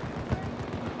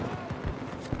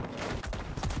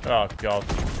 Oh god.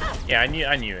 Yeah, I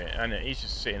knew it. And he's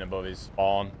just sitting above his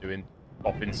spawn doing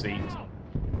popping seats.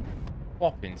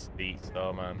 Popping seats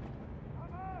though, man.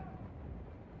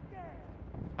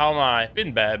 How am I?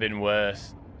 Been better, been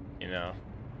worse. You know.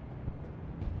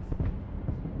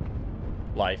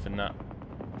 Life and that.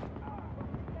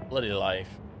 Bloody life.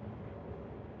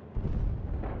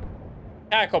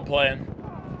 Can't complain.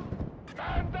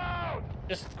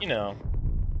 Just, you know.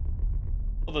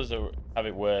 Others have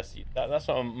it worse. That's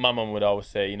what my mum would always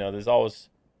say. You know, there's always,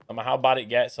 no matter how bad it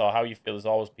gets or how you feel, there's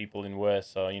always people in worse.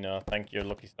 So, you know, thank your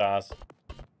lucky stars.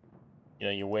 You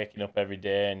know, you're waking up every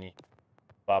day and you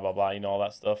blah, blah, blah, you know, all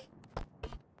that stuff.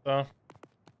 So,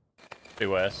 be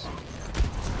worse.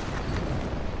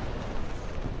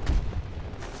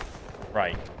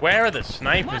 Right. Where are the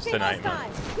snipers tonight, man?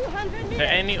 Are there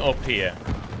any up here?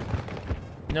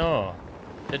 No.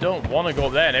 They don't want to go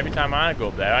up there, and every time I go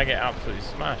up there, I get absolutely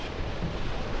smashed.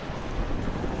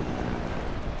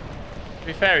 To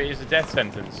be fair, it is a death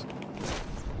sentence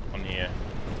on here.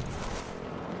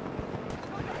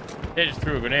 They just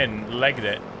threw a grenade and legged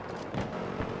it.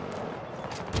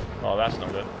 Oh, that's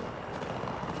not good.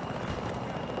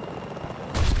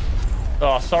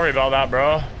 Oh, sorry about that,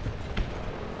 bro.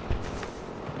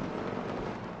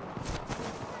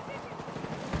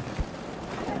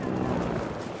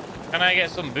 Can I get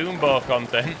some boombo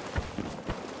content?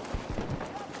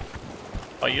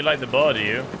 Oh, you like the bow, do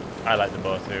you? I like the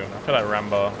bow too. I feel like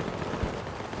Rambo.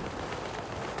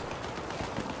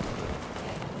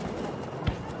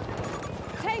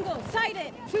 Tango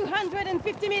sighted.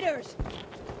 250 meters.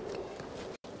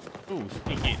 Ooh,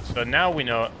 sneaky. So now we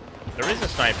know there is a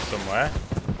sniper somewhere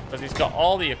because he's got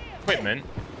all the equipment.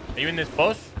 Are you in this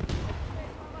bush?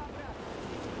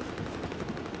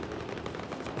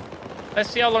 Let's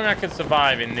see how long I can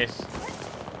survive in this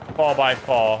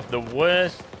 4x4. The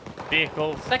worst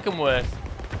vehicle, second worst,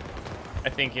 I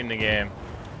think, in the game.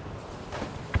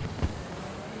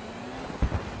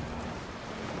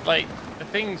 Like, the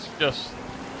thing's just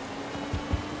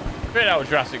straight out of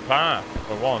Jurassic Park,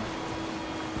 for one.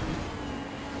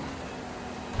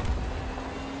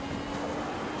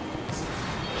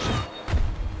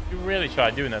 You really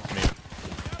tried doing that to me.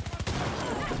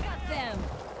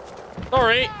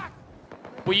 Sorry.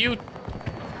 Were you...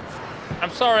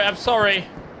 I'm sorry.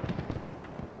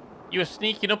 You were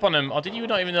sneaking up on them. Or did you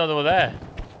not even know they were there?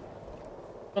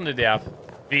 What did they have?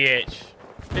 VH.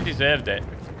 They deserved it.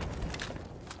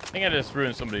 I think I just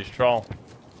ruined somebody's troll.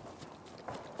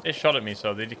 They shot at me,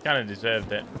 so they kind of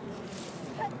deserved it.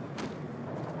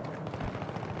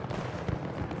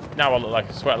 Now I look like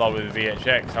a sweat log with a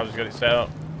VHX. I just got it set up.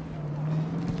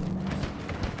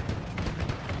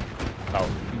 Oh,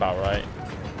 about right.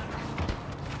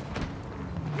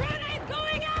 Grenade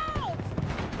going out!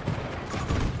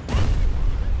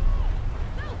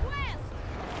 Southwest!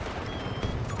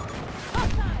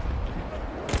 Hostile!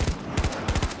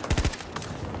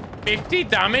 50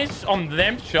 damage on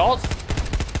them shots?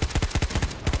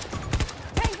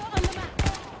 Tango on the map!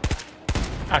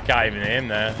 I can't even aim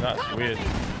there. That's weird.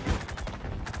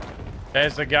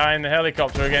 There's the guy in the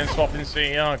helicopter again, swapping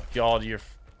seat. Oh god, you're...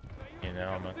 You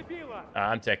know, man.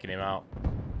 I'm taking him out.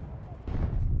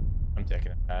 I'm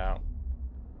taking him out.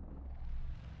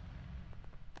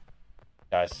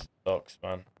 Guy sucks,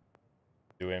 man.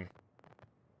 Do him.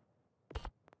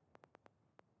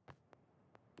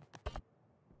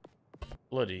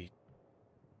 Bloody.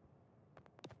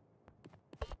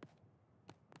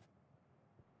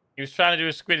 He was trying to do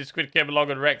a SQUiD cable log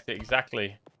and wrecked it.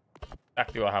 Exactly.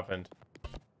 Exactly what happened.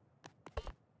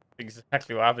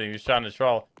 Exactly what happened. He was trying to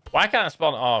troll. Why can't I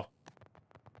spawn? Oh.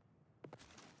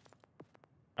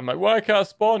 I'm like, why can't I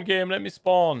spawn, game? Let me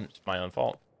spawn. It's my own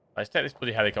fault. Let's take this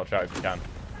bloody helicopter out if we can.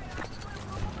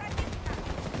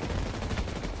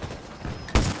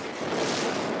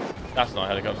 That's not a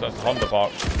helicopter, that's a Honda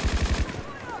Park.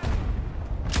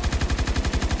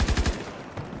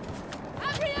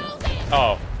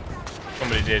 Oh,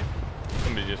 somebody did.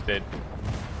 Somebody just did.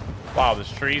 Wow,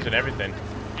 there's trees and everything.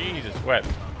 Jesus, wet.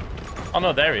 Oh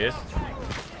no, there he is.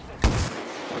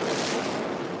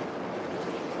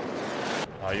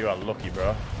 Oh, you are lucky,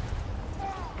 bro.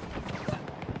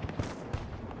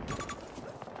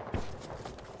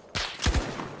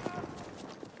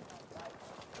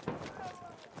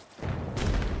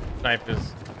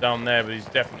 Sniper's down there, but he's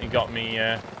definitely got me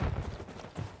on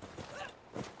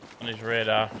his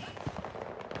radar.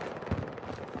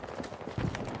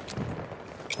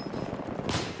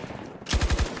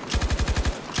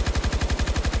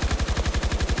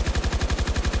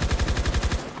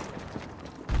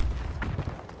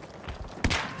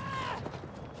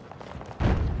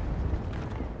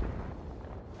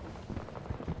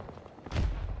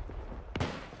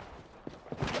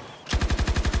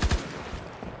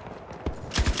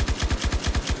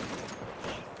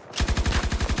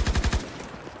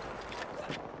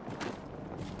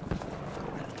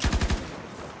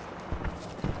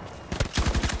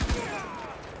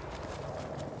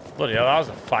 Bloody hell, that was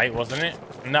a fight, wasn't it?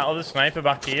 And that other sniper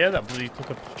back here, that bloody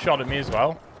took a shot at me as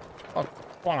well. Oh,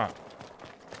 what?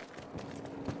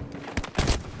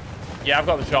 Yeah, I've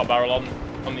got the shot barrel on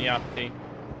the RT.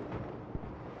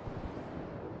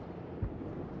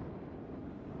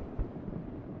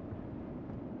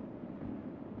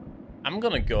 I'm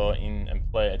gonna go in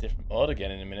and play a different mode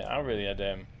again in a minute. I really had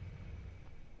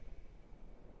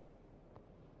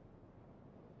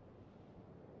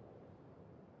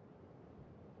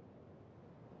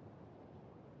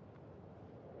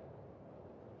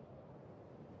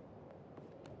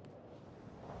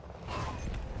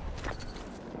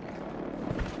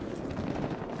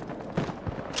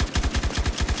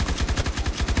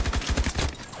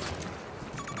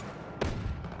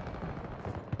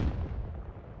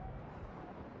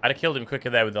I'd have killed him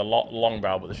quicker there with the long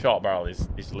barrel, but the short barrel is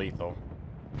lethal.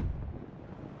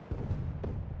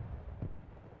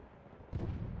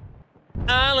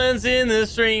 Islands in the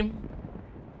stream.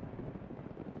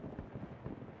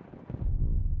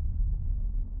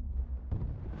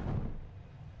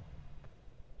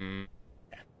 Yeah, I'm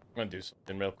gonna do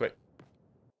something real quick.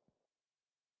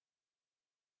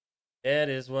 That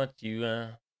is what you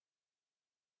are.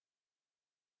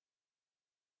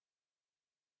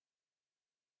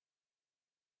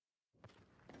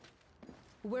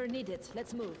 We're needed.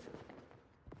 Let's move.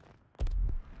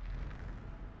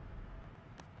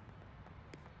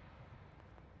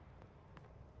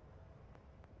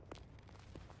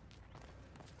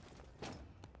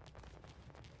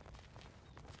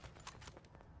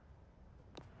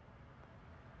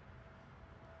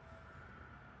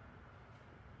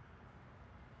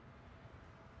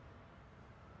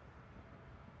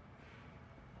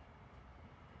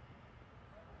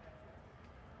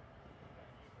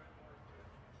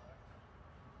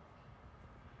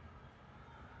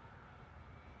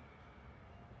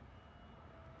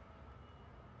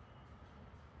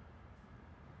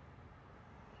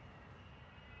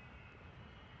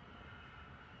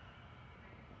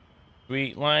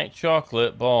 Sweet like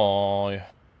chocolate, boy.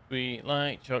 Sweet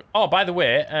like chocolate. Oh, by the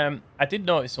way, I did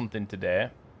notice something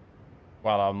today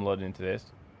while I'm loading into this.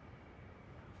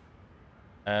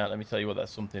 Let me tell you what that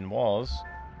something was.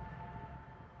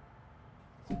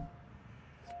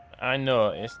 I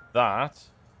noticed that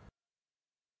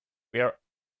we are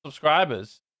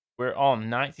subscribers. We're on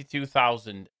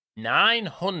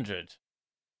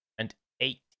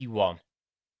 92,981.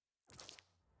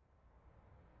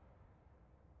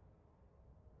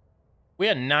 We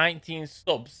are 19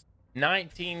 subs,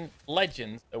 19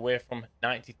 legends away from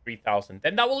 93,000.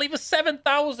 Then that will leave us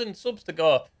 7,000 subs to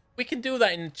go. We can do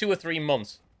that in 2 or 3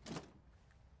 months.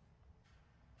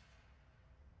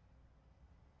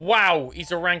 Wow,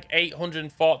 he's a rank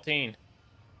 814.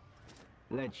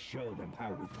 Let's show them how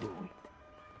we do it.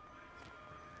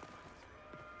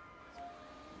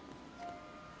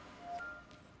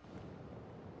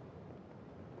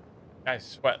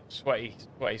 Guys, sweaty.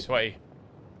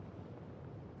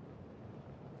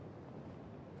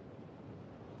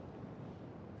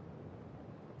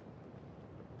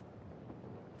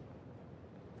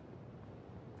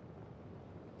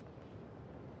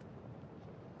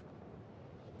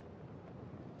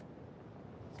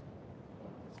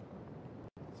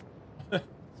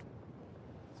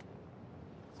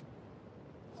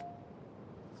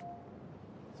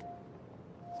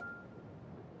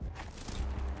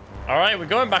 All right, we're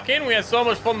going back in. We had so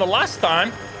much fun the last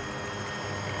time.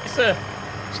 It's a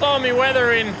stormy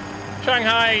weather in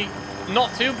Shanghai,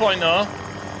 not 2.0.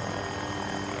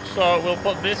 So we'll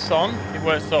put this on. It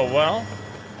works so well.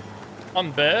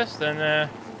 On burst and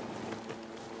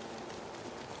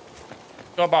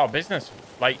go about business.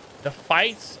 Like, the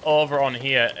fights over on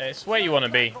here, it's where you want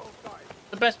to be.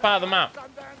 The best part of the map.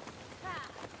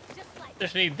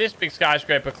 Just need this big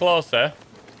skyscraper closer.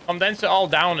 Condense it all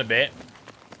down a bit.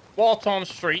 War-torn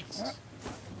streets.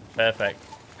 Perfect.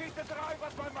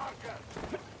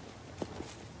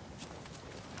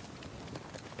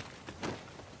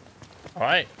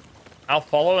 Alright. I'll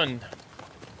follow and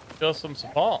show some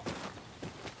support.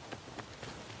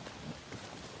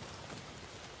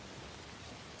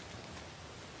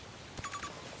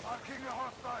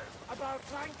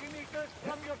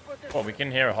 Oh, we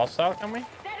can hear a hostile, can we?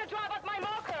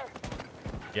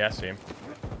 Yeah, I see him.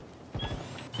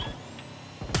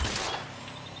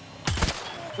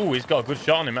 Ooh, he's got a good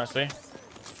shot on him, actually.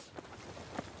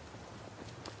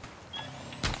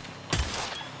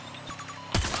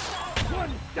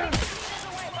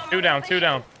 Two down, two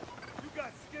down.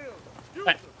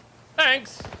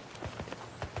 Thanks.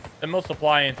 They're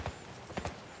multiplying.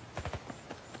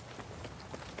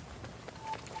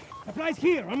 Supplies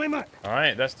here on my mark. All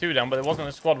right, that's two down, but it wasn't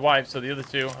a squad wipe, so the other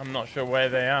two, I'm not sure where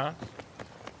they are.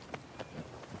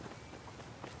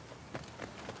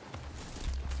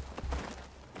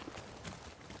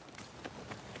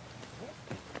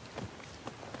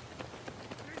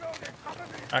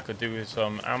 I could do with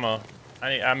some ammo.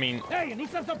 I mean... Hey, you need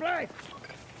some supplies.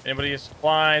 Anybody has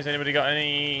supplies? Anybody got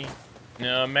any...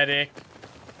 No, medic.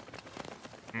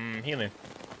 Healing.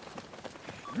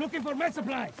 Looking for med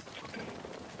supplies.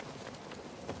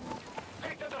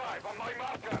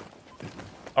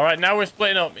 Alright, now we're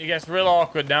splitting up. It gets real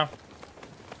awkward now.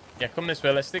 Yeah, come this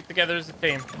way. Let's stick together as a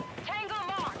team. Tango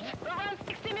march. Around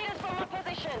 60 meters from our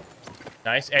position.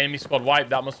 Nice. Enemy squad wipe.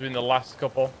 That must have been the last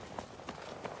couple.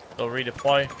 They'll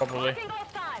redeploy, probably.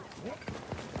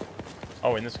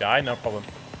 Oh, in the sky? No problem.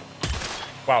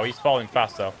 Wow, he's falling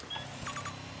fast, though.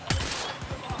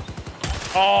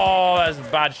 Oh, that's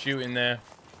bad shooting there.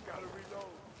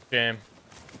 Shame.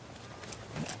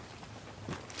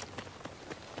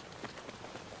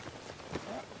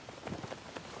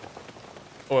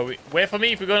 Oh, wait for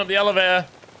me if we're going up the elevator.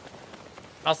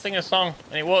 I'll sing a song,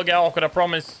 and it won't get awkward, I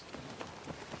promise.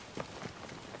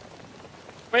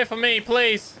 Wait for me,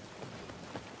 please.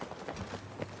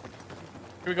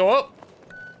 Can we go up?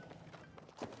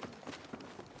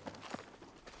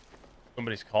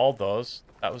 Somebody's called those.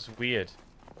 That was weird.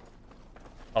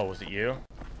 Oh, was it you?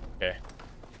 Okay.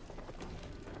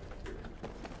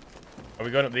 Are we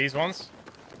going up these ones?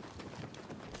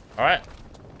 All right.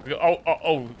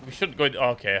 Oh, we should go.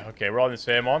 Okay, we're all in the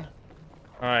same one.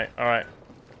 All right.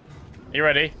 You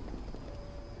ready?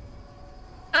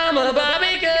 I'm a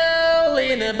Barbie girl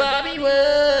in a Barbie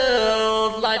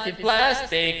world. Life in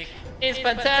plastic is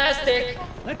fantastic.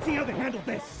 Let's see how they handle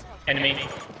this. Enemy.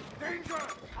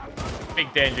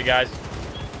 Big danger, guys.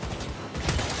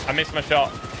 I missed my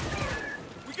shot.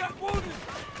 We got wounded.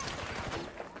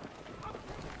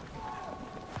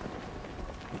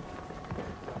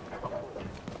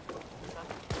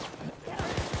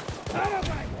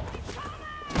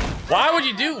 Why would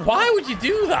you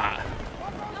do that?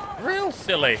 Real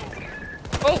silly.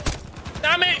 Oh,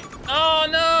 damn it. Oh,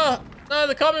 no. No,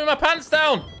 they're caught me with my pants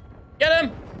down. Get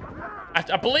him.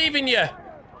 I believe in you.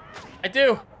 I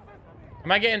do. I'm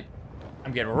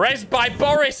getting rezzed by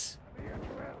Boris.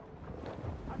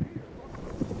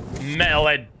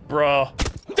 Metalhead, bro.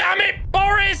 Damn it,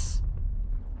 Boris.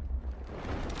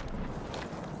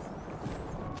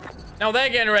 Now they're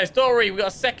getting rezzed. Don't worry, we got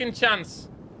a second chance.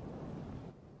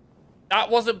 That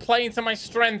wasn't playing to my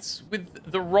strengths with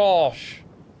the NOSH.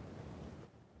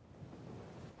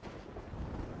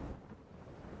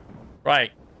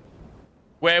 Right.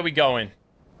 Where are we going?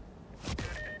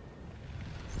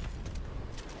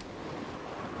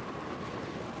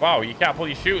 Wow, you can't pull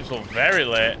your chute until very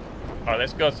late. All right,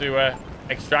 let's go to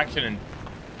extraction and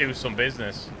do some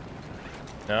business.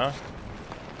 No?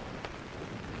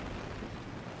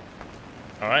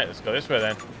 All right, let's go this way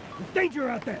then. There's danger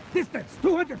out there. Distance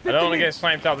 250 I don't want to get meters.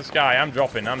 sniped out of the sky. I'm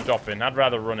dropping. I'd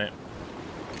rather run it.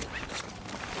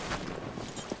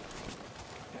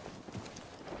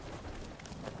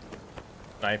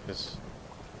 Snipers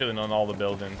chilling on all the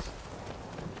buildings.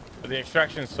 But the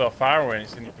extraction's so far away and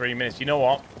it's in 3 minutes. You know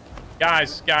what?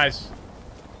 Guys.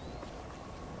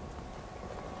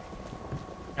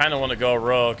 Kind of want to go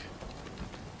rogue.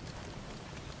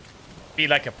 Be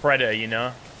like a predator, you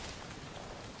know?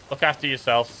 Look after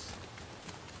yourselves.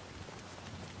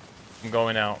 I'm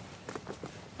going out.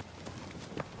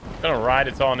 I'm gonna ride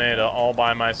a tornado all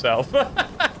by myself.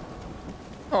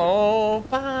 All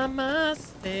by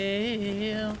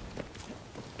myself.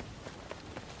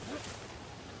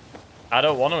 I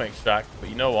don't want to extract, but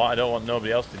you know what? I don't want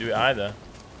nobody else to do it either.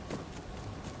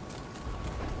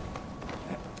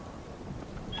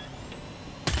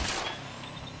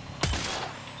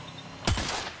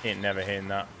 Ain't never hitting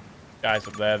that. Guys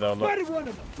up there though, look. Spotted one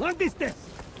of them. Long distance.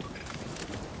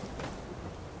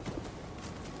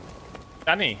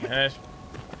 Danny,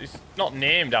 it's not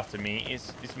named after me.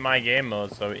 It's my game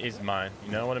mode, so it is mine.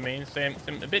 You know what I mean? Same,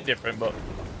 a bit different, but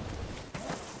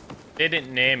they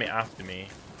didn't name it after me.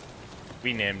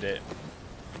 We named it.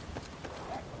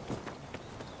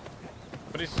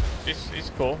 But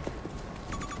it's cool.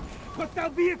 Hostile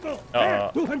vehicle.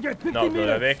 Uh, 250 not good. meters.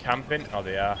 Are they camping? Oh,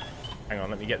 they are. Hang on,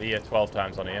 let me get the 12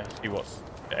 times on here. See what's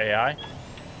the AI.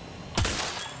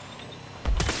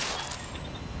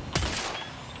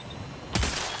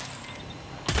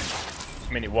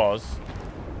 I mean, it was.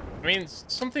 I mean, it's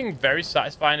something very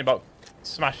satisfying about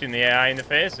smashing the AI in the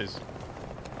faces.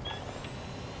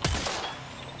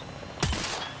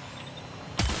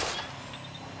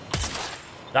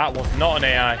 That was not an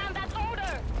AI.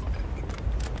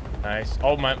 Nice.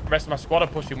 Oh, my rest of my squad are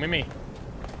pushing with me.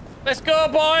 Let's go,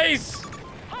 boys!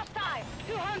 Hostile,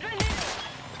 200 meters.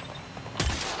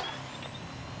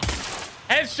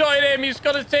 Headshot him. He's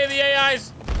got to take the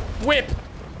AI's whip.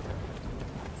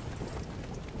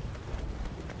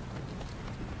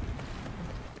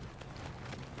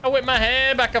 I whip my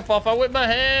hair back and forth. I whip my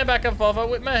hair back and forth. I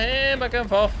whip my hair back and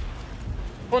forth.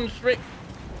 Punch Rick.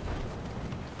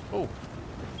 Oh.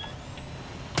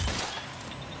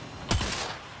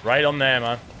 Right on there,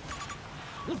 man.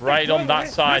 Right on that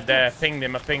side there. Pinged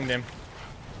him. I pinged him.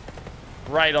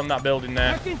 Right on that building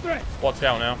there. Watch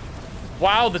out now.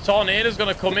 Wow, the tornado's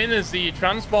going to come in as the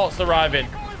transport's arriving.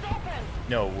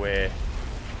 No way.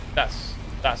 That's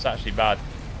actually bad.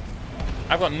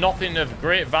 I've got nothing of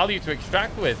great value to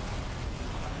extract with.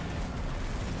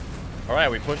 All right,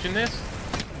 are we pushing this?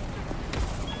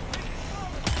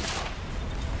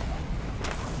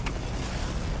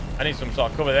 I need some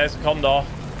sort of cover. There's a condor.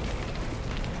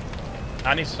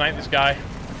 I need to snipe this guy.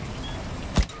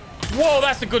 Whoa,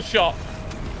 that's a good shot.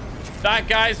 That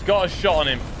guy's got a shot on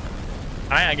him.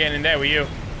 I ain't getting in there with you.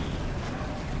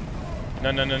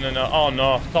 No, no, no, no, no. Oh,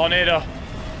 no. Tornado.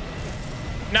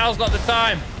 Now's not the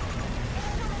time.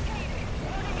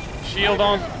 Shield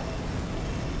on.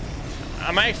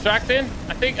 Am I extracting?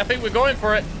 I think we're going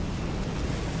for it.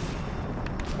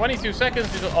 22 seconds.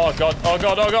 Oh, God. Oh,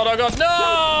 God. Oh, God. Oh, God.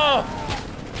 No!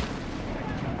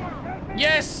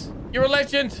 Yes! You're a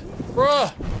legend.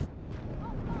 Bruh.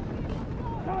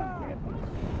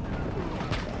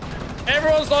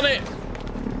 Everyone's on it.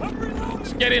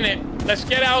 Let's get in it. Let's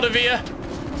get out of here.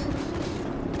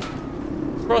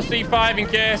 Cross C5 in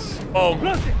case. Boom.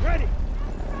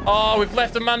 Oh, we've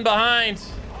left a man behind.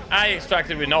 I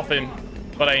extracted with nothing,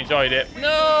 but I enjoyed it.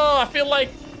 No, I feel like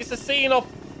it's a scene of...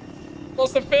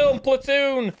 What's the film?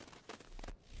 Platoon.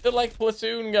 I feel like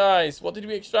Platoon, guys. What did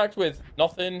we extract with?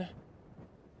 Nothing.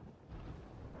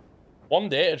 One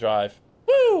data drive.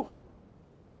 Woo!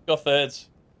 Go thirds.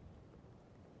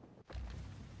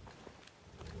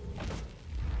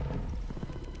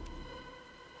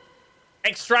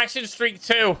 Extraction streak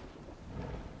 2.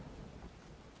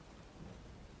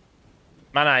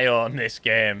 Man, I own this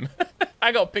game.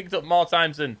 I got picked up more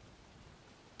times than...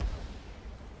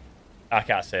 I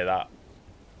can't say that.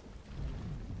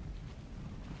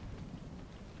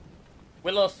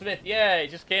 Willow Smith. Yeah, it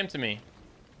just came to me.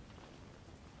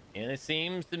 And it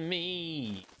seems to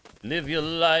me, live your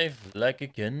life like a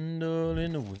candle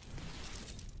in the wind.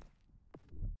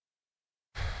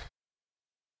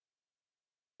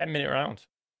 10-minute round.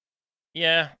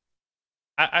 Yeah.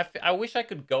 I wish I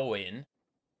could go in.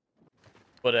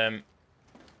 But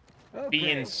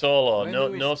being solo,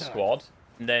 no squad,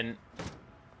 and then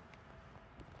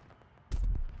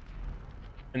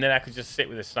I could just sit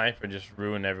with a sniper and just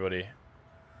ruin everybody.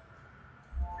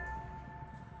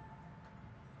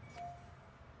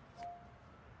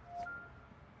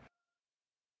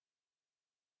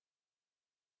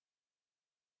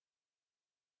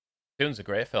 Platoon's a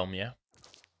great film, yeah.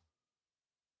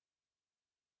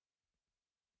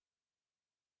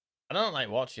 I don't like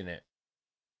watching it.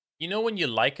 You know when you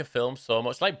like a film so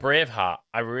much, like Braveheart.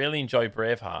 I really enjoy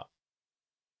Braveheart.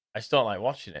 I just don't like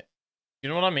watching it. You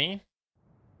know what I mean?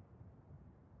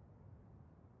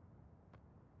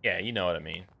 Yeah, you know what I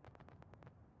mean.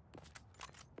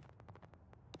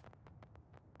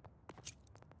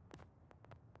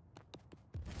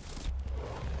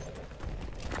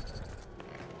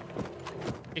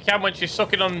 You can't when she's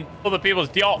sucking on other people's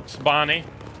diox, Barney.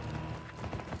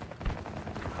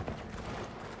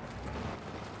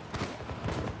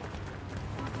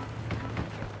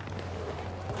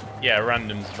 Yeah,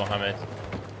 randoms, Mohammed.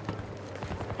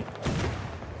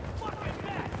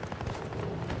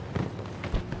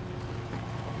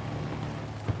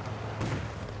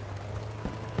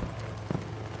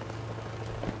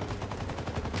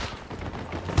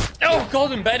 Oh,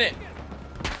 Gordon Bennett!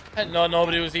 No,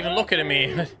 nobody was even looking at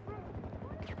me.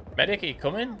 Medic, are you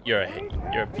coming? You're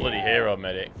a bloody hero,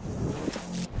 Medic.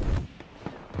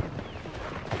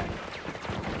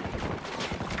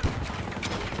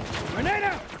 Grenade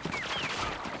out!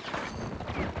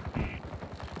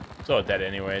 So dead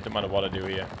anyway. Don't matter what I do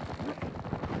here.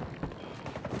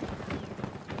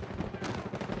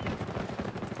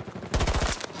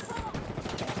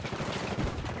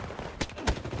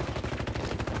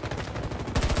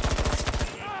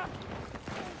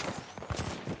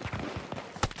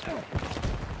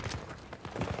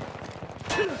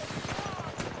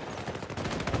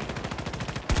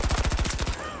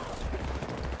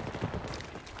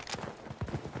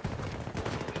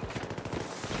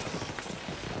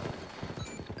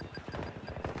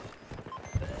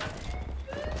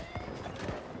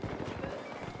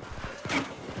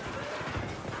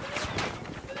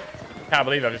 Can't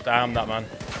believe I've just armed that man.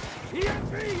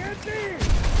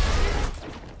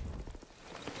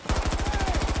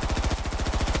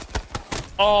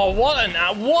 Oh, what an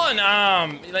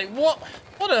arm! Like what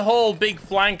a whole big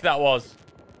flank that was.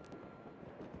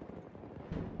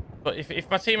 But if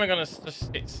my team are gonna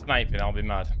just sit sniping, I'll be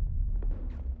mad.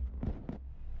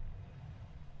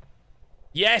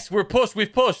 Yes, we're pushed.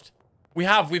 We've pushed.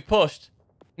 We've pushed.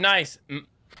 Nice.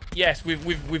 Yes,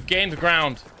 we've gained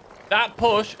ground. That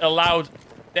push allowed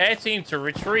their team to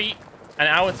retreat and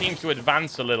our team to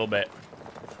advance a little bit.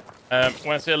 When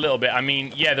I say a little bit, I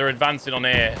mean, yeah, they're advancing on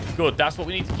air. Good. That's what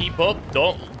we need to keep up.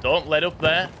 Don't let up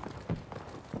there.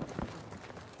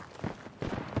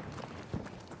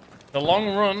 The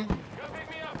long run.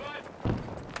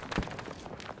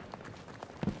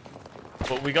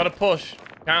 But we got to push.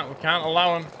 We can't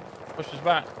allow them to push us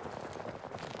back.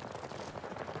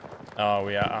 Oh,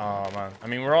 we are. Oh, man. I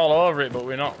mean, we're all over it, but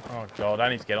we're not. Oh, God. I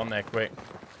need to get on there quick.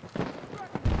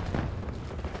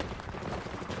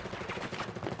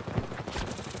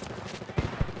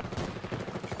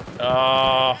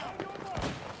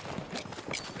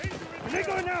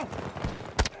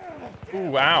 Ooh,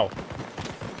 wow.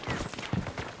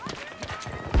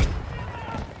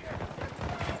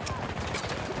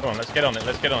 Come on, let's get on it.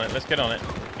 Let's get on it. Let's get on it.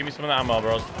 Give me some of that ammo,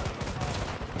 bros.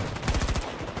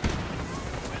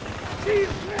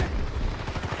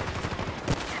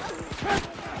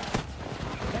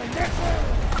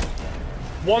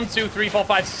 One, two, three, four,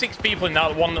 five, 6 people in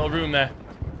that one little room there.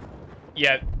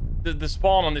 Yeah, the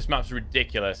spawn on this map's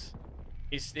ridiculous.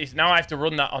 It's now I have to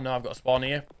run that. Oh no, I've got a spawn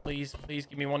here. Please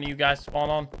give me one of you guys to spawn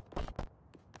on.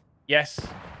 Yes.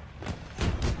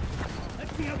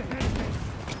 Let's see how the hand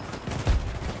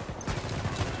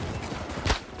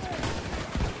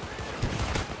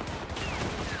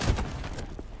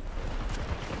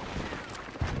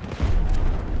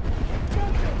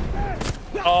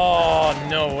Oh,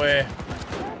 no way.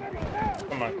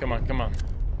 Come on, come on, come on.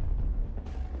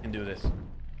 We can do this.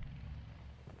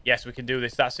 Yes, we can do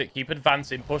this. That's it. Keep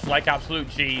advancing. Push like absolute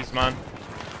G's, man.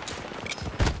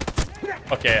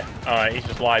 Okay. All right. He's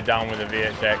just lied down with a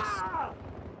VHX.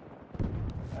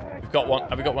 We've got one.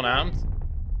 Have we got one armed?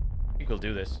 I think we'll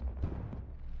do this.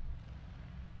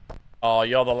 Oh,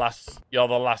 you're the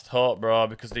last hope, bro,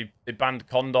 because they banned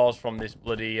condors from this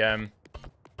bloody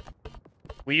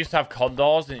we used to have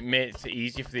condors and it makes it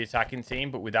easier for the attacking team,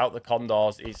 but without the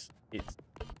condors it's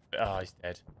oh, he's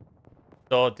dead.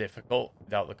 So difficult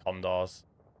without the condors.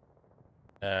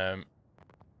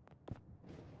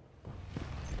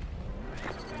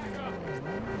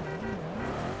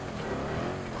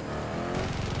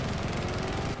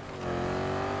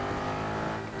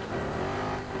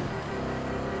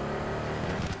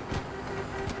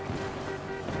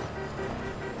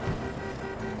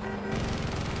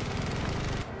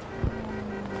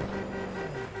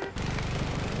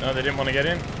 No, they didn't want to get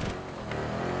in.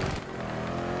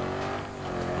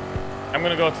 I'm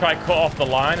gonna go try cut off the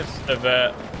line of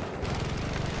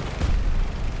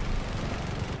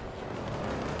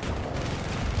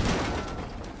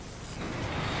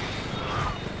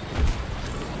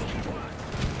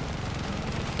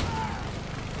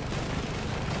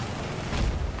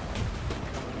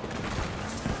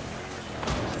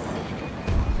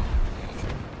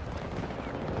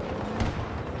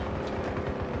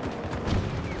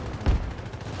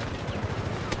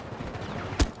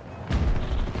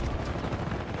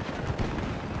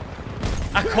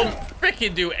I couldn't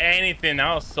freaking do anything.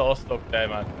 I was so stuck there,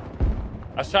 man.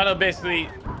 I was trying to basically,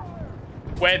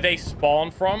 where they spawn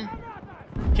from,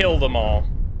 kill them all.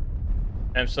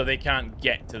 And so they can't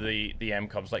get to the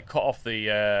MCOMs. Like, cut off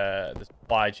the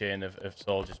supply chain of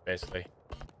soldiers, basically.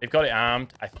 They've got it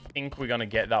armed. I think we're going to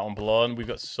get that one blown. We've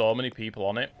got so many people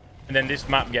on it. And then this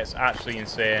map gets actually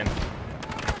insane.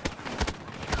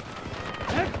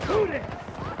 Let's do this!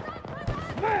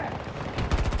 Smash!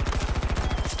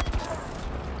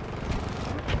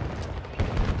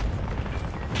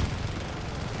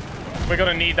 We're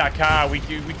going to need that car. We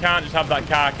can't just have that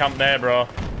car camped there, bro.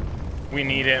 We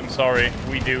need it. I'm sorry.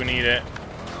 We do need it.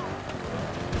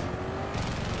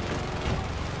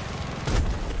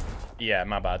 Yeah,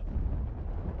 my bad.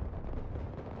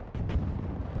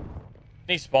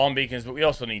 Need spawn beacons, but we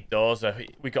also need those.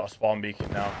 We got a spawn beacon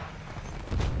now.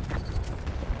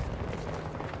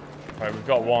 Right, we've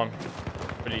got one.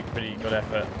 Pretty good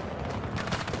effort.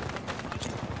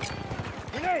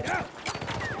 Grenade out!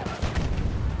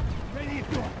 Ready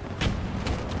to go.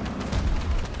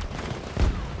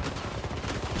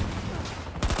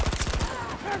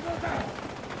 Tango down!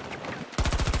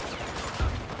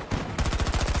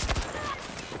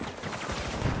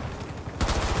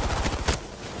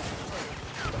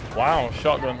 Wow,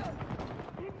 shotgun.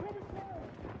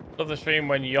 Love the stream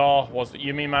when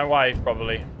you mean my wife,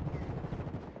 probably.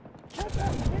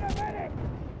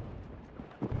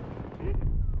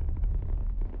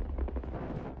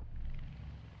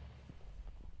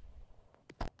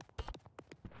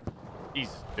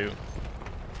 Jesus, dude.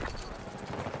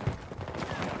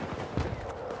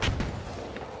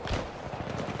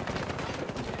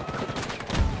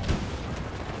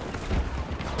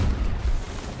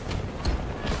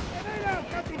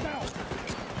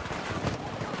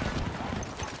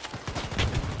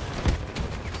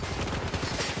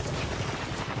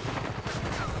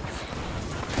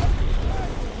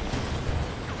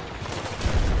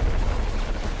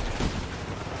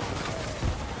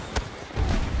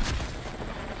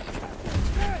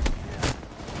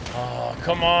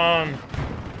 Come on.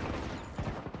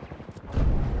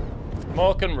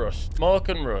 Smoke and rush. Smoke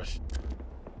and rush.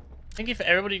 I think if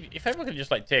everyone could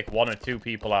just like take 1 or 2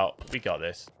 people out, we got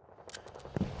this.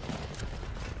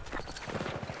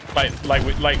 Like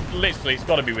literally, it's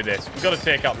got to be with this. We've got to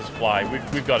take out this fly.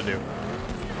 We've got to do.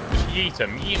 Just yeet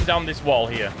him down this wall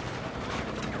here.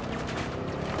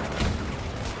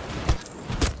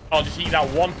 I'll just eat that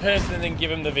one person and then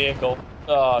give him the vehicle.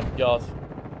 Oh god.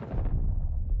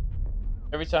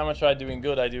 Every time I try doing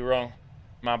good, I do wrong.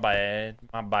 My bad.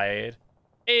 My bad.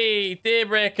 Hey,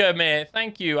 Daybreaker, mate.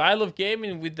 Thank you. I love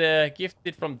gaming with the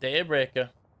gifted from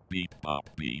Daybreaker. Beep, pop,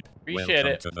 beep. Appreciate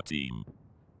Welcome it. to the team.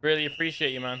 Really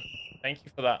appreciate you, man. Thank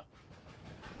you for that.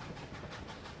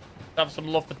 Have some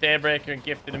love for Daybreaker and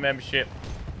gifted a membership.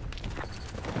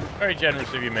 Very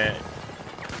generous of you, mate.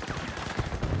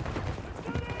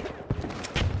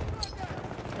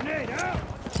 Grenade out!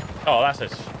 Oh, that's a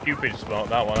stupid smoke,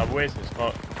 that one. I've wasted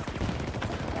smoke.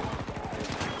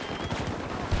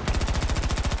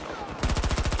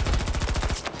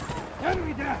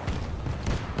 Enemy down!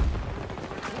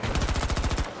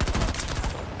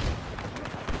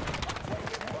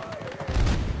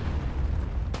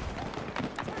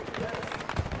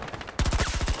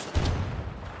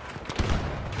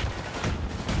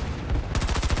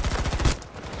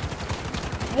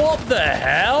 What the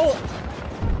hell?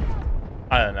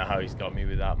 I don't know how he's got me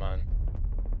with that, man.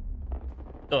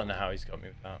 Don't know how he's got me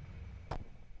with that.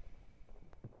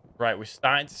 Right, we're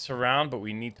starting to surround, but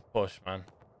we need to push, man.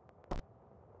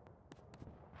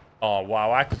 Oh,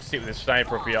 wow. I could sit with a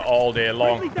sniper up here all day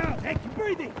long. Quickly down! Hey, keep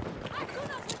breathing!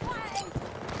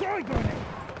 Throwing grenade!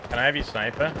 Can I have your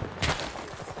sniper?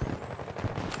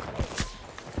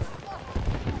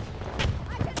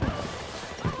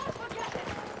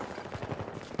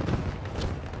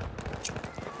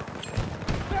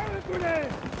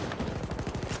 Grenade!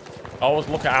 Always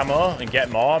look at ammo and get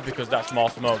more because that's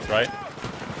more smokes, right?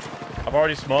 I've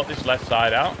already smoked this left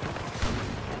side out.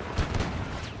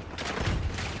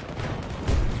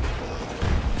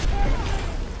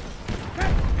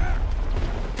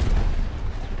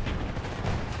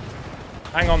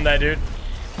 Hang on there, dude.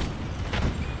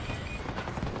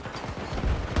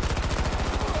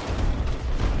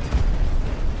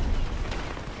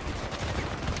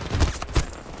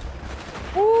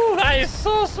 Ooh, that is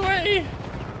so sweaty.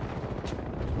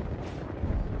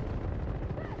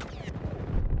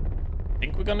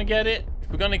 Think we're gonna get it? If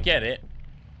we're gonna get it,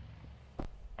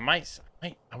 I might.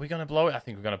 Are we gonna blow it? I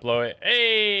think we're gonna blow it.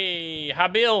 Hey,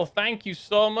 Habil, thank you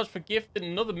so much for gifting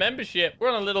another membership. We're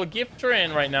on a little gift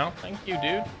train right now. Thank you,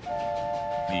 dude.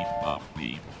 Beep, pop,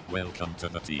 beep. Welcome to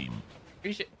the team.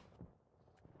 Appreciate.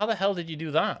 How the hell did you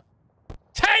do that?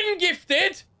 10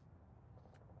 gifted?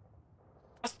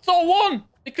 I saw 1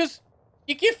 because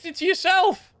you gifted to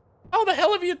yourself. How the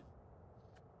hell have you...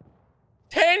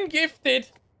 10 gifted?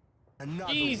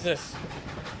 Another Jesus.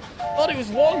 I thought it was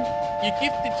 1. You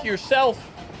gifted to yourself.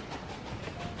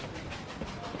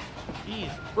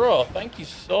 Jeez, bro, thank you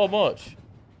so much.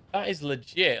 That is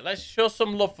legit. Let's show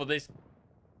some love for this.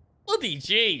 Bloody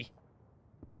G.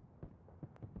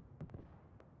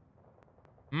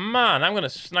 Man, I'm going to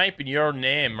snipe in your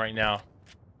name right now.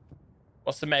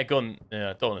 What's the meta gun?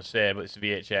 I don't want to say, but it's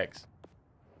VHX.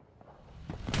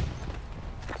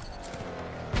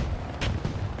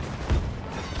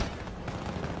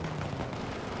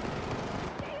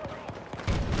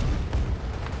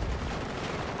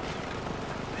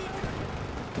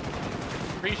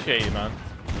 Appreciate you, man.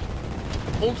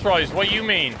 Ultras, what you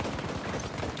mean?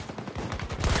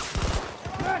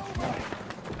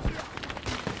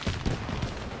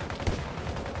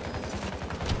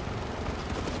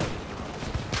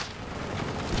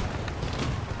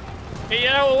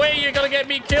 Get out of the way, you're gonna get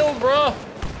me killed, bro.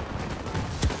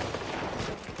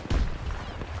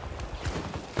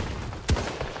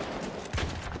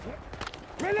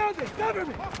 Reloading! Cover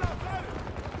me!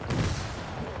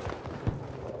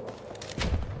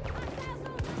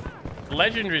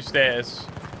 Legendary status.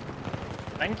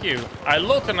 Thank you. I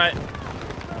looked and I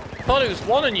thought it was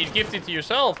 1 and you'd gifted to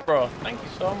yourself, bro. Thank you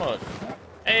so much.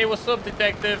 Hey, what's up,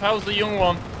 detective? How's the young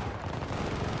one?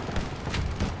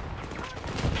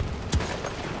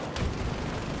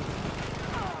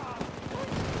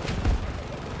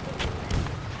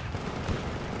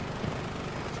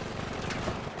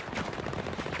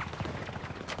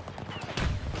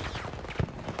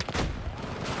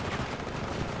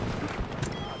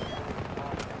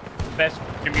 Best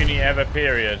community ever,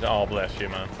 period. Oh, bless you,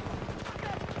 man.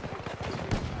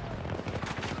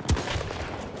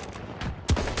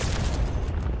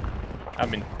 I've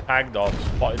been tagged or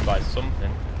spotted by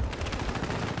something.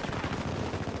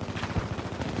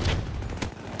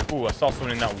 Ooh, I saw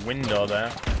someone in that window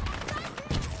there.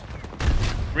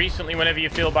 Recently, whenever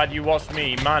you feel bad, you watch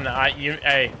me. Man,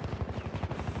 hey.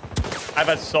 I've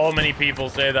had so many people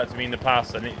say that to me in the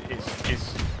past, and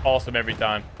it's awesome every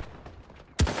time.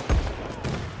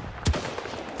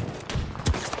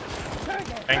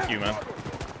 Thank you, man.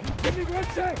 Give me 1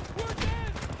 sec!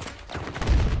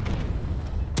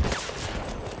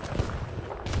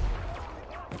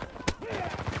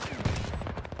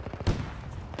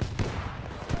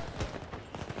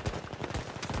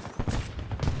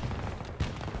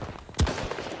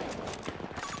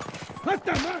 Left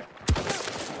down, right!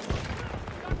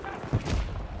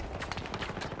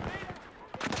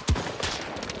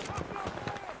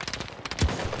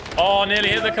 Oh, nearly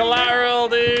hit the collateral,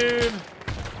 dude.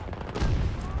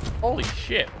 Holy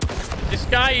shit. This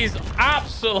guy is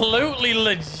absolutely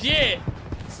legit.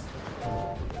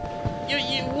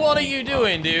 What are you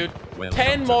doing, dude?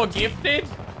 10 more gifted?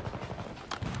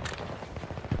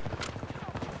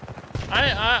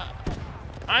 I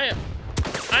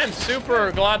am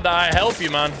super glad that I help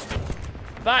you, man.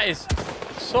 That is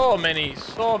so many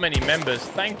members.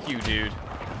 Thank you, dude.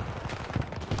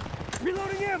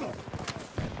 Reloading ammo!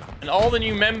 And all the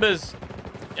new members,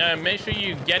 make sure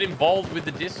you get involved with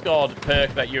the Discord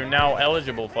perk that you're now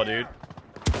eligible for, dude.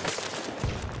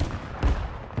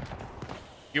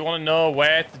 If you want to know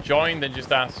where to join, then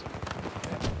just ask.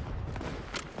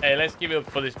 Hey, let's give it up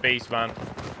for this beast, man.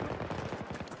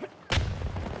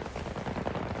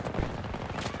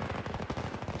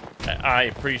 I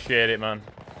appreciate it, man.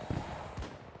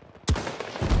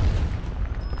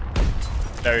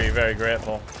 Very, very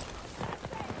grateful.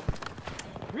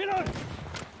 Reload!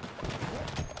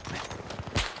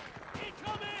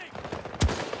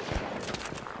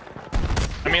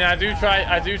 I mean, I do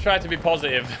try to be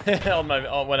positive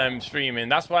when I'm streaming.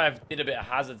 That's why I've did a bit of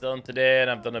Hazard Zone today, and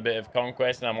I've done a bit of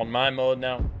Conquest, and I'm on my mode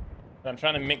now. And I'm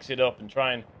trying to mix it up and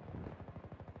try and...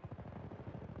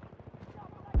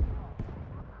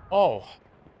 Oh.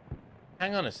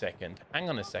 Hang on a second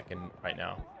right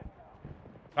now.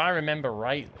 If I remember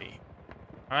rightly,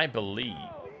 I believe...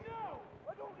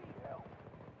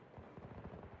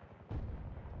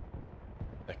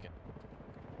 Second.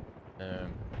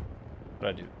 What do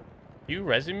I do? You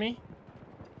resin me?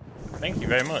 Thank you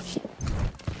very much.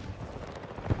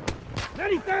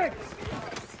 Many thanks!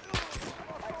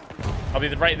 I'll be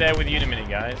right there with you in a minute,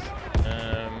 guys.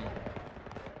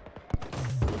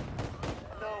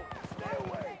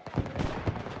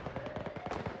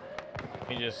 Let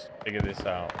me just figure this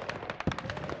out.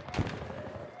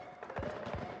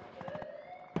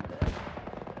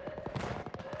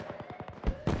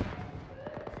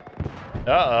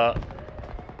 Uh-oh.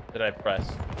 Did I press?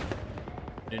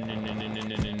 No.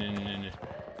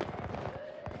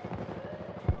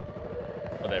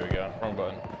 Oh, there we go. Wrong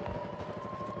button.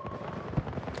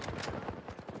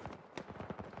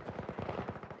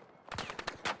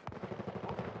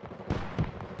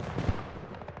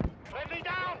 Friendly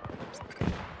down!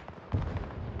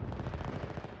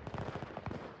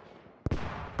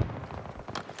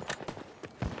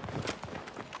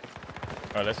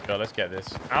 Alright, let's go. Let's get this.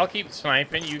 I'll keep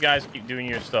sniping. You guys keep doing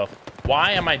your stuff.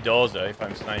 Why am I dozer if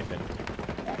I'm sniping?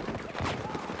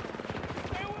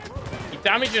 You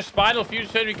damage your spinal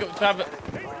fuse surgery to have a...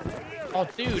 Oh,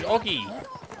 dude. Oggy.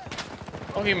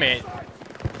 Oggy, mate.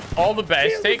 All the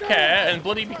best. Take care and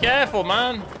bloody be careful,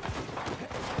 man.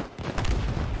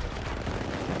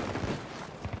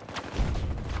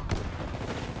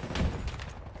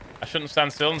 I shouldn't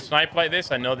stand still and snipe like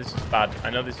this. I know this is bad.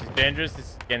 I know this is dangerous. This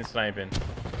is again sniping.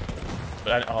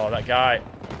 But oh, that guy.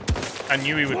 I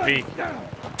knew he would peek.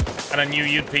 And I knew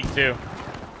you'd peek too.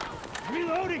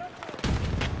 Reloading!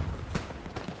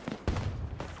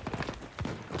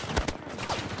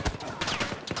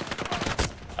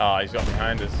 Oh, he's got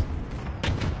behind us.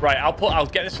 Right, I'll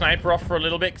get the sniper off for a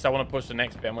little bit because I want to push the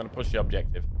next bit. I'm going to push the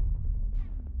objective.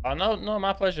 Oh, no,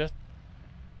 my pleasure.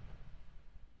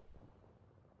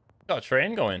 Got a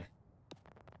train going.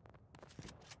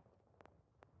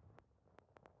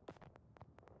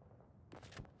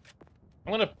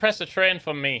 I'm gonna press a train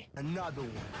for me. Another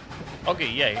one. Okay,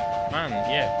 yeah, man,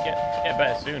 yeah, get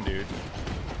better soon, dude.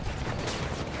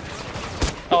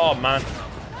 Oh man,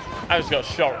 I just got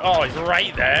shot. Oh, he's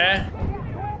right there.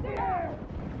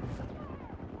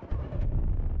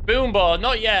 Boom ball,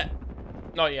 not yet,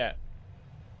 not yet.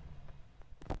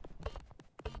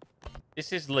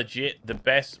 This is legit the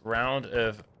best round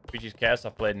of Creatures Chaos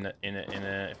I've played in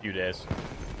a few days.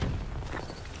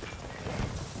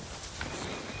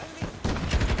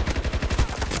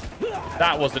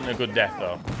 That wasn't a good death,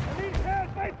 though.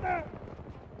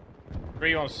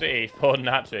 3-1 City, Foden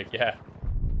hat-trick, yeah.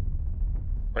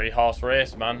 Pretty horse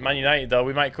race, man. Man United, though,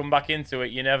 we might come back into it.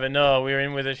 You never know. We're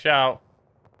in with a shout.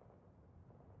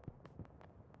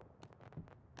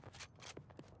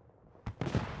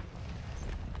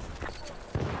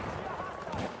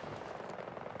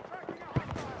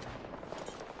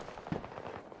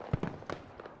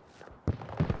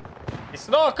 It's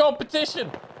not a competition.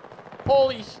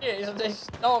 Holy shit, it's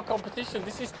not a competition.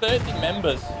 This is 30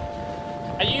 members.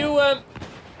 Are you,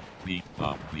 Beep,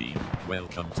 bop, beep.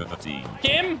 Welcome to the team.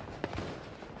 Kim?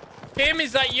 Kim,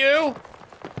 is that you?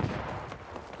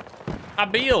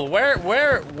 Abil, where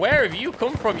have you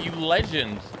come from, you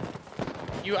legend?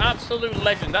 You absolute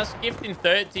legend. That's gifting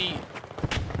 30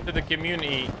 to the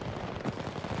community.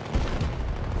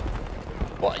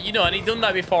 Well, you know, and he done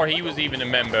that before he was even a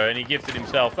member, and he gifted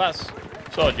himself. That's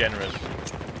so generous.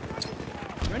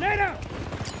 Grenade out!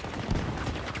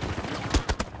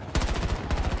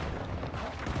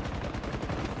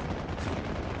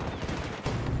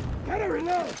 Gotta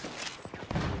reload!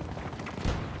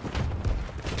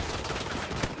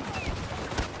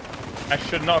 I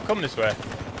should not come this way.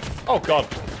 Oh god.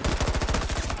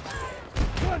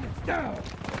 One is down!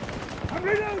 I'm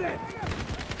reloading!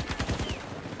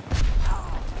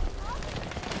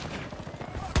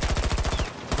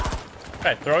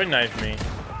 Guy throwing knife me.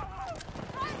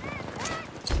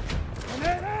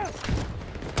 Grenade out!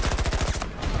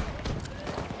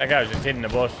 That guy was just hitting the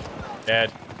bush.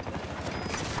 Dead.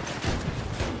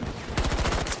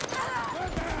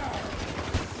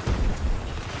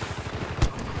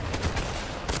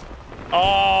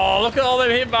 Oh, look at all them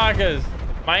hit markers.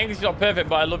 My English is not perfect,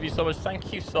 but I love you so much.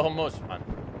 Thank you so much, man.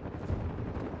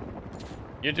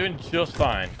 You're doing just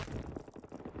fine.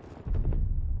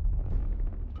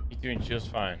 You're doing just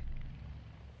fine.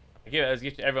 I gave it as a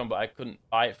gift to everyone, but I couldn't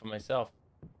buy it for myself.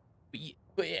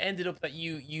 But it ended up that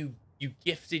you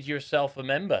gifted yourself a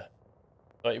member.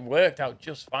 So it worked out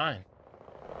just fine.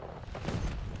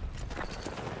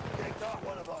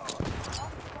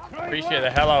 Appreciate the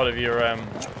hell out of your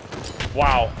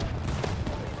wow.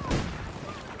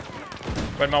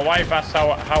 When my wife asks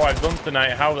how I've done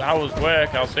tonight, how was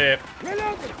work, I'll say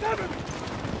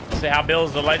how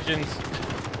Bill's the legend.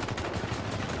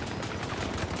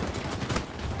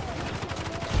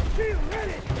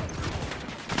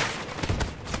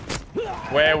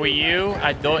 Where were you?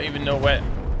 I don't even know where.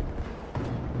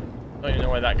 I don't even know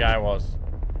where that guy was.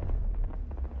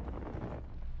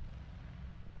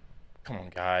 Come on,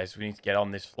 guys. We need to get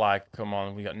on this flag. Come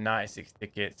on. We got 96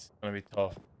 tickets. It's going to be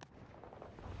tough.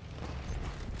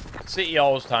 City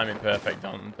always time it perfect,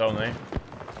 don't they?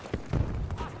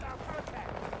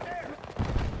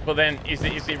 But then, is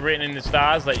it written in the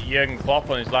stars like Jurgen Klopp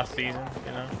on his last season?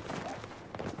 You know.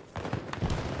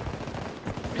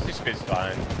 Mr. SQUiD's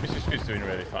fine. Mr. SQUiD's doing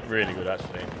really fine, really good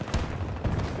actually.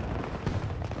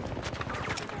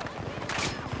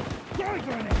 Throwing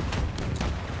grenade!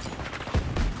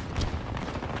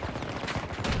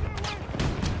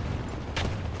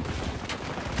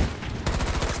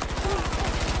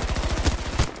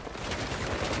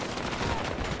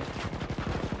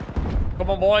 Come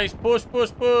on, boys. Push,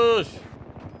 push, push.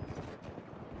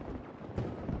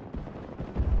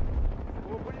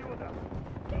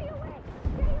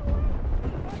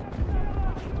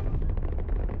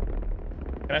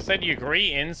 Can I send you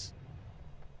greetings?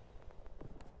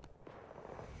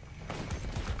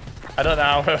 I don't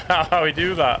know how we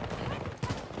do that.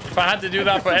 If I had to do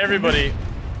that for everybody,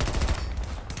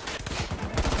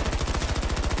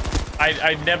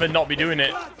 I'd never not be doing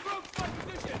it.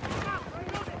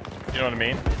 You know what I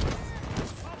mean?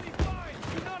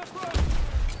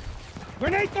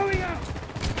 Grenade throwing out!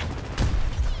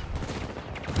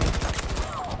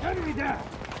 Enemy down!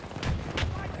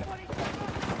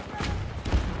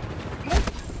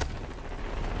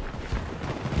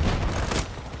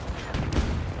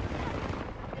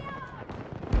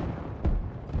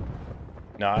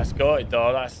 No, I scored it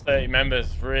though. That's 30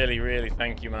 members. Really, really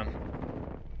thank you, man.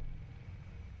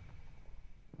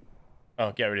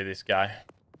 Oh, get rid of this guy.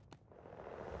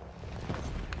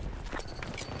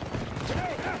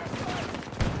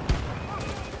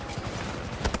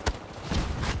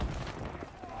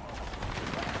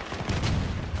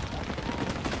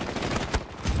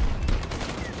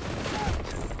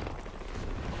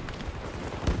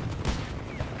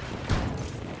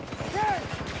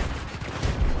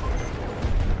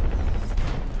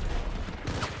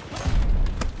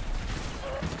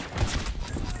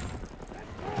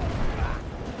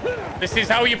 This is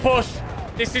how you push.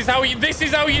 This is how you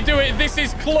do it. This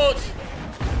is clutch.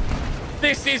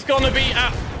 This is gonna be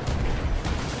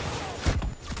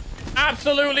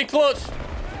absolutely clutch.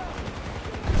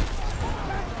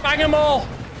 Bang them all.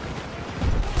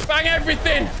 Bang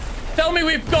everything. Tell me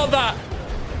we've got that.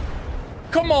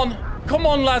 Come on. Come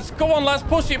on, lads. Come on, lads.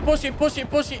 Push it, push it, push it,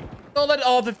 push it. Don't let it.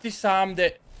 Oh, they've disarmed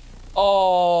it.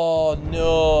 Oh,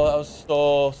 no. That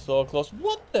was so close.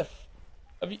 What the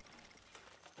have you...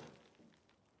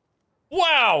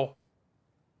 Wow!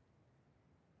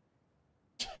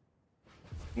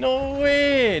 No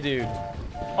way, dude.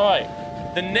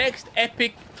 Alright. The next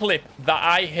epic clip that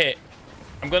I hit,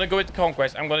 I'm going to go into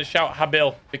Conquest. I'm going to shout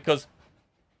Habil because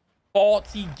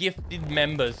 40 gifted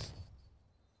members.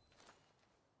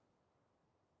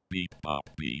 Beep, bop,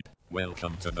 beep.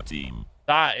 Welcome to the team.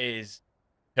 That is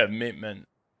commitment.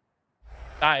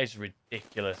 That is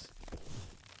ridiculous.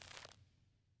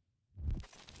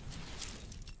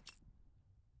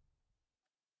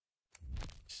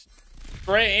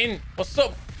 Straight in. What's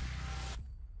up?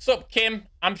 What's up, Kim?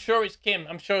 I'm sure it's Kim.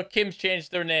 I'm sure Kim's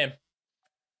changed their name.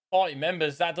 40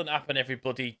 members. That doesn't happen every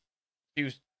bloody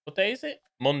Tuesday. What day is it?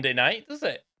 Monday night, does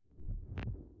it?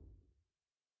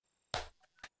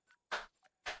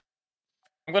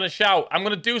 I'm going to shout. I'm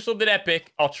going to do something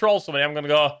epic. I'll troll somebody. I'm going to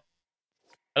go.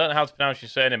 I don't know how to pronounce your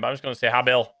surname, but I'm just going to say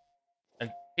Habil.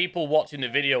 And people watching the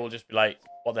video will just be like,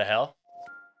 what the hell?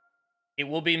 It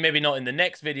will be maybe not in the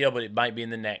next video, but it might be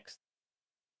in the next.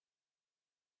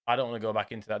 I don't want to go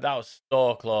back into that. That was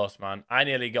so close, man. I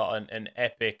nearly got an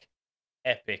epic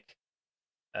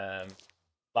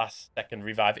last second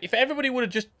revive. If everybody would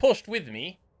have just pushed with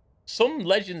me, some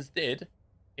legends did.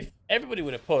 If everybody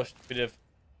would have pushed, we'd have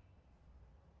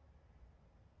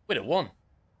won.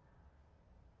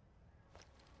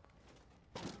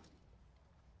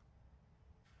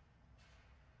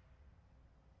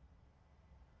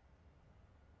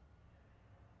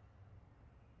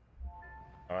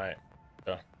 All right.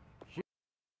 So.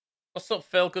 What's up,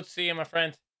 Phil? Good to see you, my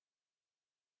friend.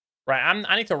 Right,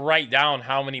 I need to write down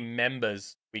how many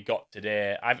members we got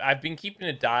today. I've been keeping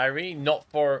a diary, not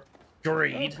for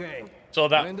greed, Okay. so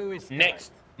that When do we start?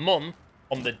 next month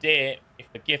on the day, if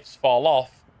the gifts fall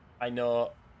off, I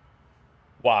know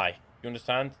why. You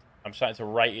understand? I'm starting to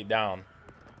write it down.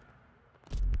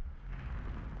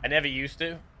 I never used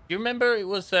to. Do you remember it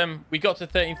was we got to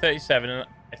 1337 and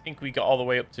I think we got all the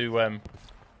way up to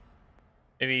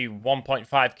maybe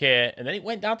 1.5k, and then it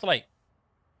went down to like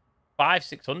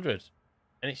 500-600,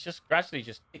 and it's just gradually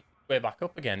just ticked way back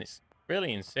up again. It's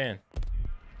really insane.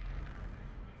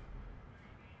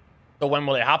 So when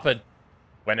will it happen?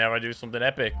 Whenever I do something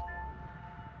epic.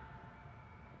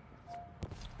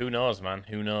 Who knows, man?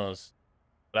 Who knows?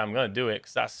 But I'm gonna do it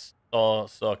because that's so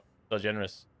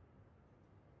generous.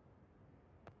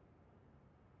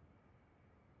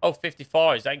 Oh,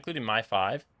 54. Is that including my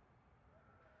 5?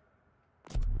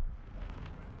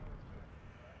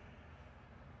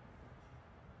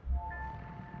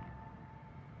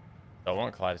 I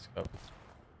want a kaleidoscope.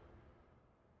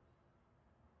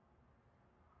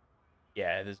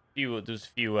 Yeah, there's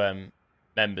few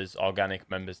members, organic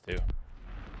members too.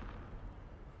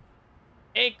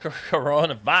 Hey,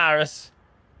 coronavirus.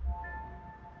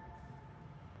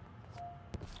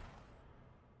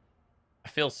 I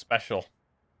feel special.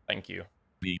 Thank you.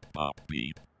 Beep bop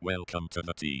beep. Welcome to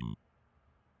the team.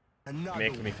 Another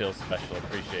Making me one. feel special.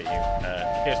 Appreciate you.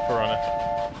 Cheers,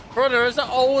 Corona. Corona, has that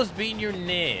always been your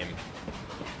name?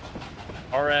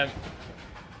 Or,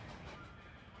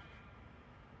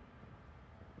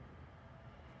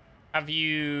 have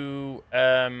you,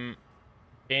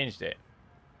 changed it?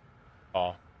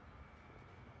 Oh.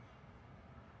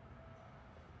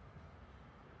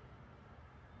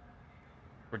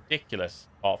 Ridiculous.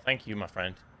 Oh, thank you, my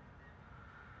friend.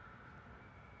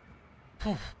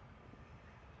 You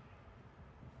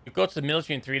go to the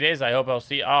military in 3 days. I hope I'll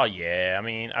see. Oh, yeah. I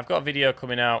mean, I've got a video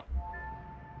coming out.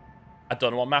 I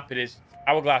don't know what map it is.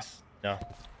 Hourglass. No.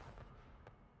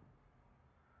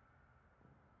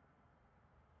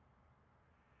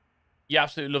 You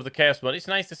absolutely love the chaos mode. It's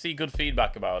nice to see good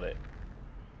feedback about it.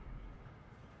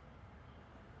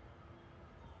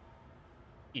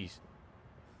 Jeez.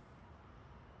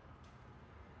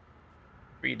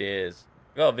 3 days.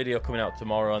 I got a video coming out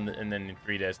tomorrow and then in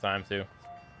 3 days' time too.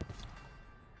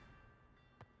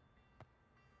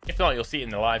 If not, you'll see it in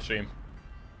the live stream.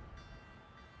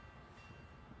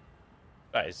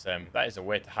 That is a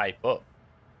way to hype up.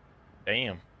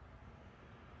 Damn.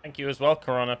 Thank you as well,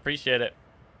 Corona. Appreciate it.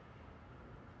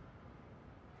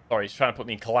 Sorry, he's trying to put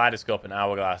me in kaleidoscope and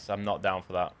hourglass. I'm not down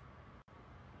for that.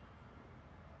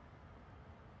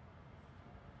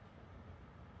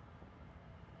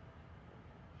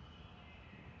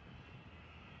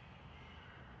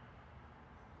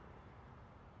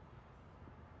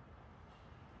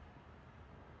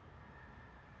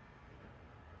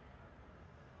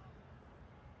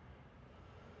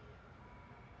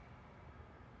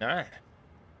 Alright.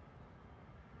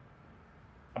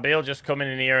 Abil just coming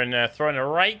in here and throwing a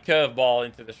right curveball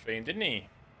into the stream, didn't he?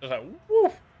 Just like,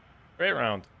 woo! Great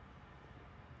round.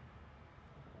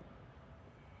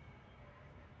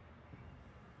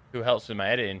 Who helps with my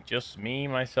editing? Just me,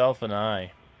 myself, and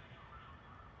I.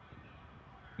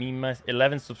 Me, my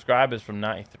 11 subscribers from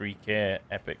 93k.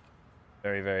 Epic.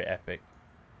 Very, very epic.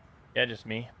 Yeah, just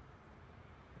me.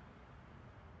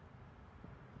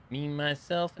 Me,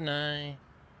 myself, and I.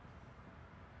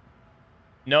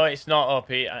 No, it's not OP.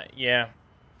 Yeah.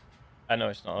 I know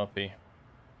it's not OP.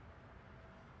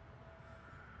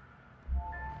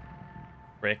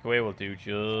 Breakaway will do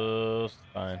just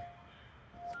fine.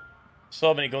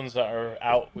 So many guns that are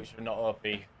out which are not OP,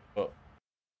 but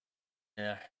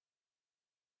yeah.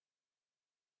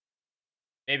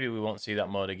 Maybe we won't see that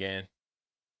mode again.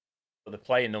 But the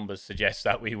player numbers suggest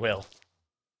that we will.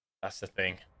 That's the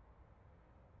thing.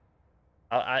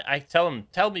 I tell them,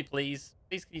 tell me please.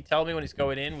 Please can you tell me when it's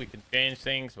going in? We can change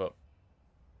things, but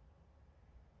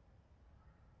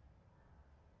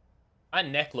my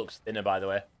neck looks thinner, by the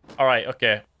way. Alright,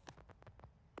 okay.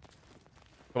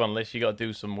 Come on, Liz, you gotta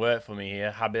do some work for me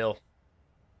here. Habil.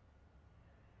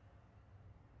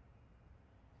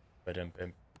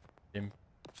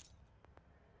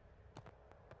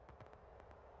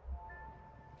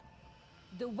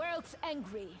 The world's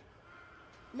angry.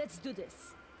 Let's do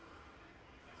this.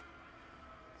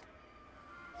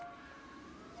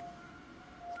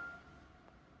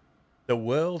 The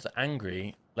world's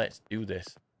angry. Let's do this.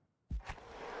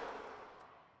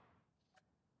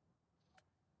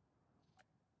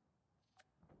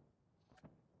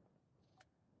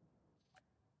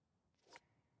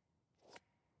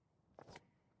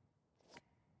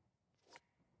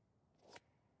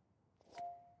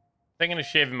 Thinking of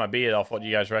shaving my beard off. What do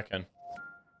you guys reckon?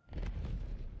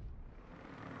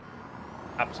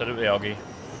 Absolutely, Oggy.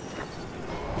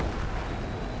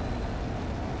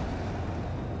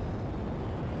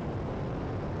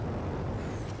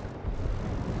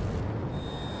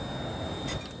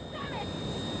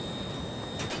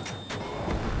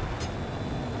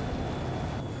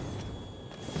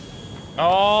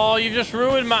 Oh, you just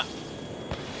ruined my...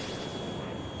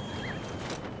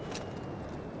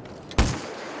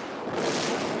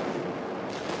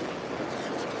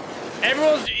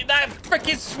 Everyone's... That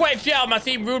freaking sweat jet on my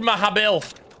team ruined my Habil.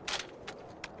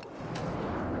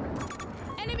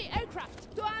 Enemy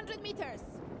aircraft, 200 meters.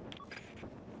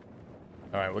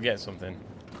 Alright, we'll get something.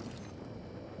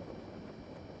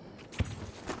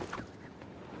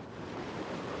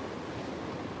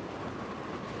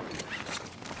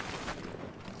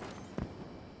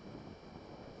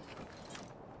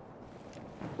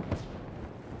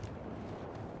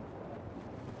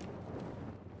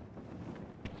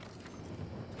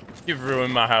 You've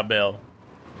ruined my Habil.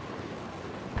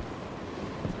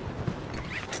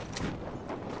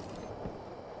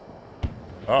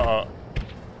 Uh-oh.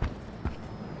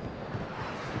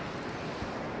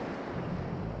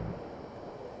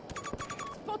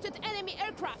 Spotted enemy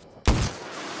aircraft.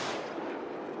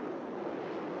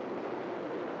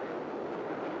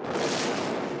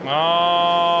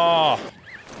 Oh.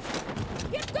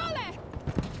 Pierdolę!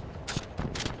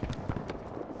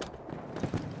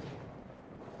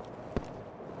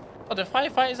 Oh, the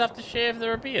firefighters have to shave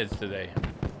their beards today.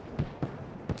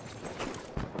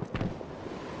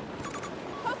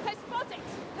 Hostile spotted!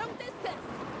 Long distance!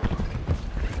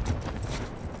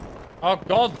 Oh,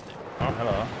 God. Oh,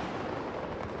 hello.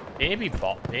 Baby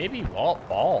what?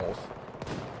 Balls?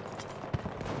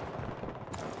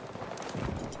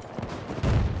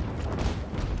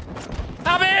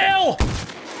 Habil!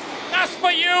 That's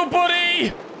for you,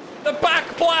 buddy! The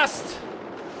back blast!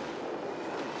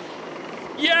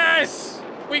 Yes!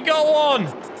 We got one!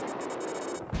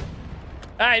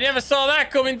 I never saw that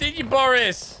coming, did you,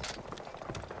 Boris?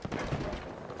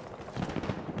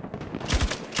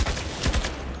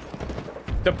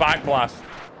 The back blast.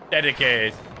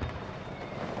 Dedicated.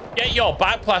 Get your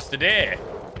back blast today.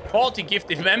 40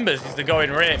 gifted members is the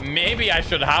going rate. Maybe I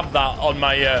should have that on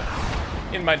my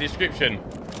in my description.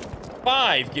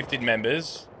 5 gifted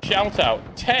members. Shout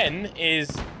out. 10 is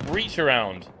reach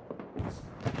around.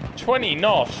 20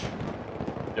 NOSH.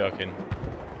 Joking.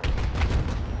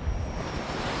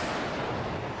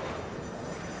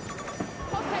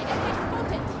 Hostile enemy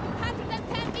spotted!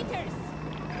 110 meters!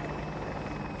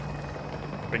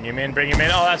 Bring him in, bring him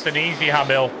in. Oh, that's an easy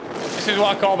Habil. This is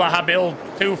what I call the Habil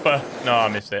twofer. No, I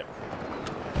missed it.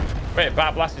 Wait,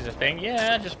 back blast is a thing?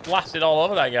 Yeah, just blasted all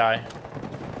over that guy.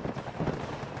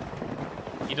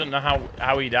 He doesn't know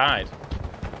how he died.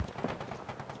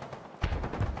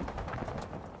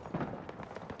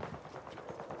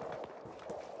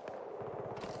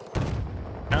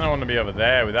 I don't want to be over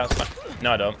there with that.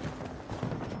 No, I don't.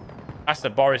 That's the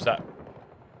Boris that...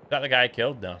 Is that the guy I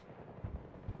killed? No.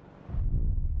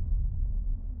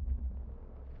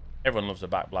 Everyone loves a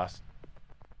back blast.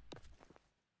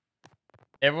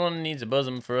 Everyone needs a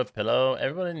bosom for a pillow.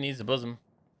 Everybody needs a bosom.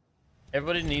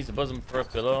 Everybody needs a bosom for a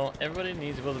pillow. Everybody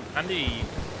needs a bosom.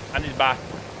 Andy's back.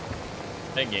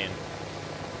 Again.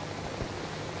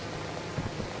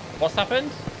 What's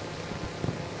happened?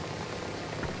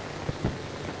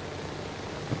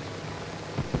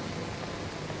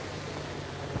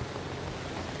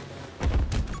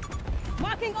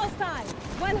 Marking hostile!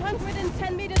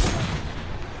 110 meters away!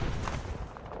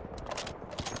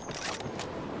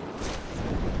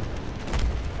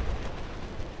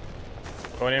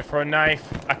 Going in for a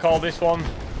knife. I call this one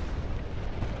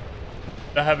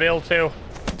the Habil 2.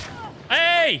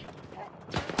 Hey!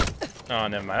 Oh,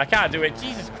 never mind. I can't do it.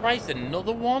 Jesus Christ,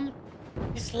 another one?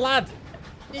 This lad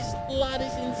is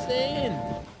insane.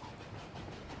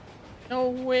 No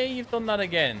way you've done that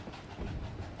again.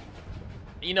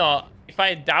 You know, if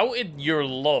I doubted your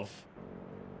love,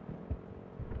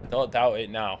 I don't doubt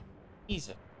it now.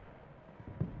 Jesus.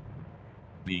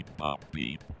 Beep bop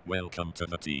beep. Welcome to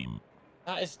the team.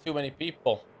 That is too many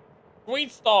people.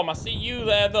 Sweet Storm, I see you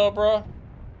there though, bro.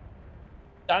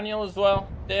 Daniel as well.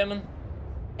 Damon.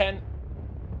 Ken.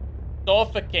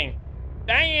 Sofa King.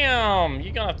 Damn!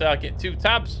 You're gonna have to get 2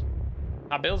 tabs.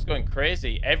 Habil's going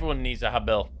crazy. Everyone needs a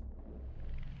Habil.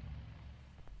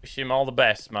 Wish him all the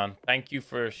best, man. Thank you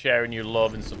for sharing your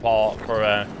love and support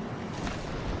for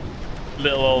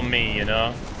little old me, you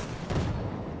know?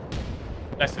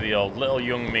 Best of the old. Little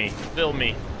young me. Little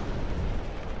me.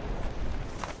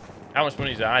 How much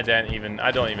money is that? I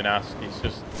don't even ask. It's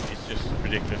just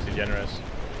ridiculously generous.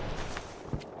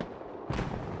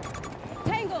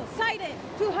 Tango sighted!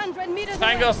 200 meters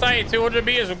Tango away! sighted, 200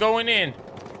 meters, we're going in.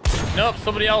 Nope,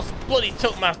 somebody else bloody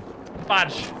took my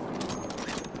badge.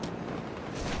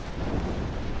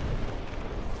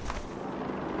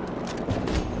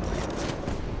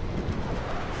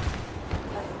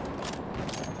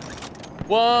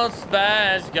 What's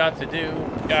badge got to do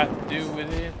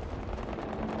with it?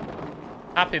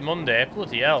 Happy Monday,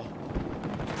 bloody hell.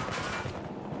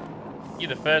 You're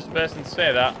the first person to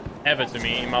say that ever to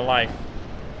me in my life.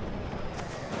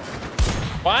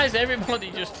 Why is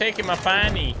everybody just taking my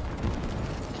fanny?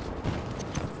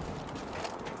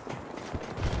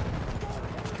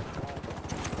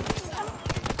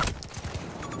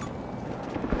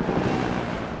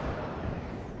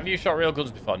 Have you shot real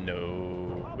guns before?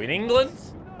 No. In England?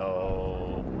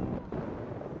 No.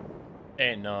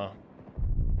 Ain't no.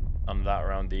 I'm that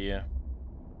around here.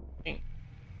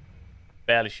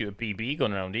 Barely shoot a BB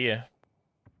gun around here.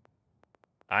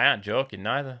 I ain't joking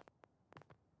neither.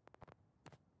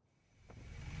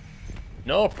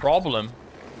 No problem.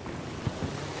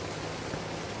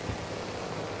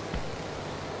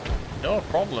 No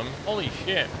problem. Holy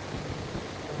shit.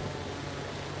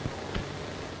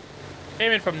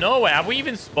 Came in from nowhere. Have we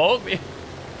even spoken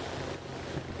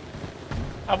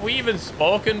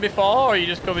before? Or are you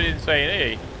just coming in saying,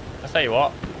 hey, I tell you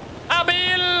what.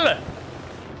 Habil!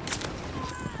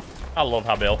 I love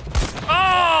Habil.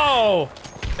 Oh!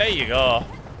 There you go.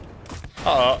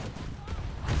 Uh-oh.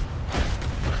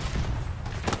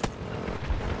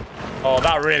 Oh,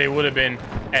 that really would have been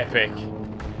epic.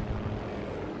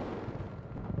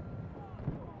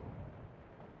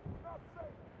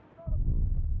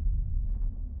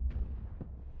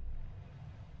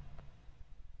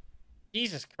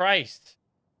 Jesus Christ.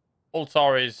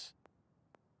 Ultor is...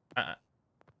 I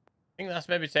think that's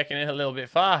maybe taking it a little bit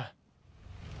far.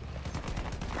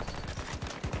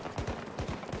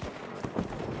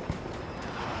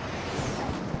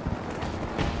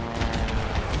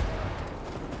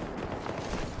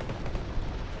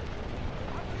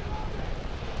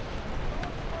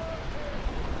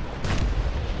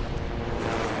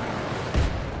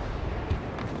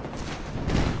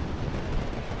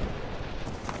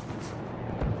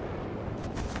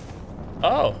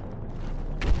 Oh.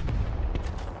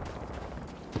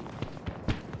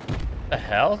 The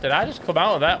hell? Did I just come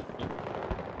out of that?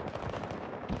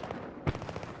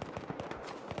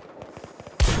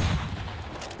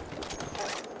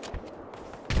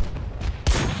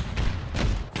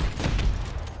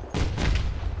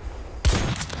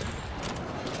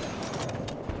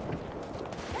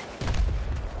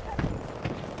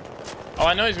 Oh,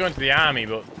 I know he's going to the army,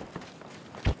 but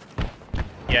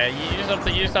yeah, you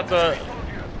just have to.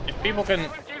 If people can.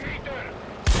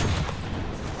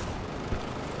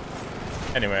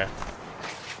 Anyway.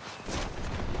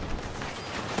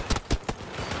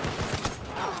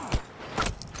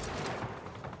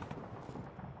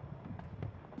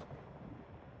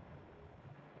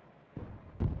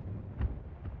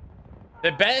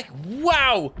 The better.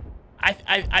 Wow.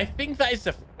 I think that is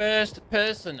the first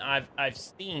person I've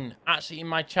seen actually in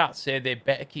my chat say they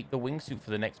better keep the wingsuit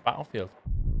for the next battlefield.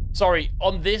 Sorry,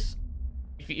 on this,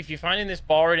 if you're finding this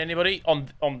boring, anybody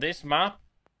on this map,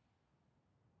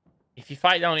 if you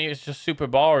fight down here, it's just super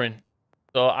boring.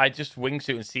 So I just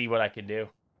wingsuit and see what I can do.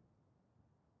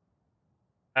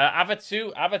 I've had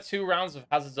two rounds of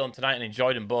Hazard Zone tonight and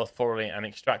enjoyed them both thoroughly and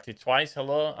extracted twice.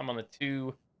 Hello, I'm on a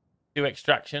two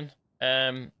extraction.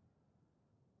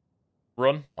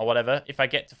 Run or whatever. If I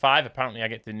get to 5, apparently I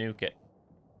get to nuke it.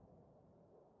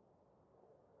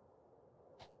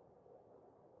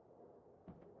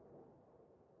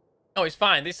 No, it's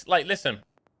fine. This, like, listen.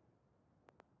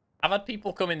 I've had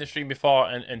people come in the stream before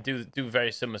and do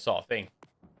very similar sort of thing.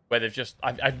 Where they've just...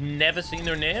 I've never seen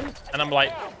their name. And I'm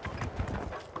like...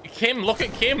 Kim, look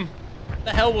at Kim. What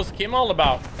the hell was Kim all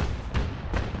about?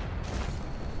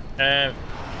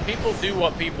 People do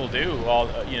what people do. Or,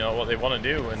 you know, what they want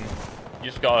to do. And... You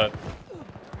just gotta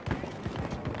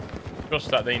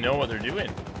trust that they know what they're doing.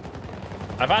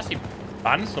 I've actually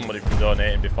banned somebody from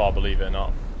donating before, believe it or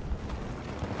not,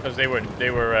 because they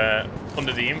were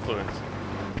under the influence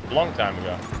a long time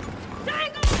ago.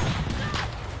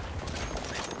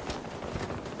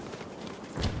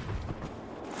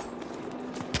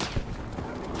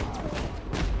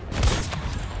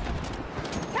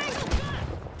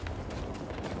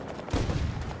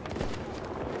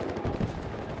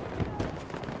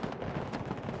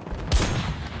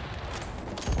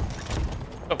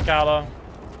 Carla.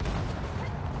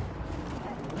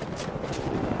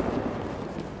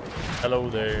 Hello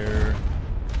there.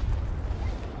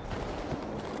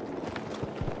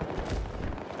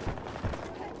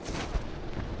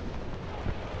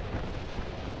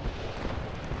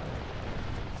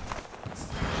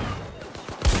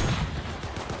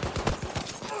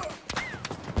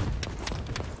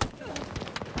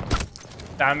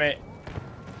 Damn it.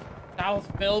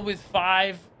 South filled with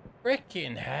 5.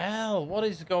 Freaking hell, what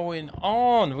is going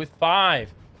on with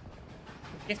 5?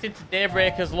 Gifted to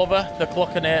Daybreaker's lover, the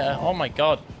Cluckinator. Oh my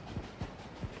god.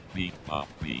 Beep up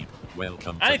beep.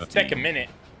 Welcome I need to to the take a team. minute.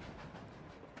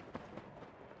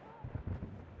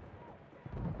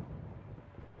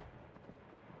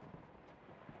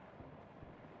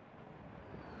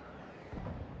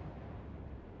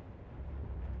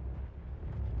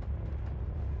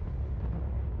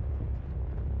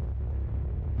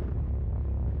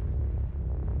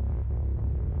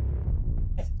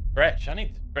 Stretch. I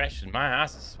need to stretch and my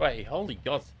ass is sweaty. Holy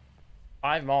god.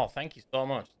 5 more. Thank you so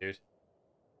much, dude.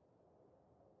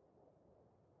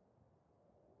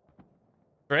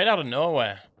 Straight out of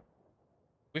nowhere.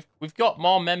 We've got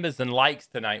more members than likes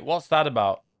tonight. What's that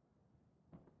about?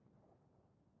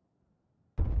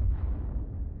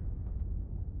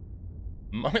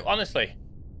 Honestly,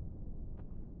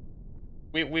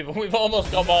 we've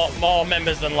almost got more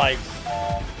members than likes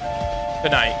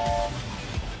tonight.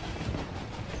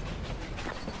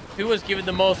 Who was given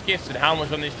the most gifts and how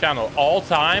much on this channel? All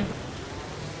time?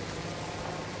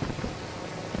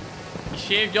 You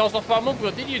shaved yours off about a month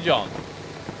ago, did you, John?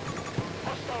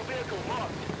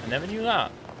 I never knew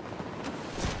that.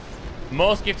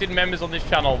 Most gifted members on this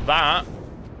channel, that.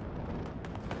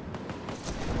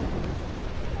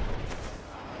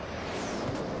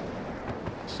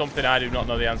 Something I do not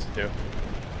know the answer to.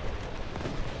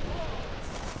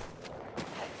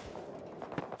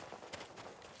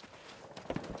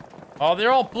 Oh,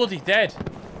 they're all bloody dead.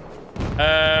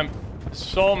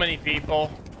 So many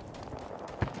people.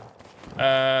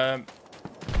 John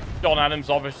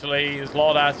Adams, obviously. There's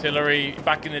Lord Artillery.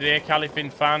 Back in the day,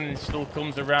 Califin fan still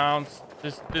comes around.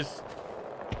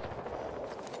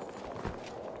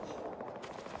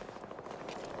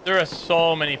 There are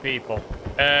so many people.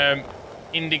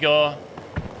 Indigo.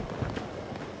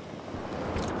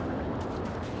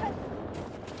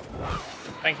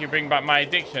 Thank you, bring back my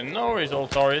addiction. No worries,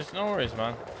 old Tories. No worries,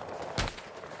 man.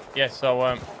 Yes,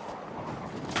 so,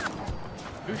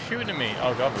 who's shooting at me?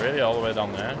 Oh, God, really? All the way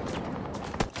down there?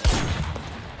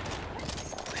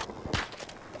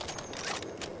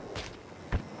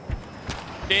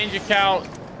 Danger Cow.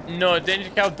 No, Danger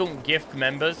Cow don't gift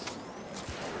members.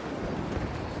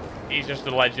 He's just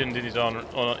a legend in his own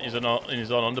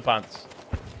underpants.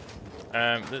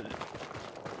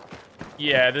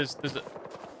 Yeah, there's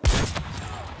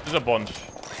a bunch.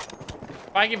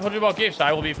 If I give 100 more gifts,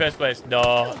 I will be first place.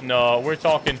 No, we're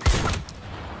talking.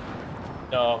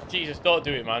 No, Jesus, don't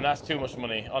do it, man. That's too much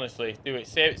money. Honestly, do it.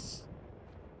 Save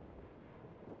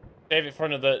it for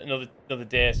another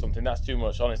day or something. That's too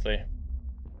much, honestly.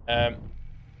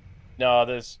 No,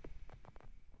 there's.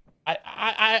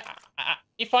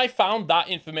 If I found that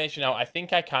information out, I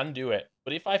think I can do it.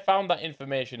 But if I found that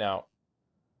information out,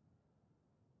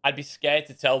 I'd be scared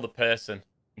to tell the person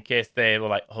in case they were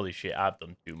like, "Holy shit, I've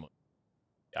done too much."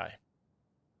 Guy.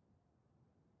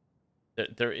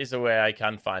 There is a way I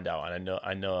can find out, and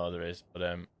I know there is, but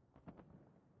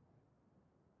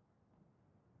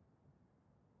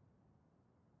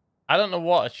I don't know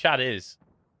what a chat is.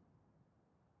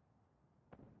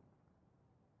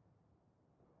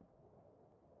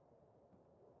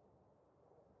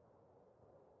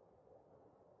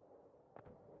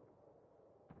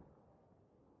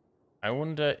 I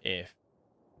wonder if.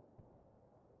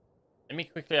 Let me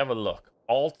quickly have a look.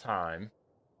 All time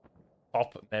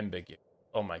top member gift.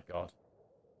 Oh my god.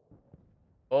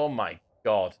 Oh my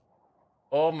god.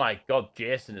 Oh my god,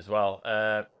 Jason as well.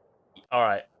 All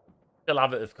right. Still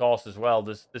have it, of course, as well.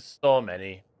 There's so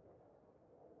many.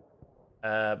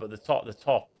 But the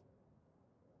top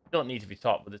don't need to be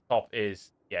top, but the top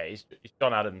is it's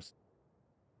John Adams,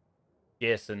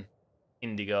 Jason,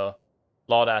 Indigo,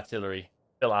 Lord Artillery,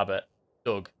 Phil Abbott,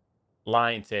 Doug,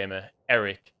 Lion Tamer,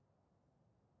 Eric,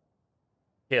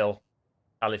 Kill,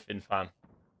 Alifin Fan.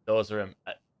 Those are them.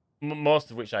 Most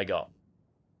of which I got.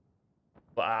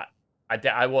 But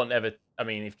I won't ever. I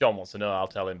mean, if John wants to know, I'll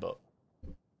tell him. But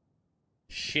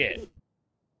shit.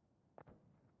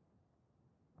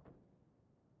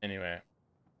 Anyway.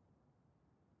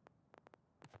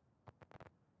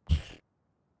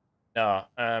 No.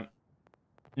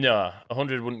 No.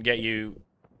 100 wouldn't get you.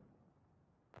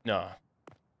 No.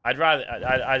 I'd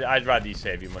rather you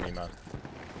save your money, man.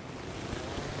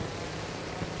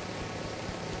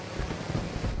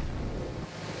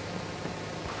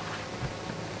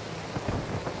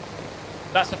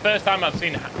 That's the first time I've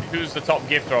seen who's the top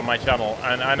gifter on my channel,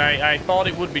 and I thought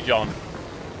it would be John.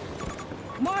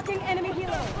 Marking enemy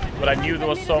helo. But I knew there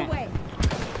was some.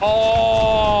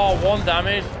 Oh, 1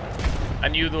 damage. I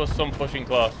knew there was some pushing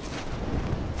close.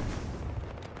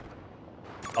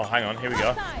 Oh, hang on. Here we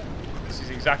go. This is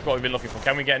exactly what we've been looking for.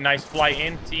 Can we get a nice flight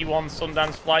in? T1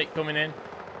 Sundance flight coming in.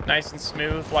 Nice and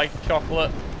smooth, like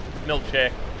chocolate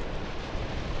milkshake.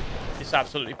 It's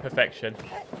absolutely perfection.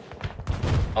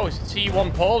 Oh, it's a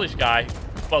T1 Polish guy.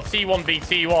 Well, T1 v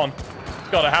T1. It's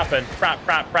got to happen. Brap,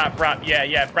 brap, brap, brap.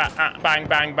 Yeah, brap. Bang,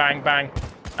 bang, bang, bang.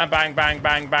 And bang, bang,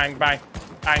 bang, bang, bang.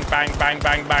 Bang, bang, bang,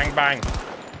 bang, bang, bang.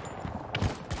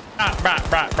 Brap,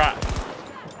 brap, brap.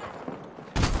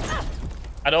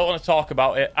 I don't want to talk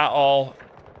about it at all.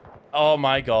 Oh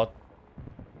my god.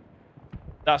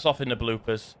 That's off in the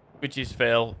bloopers. Which is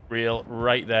fail, real,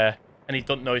 right there. And he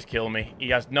doesn't know he's killed me. He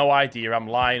has no idea I'm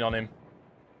lying on him.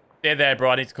 Stay there, bro.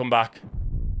 I need to come back.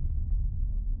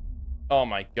 Oh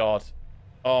my god.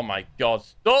 Oh my god.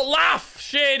 Don't laugh,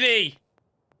 Shady!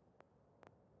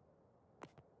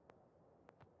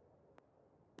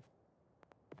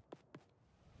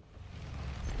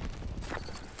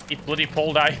 He bloody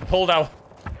pulled out. He pulled out.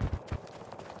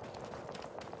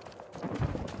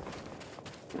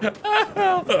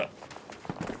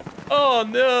 Oh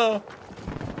no.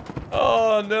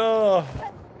 Oh no.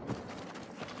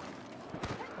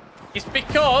 It's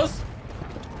because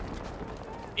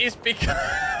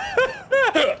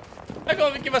I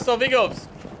gotta give myself big ups.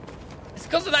 It's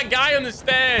because of that guy on the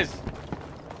stairs.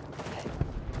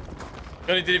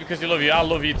 You only did it because you love you. I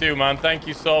love you too, man. Thank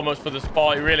you so much for the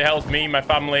support. It really helps me, my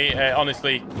family,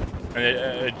 honestly.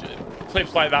 And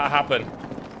clips like that happen.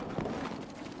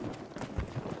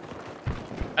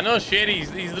 I know Shady's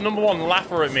he's the #1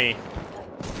 laugher at me.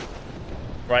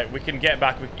 Right, we can get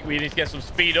back. We need to get some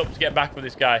speed up to get back with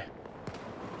this guy.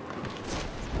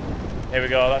 Here we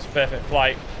go. That's a perfect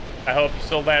flight. I hope you're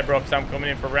still there, bro, because I'm coming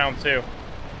in for round 2.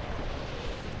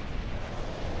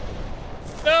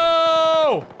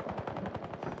 No!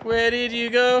 Where did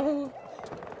you go?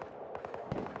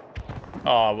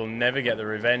 Oh, we'll never get the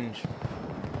revenge.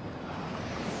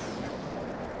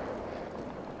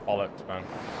 Bollocks, man.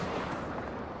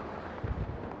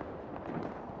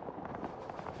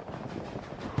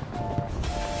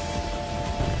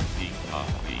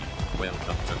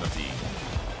 Welcome to the team.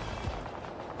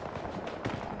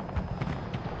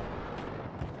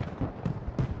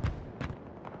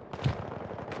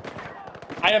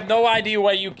 I have no idea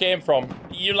where you came from.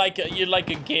 You're like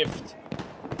a gift.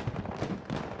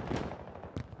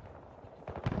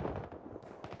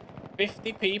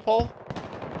 $50 people?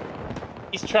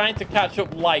 He's trying to catch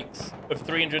up likes of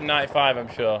 395, I'm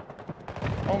sure.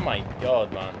 Oh my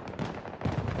god, man.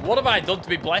 What have I done to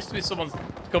be blessed with someone to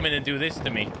come in and do this to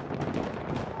me?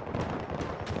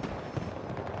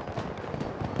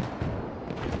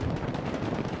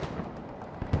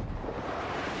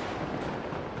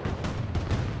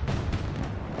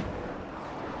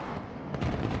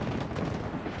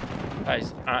 That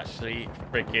is actually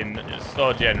freaking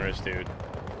so generous, dude.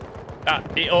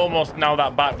 It almost, now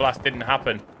that backblast didn't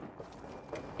happen.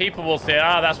 People will say,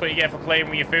 ah, that's what you get for playing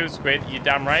with your food, Squid. You're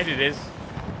damn right it is.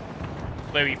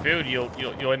 Play with your food,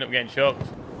 you'll end up getting choked.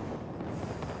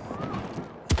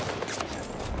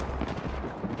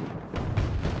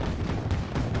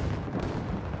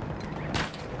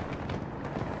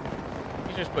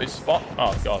 He just put his spot.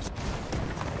 Oh god.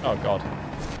 Oh god.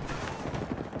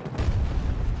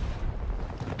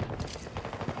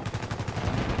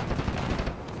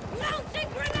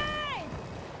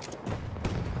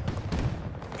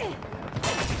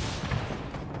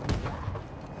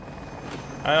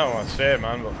 I don't want to say it,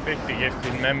 man, but 50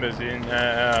 gifted members in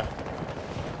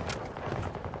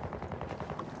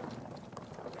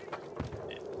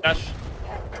that's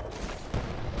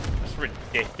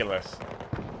ridiculous.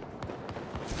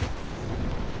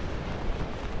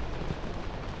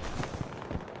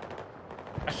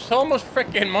 That's so much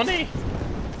freaking money.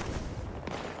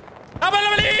 I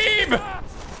believe.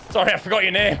 Sorry, I forgot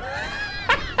your name.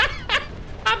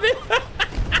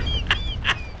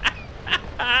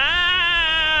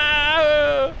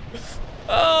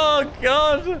 Oh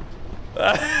god.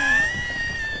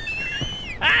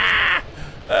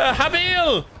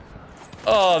 Habil.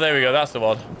 Oh, there we go. That's the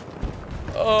one.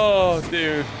 Oh,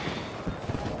 dude.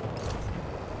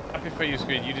 Happy for you,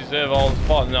 SQUiD. You deserve all the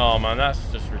support. No, man, that's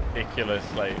just ridiculous.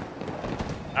 Like,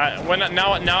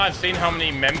 now I've seen how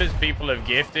many members people have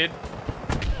gifted.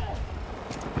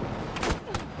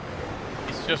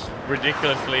 It's just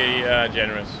ridiculously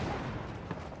generous.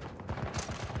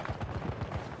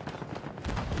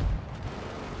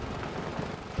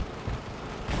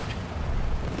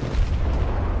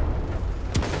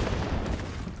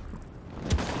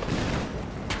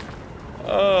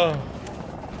 Oh.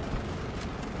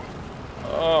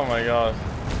 Oh my god.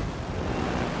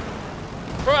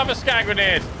 Throw up a sky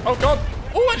grenade. Oh god.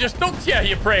 Oh, I just ducked you,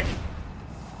 you prick.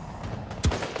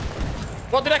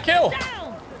 What did I kill?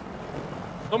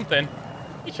 Something.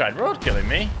 He tried road killing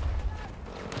me.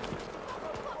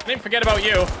 I didn't forget about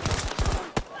you.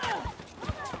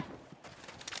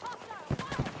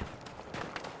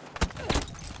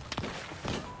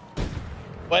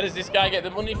 Where does this guy get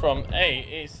the money from?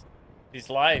 Hey, it's his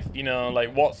life, you know,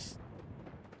 like what's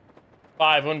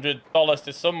 $500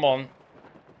 to someone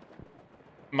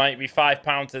might be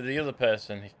 £5 to the other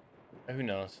person. Who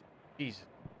knows? Jesus.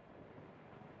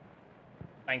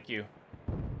 Thank you.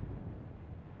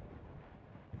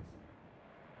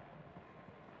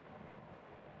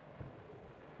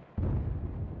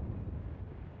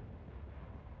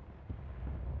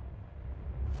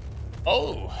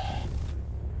 Oh.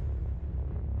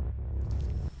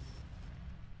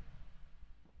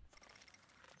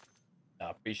 I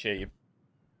appreciate you,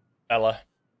 fella.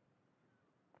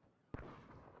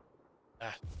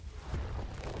 Ah.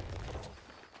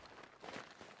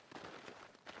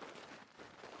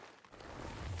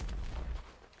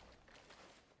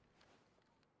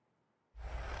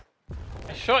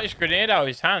 shot his grenade out of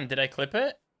his hand. Did I clip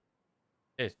it?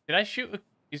 Did I shoot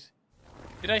his...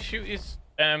 Did I shoot his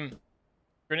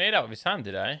grenade out of his hand?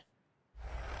 Did I?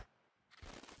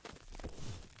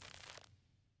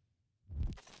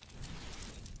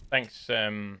 Thanks.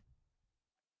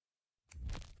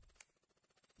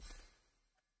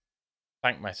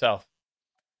 Thank myself.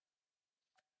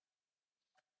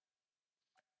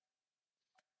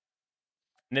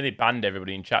 Nearly banned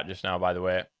everybody in chat just now, by the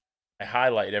way. I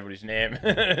highlighted everybody's name.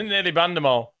 Nearly banned them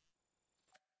all.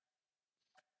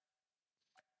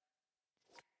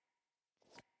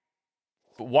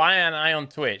 But why am I on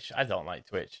Twitch? I don't like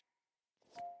Twitch.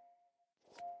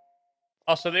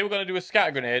 Oh, so they were going to do a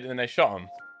scatter grenade and then they shot him.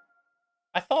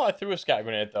 I thought I threw a scatter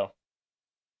grenade, though.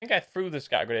 I think I threw the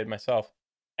scatter grenade myself.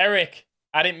 Eric,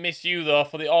 I didn't miss you, though,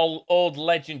 for the old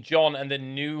legend John and the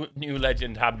new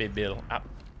legend Habil.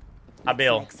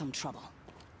 Habil. Like some trouble.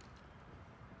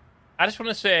 I just want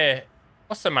to say,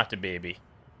 what's the matter, baby?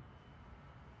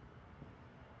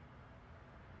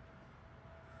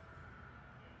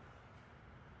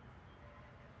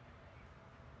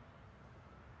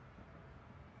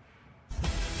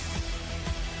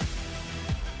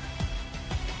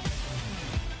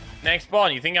 Next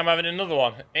spawn, you think I'm having another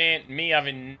one? Ain't me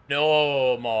having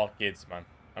no more kids, man.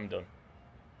 I'm done.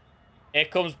 Here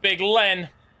comes Big Len.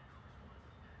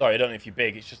 Sorry, I don't know if you're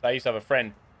big. It's just I used to have a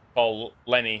friend called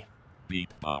Lenny.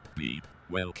 Beep, bop, beep.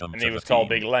 Welcome And to he the was called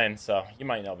team. Big Len, so you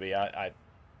might not be.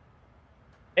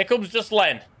 Here comes Just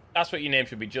Len. That's what your name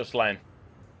should be, Just Len.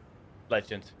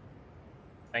 Legend.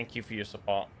 Thank you for your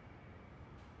support.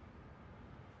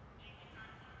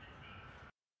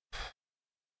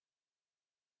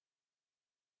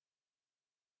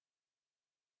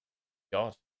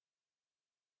 God.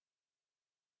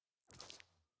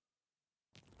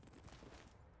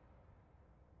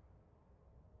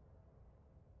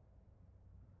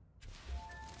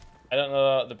 I don't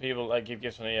know the people that give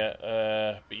gifts on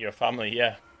here, but your family,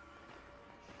 yeah.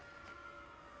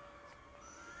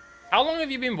 How long have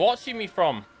you been watching me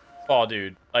for,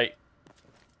 dude? Like,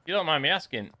 you don't mind me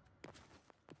asking.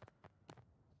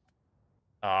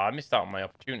 Oh, I missed out on my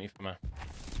opportunity for me.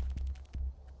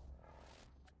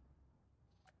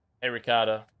 Hey,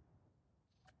 Ricardo.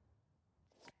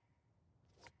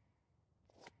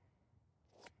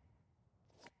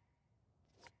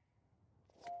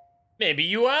 Maybe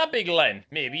you are Big Len.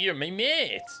 Maybe you're my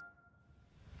mate.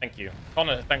 Thank you.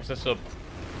 Connor, thanks for the sub.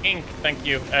 Ink, thank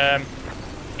you.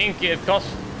 Ink, of course,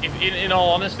 if in all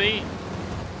honesty,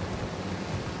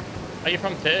 are you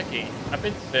from Turkey? I've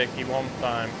been to Turkey one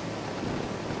time.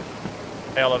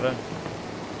 Hey, Oliver.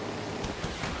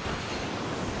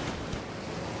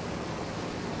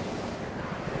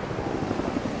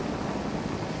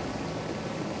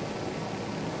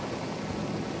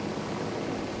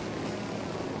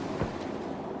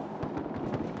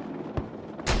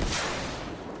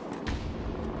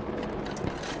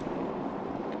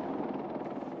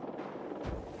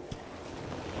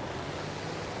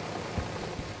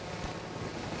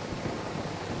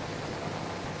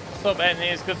 What's up, Anthony?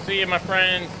 It's good to see you, my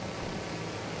friend.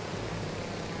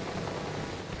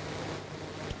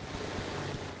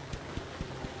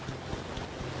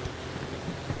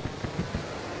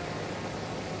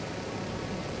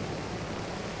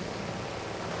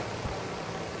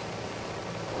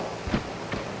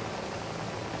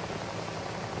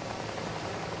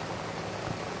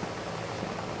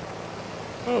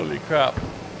 Holy crap.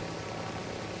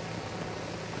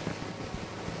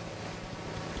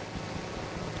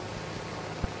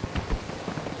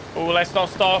 Oh, let's not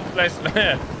stop.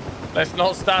 Let's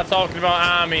not start talking about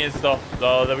army and stuff,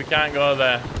 though. That we can't go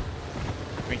there.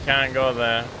 We can't go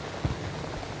there.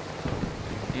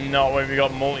 Not when we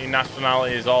got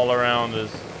multi-nationalities all around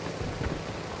us.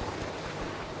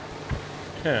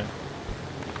 Huh.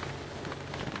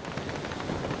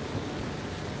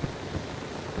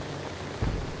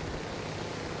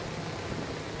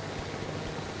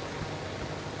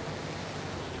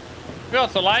 We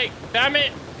got to like, damn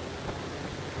it.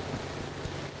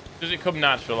 Does it come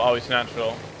natural? Oh, it's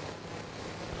natural.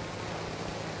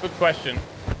 Good question.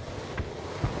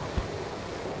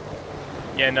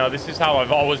 Yeah, no, this is how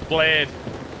I've always played.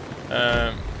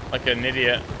 Like an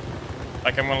idiot.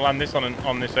 Like I'm gonna land this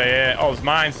on this AA. Oh, it's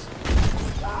mines.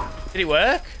 Did it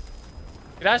work?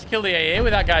 Did I just kill the AA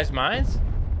with that guy's mines?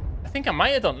 I think I might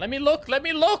have done. Let me look. Let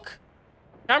me look.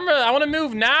 Camera, I want to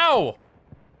move now.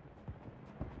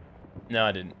 No,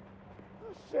 I didn't.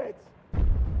 Oh, shit. I'm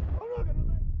not gonna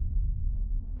make...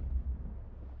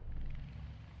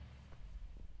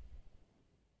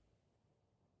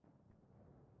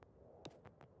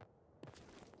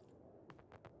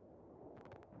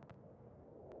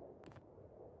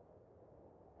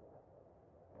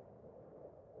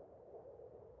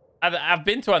 I've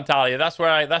been to Antalya. That's where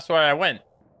I went.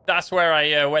 That's where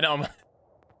I went on.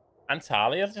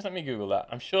 Antalya? Just let me Google that.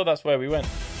 I'm sure that's where we went.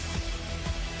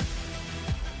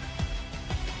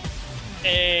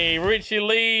 Hey, Richie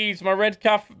Leeds,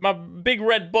 my big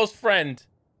red bus friend.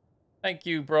 Thank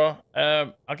you, bro.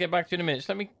 I'll get back to you in a minute. Just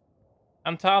let me...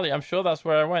 Antalya, I'm sure that's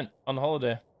where I went on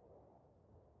holiday.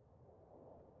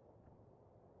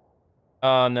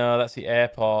 Oh, no, that's the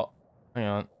airport. Hang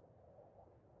on.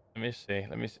 Let me see.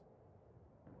 Let me see.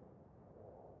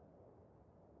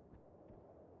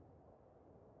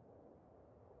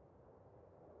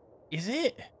 Is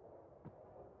it?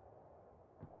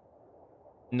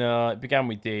 No, it began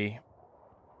with D.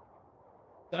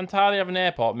 Does Antalya have an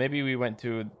airport? Maybe we went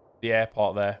to the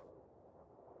airport there.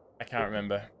 I can't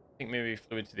remember. I think maybe we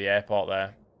flew into the airport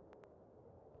there.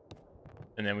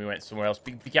 And then we went somewhere else.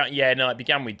 Yeah, no, it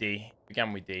began with D. It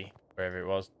began with D, wherever it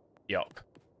was. Yuck.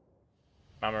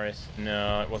 Mamaris.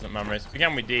 No, it wasn't Mamaris. It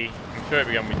began with D. I'm sure it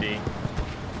began with D.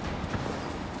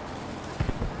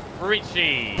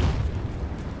 Richie.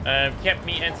 Kept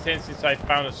me entertained since I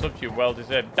found a substitute. Well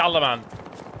deserved. Dalaman.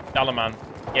 Dalaman.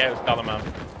 Yeah, it was Dalaman.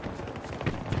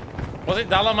 Was it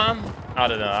Dalaman? I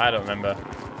don't know. I don't remember.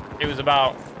 It was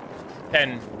about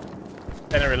 10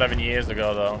 or 11 years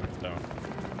ago, though. So.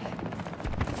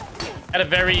 At a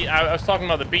very... I was talking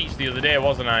about the beach the other day,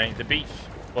 wasn't I? The beach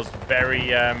was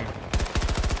very...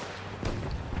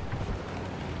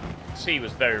 sea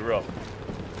was very rough.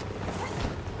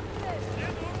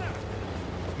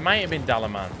 Might have been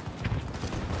Dalaman.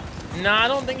 No, I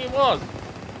don't think it was.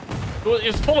 It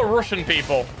was full of Russian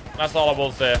people. That's all I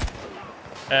will say.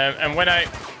 And when I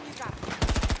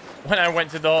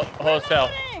went to the hotel...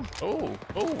 Oh,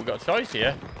 we got a choice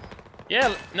here.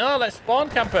 Yeah, no, let's spawn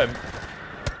camp him.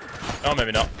 Oh,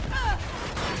 maybe not.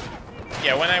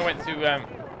 Yeah, when I went to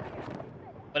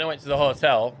the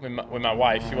hotel with my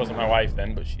wife, she wasn't my wife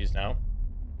then, but she's now.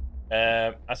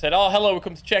 I said, "Oh, hello, we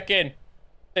come to check in." I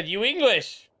said, "You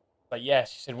English?" I was like,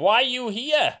 "Yes." She said, "Why are you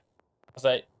here?" I was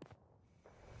like,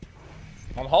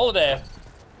 "On holiday."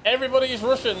 Everybody's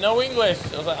Russian, no English.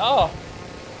 I was like, "Oh."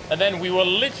 And then we were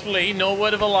literally, no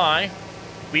word of a lie,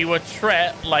 we were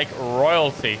treated like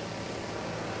royalty.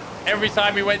 Every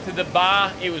time we went to the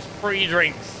bar, it was free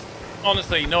drinks.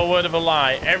 Honestly, no word of a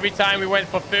lie. Every time we went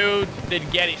for food, they'd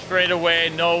get it straight away.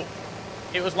 No,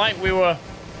 it was like we were...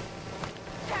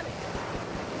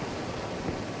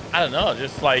 I don't know,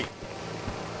 just like...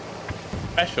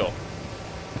 special.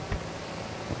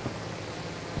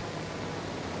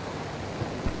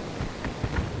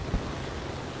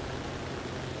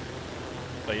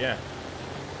 So, yeah.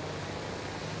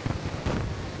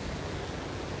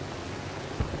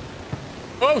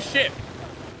 Oh, shit.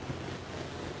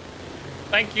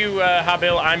 Thank you,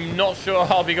 Habil. I'm not sure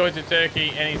I'll be going to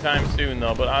Turkey anytime soon,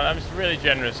 though, but I'm just really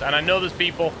generous. And I know there's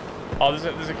people... Oh,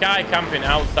 there's a guy camping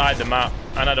outside the map,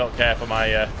 and I don't care for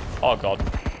my... Oh, God.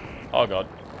 Oh, God.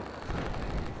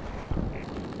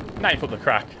 Knife up the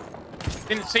crack.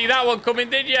 Didn't see that one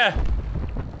coming, did you?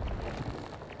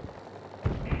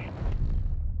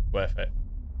 Worth it.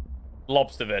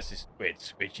 Lobster versus squid.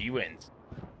 Squidgy wins.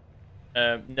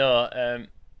 No,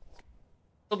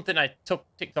 something I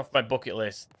ticked off my bucket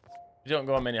list. We don't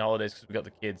go on many holidays because we got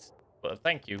the kids. But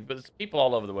thank you. But there's people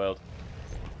all over the world.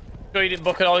 Sure you didn't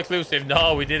book it all inclusive?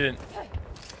 No, we didn't.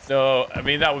 No, I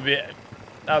mean that would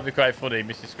be quite funny.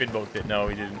 Mr. Squid booked it. No,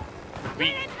 we didn't.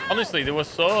 Honestly, they were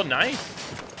so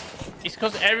nice. It's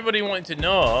because everybody wanted to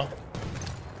know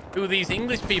who these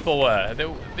English people were.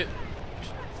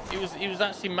 It was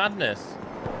actually madness.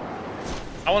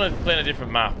 I want to play on a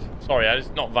different map. Sorry, I'm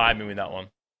just not vibing with that one.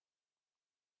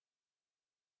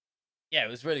 Yeah, it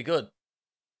was really good.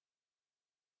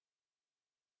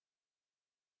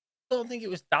 I don't think it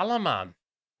was Dalaman.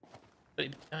 But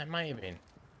it might have been.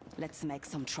 Let's make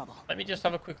some trouble. Let me just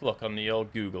have a quick look on the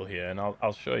old Google here, and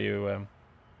I'll show you.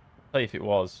 Tell you if it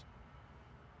was.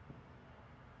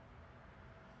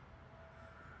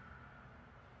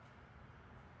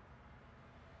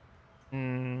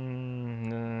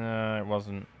 No, it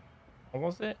wasn't. Or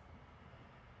was it?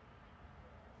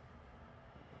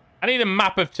 I need a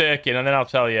map of Turkey, and then I'll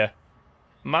tell you.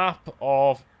 Map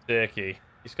of Turkey.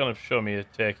 It's going to show me a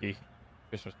Turkey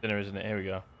Christmas dinner, isn't it? Here we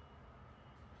go.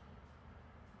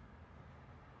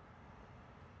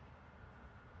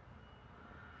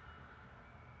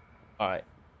 All right.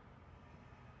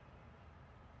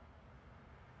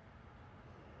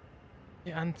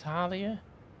 Antalya?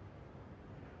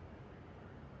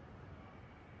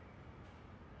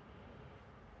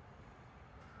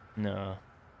 No.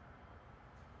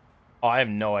 Oh, I have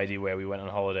no idea where we went on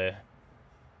holiday.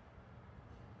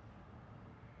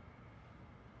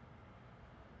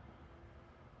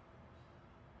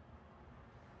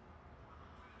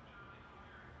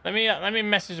 Let me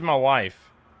message my wife.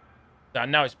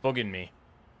 Now it's bugging me.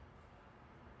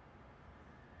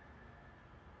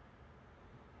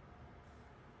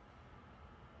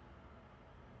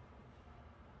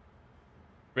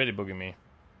 Really bugging me.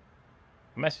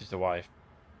 Message the wife.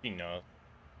 She knows.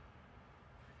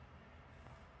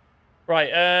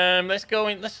 Right, let's go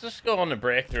in. Let's just go on the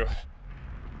breakthrough.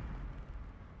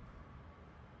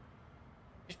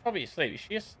 She's probably asleep. Is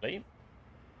she asleep?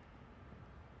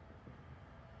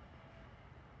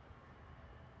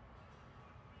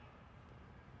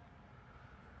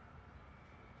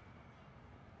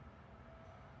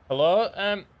 Hello?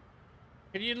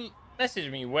 Could you message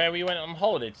me where we went on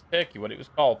holiday to Turkey, what it was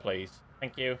called, please?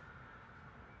 Thank you.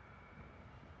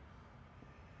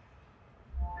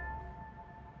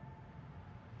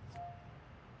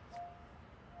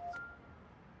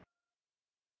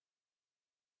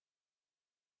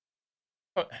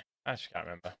 Oh, I just can't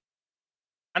remember.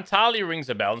 Antalya rings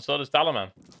a bell, and so does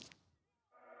Dalaman.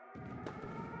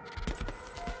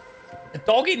 A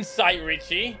dog in sight,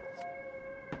 Richie.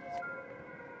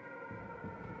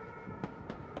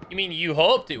 You mean you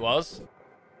hoped it was?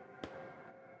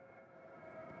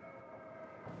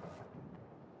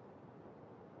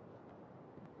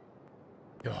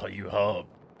 Oh, you hope.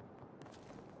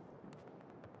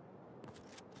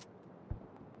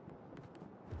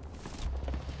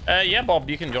 Yeah, Bob,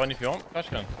 you can join if you want. Gosh,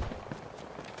 can.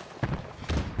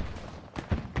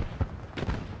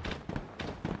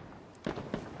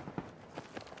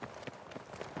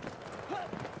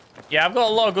 Yeah, I've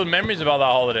got a lot of good memories about that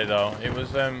holiday, though. It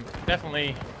was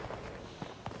definitely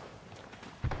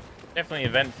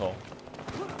eventful.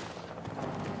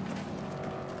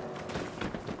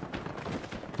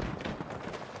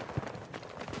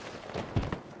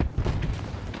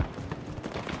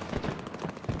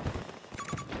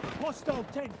 Hostile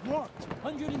tank marked.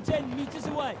 110 meters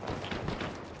away.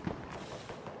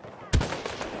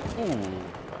 Ooh.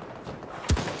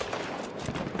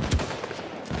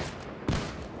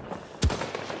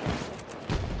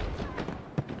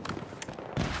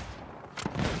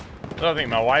 I don't think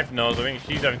my wife knows. I think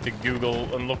she's having to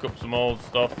Google and look up some old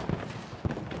stuff.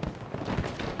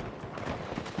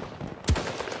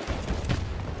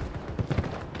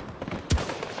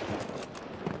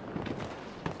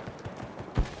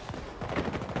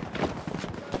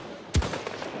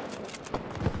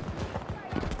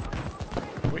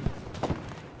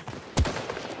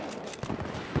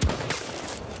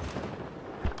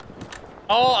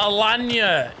 Oh,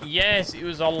 Alanya. Yes, it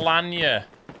was Alanya.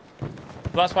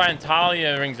 That's why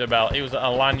Antalya rings a bell. It was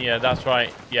Alanya. That's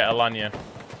right. Yeah, Alanya.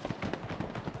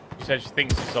 She said she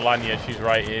thinks it's Alanya. She's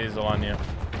right. It is Alanya.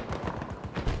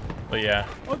 But yeah.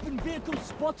 Open vehicle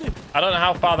spotted. I don't know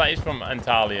how far that is from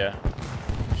Antalya.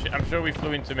 I'm sure we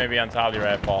flew into maybe Antalya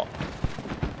Airport.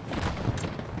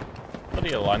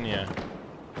 Bloody Alanya.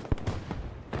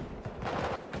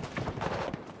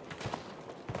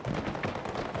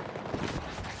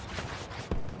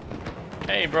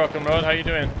 Hey, Broken Road. How you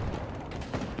doing?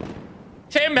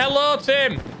 Tim, hello,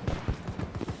 Tim.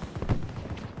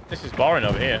 This is boring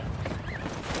over here.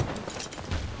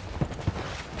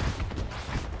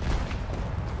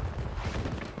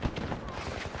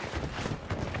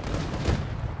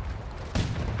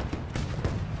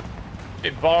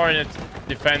 Bit boring at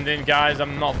defending, guys.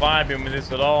 I'm not vibing with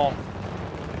this at all.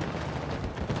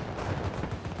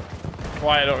 That's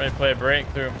why I don't really play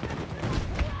breakthrough.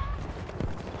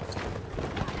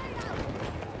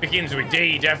 Begins with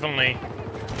D, definitely.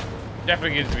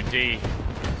 Definitely begins with D.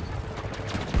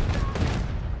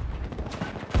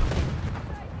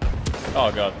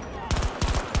 Oh, God.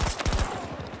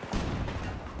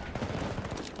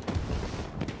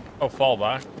 Oh, fall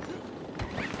back.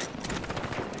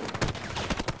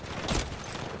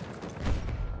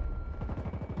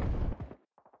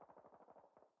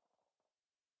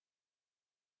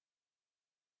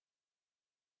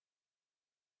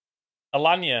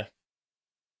 Alanya.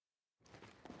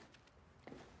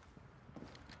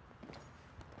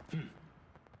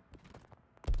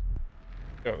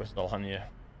 Sure, it was Alanya.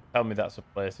 Tell me that's a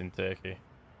place in Turkey.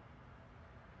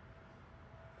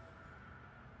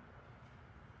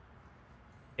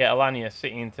 Yeah, Alanya,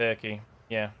 city in Turkey.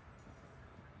 Yeah.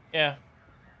 Yeah.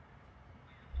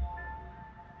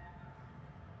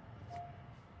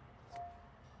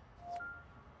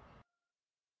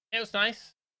 It was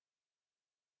nice.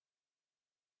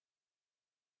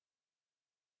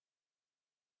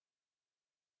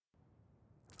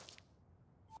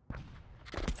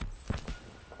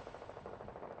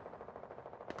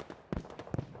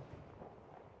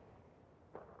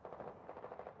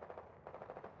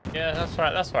 Yeah, that's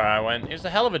right. That's where I went. It was a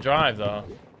hell of a drive, though.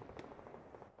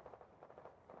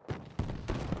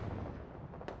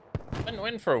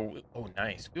 Went for a... Oh,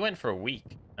 nice. We went for a week.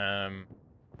 Yeah,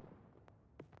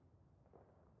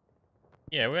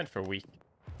 we went for a week.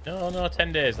 No,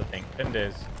 10 days, I think. 10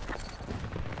 days.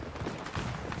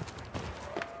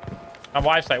 My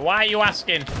wife's like, why are you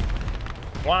asking?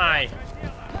 Why?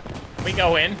 We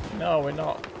go in? No, we're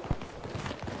not.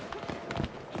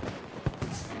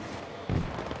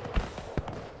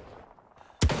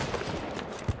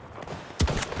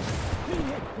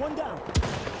 One down.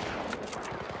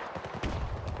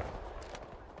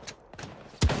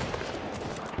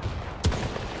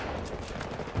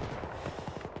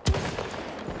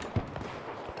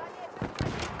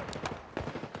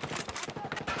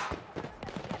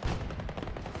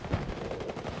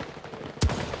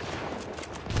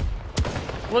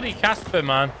 Bloody Casper,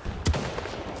 man.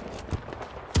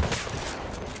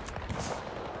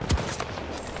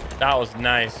 That was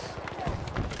nice.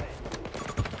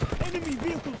 Enemy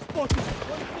vehicle spotted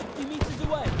 150 meters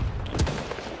away.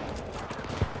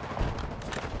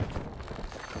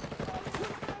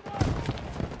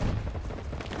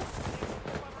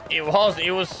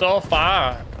 It was so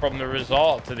far from the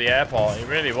resort to the airport. It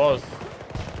really was.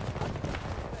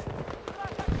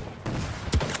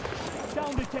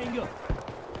 Down the Tango.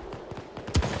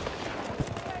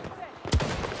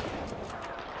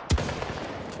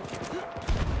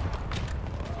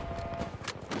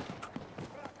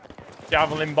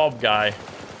 Javelin Bob guy.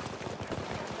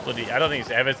 Bloody, I don't think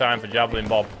it's ever time for Javelin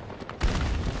Bob.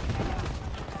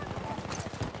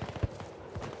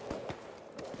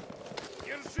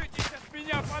 Держитесь от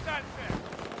меня подальше.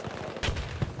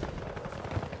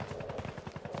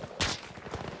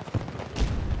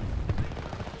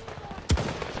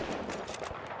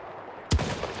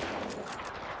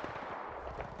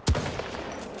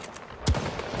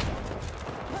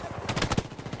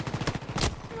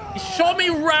 He shot me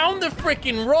round the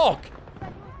freaking rock.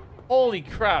 Holy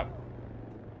crap.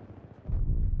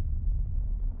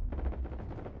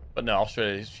 But no,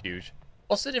 Australia is huge.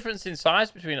 What's the difference in size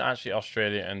between actually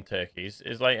Australia and Turkey?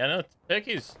 Is like, I know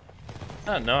Turkey's...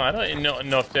 I don't know. I don't even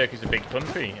know if Turkey's a big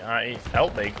country. It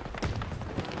felt big.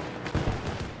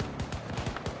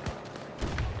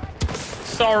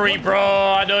 Sorry, bro.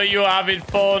 I know you're having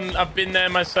fun. I've been there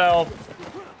myself.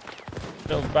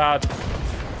 Feels bad.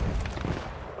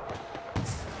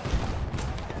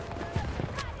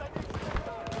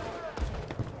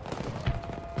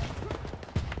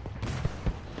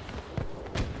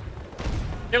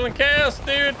 Killing Chaos,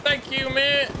 dude. Thank you,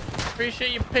 mate.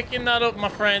 Appreciate you picking that up, my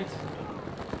friend.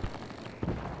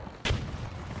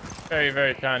 Very,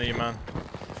 very kind of you, man.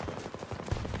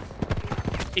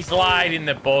 He's lied in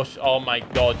the bush. Oh, my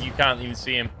God. You can't even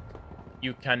see him.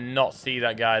 You cannot see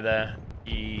that guy there.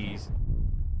 Jeez.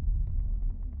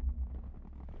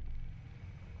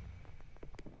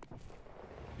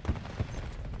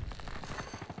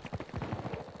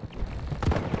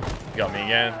 You got me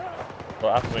again.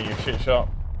 What happened when you shit shot?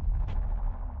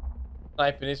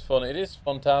 Sniping is fun. It is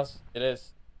fun, Taz. It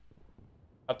is.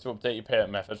 Had to update your payment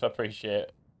methods. I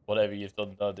appreciate whatever you've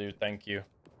done, though, dude. Thank you.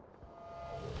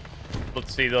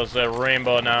 Let's see those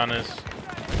rainbow nanas.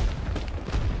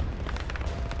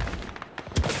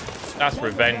 That's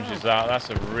revenge, is that? That's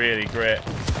a really great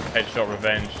headshot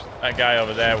revenge. That guy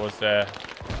over there was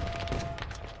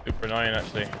super annoying,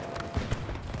 actually.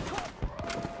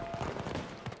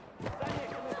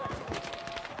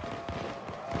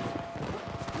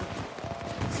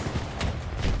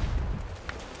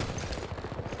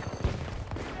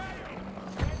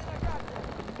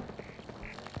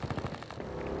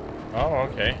 Oh,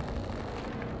 okay.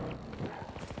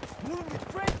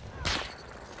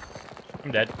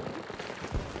 I'm dead.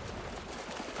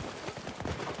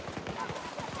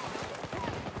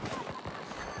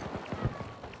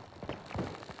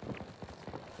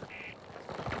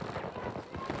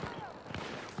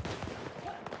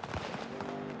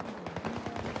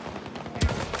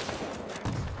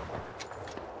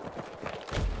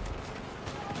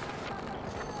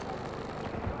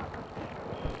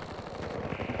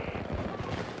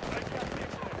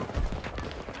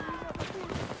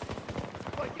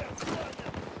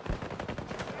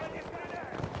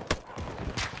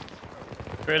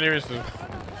 Really is.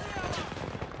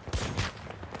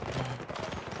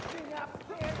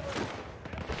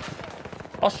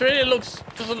 Australia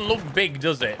doesn't look big,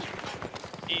 does it?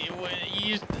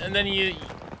 And then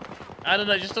I don't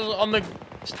know, just on the.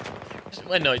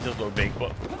 Well, no, it does look big,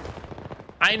 but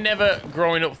I never,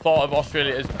 growing up, thought of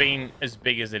Australia as being as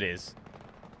big as it is.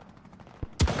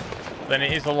 Then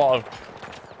it is a lot of.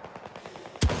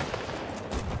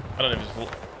 I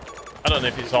don't know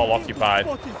if it's all occupied.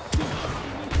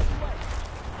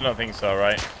 I don't think so,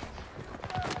 right?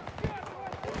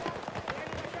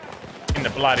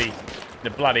 in the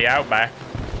bloody outback.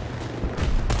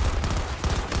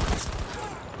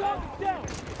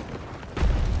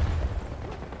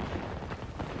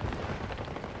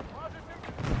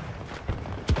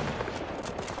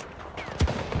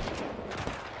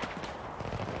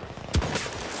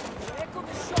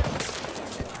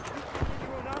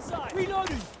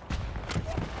 Reloading!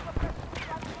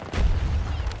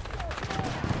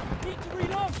 Need to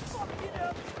reload!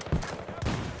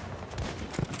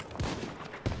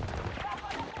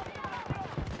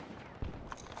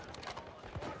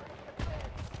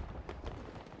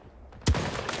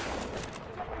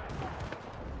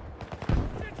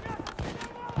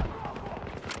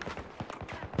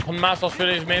 On maps,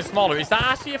 Australia is made smaller. Is that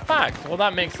actually a fact? Well,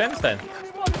 that makes sense then.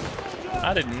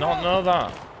 I did not know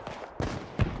that.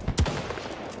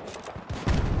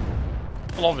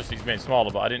 Well, obviously it's made smaller,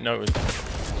 but I didn't know it was.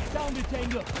 Down the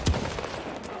Tango! I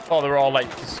thought they were all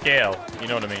like to scale. You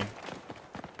know what I mean?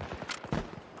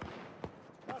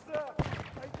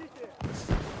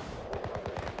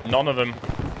 None of them.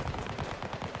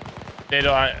 They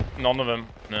don't. None of them.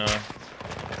 No.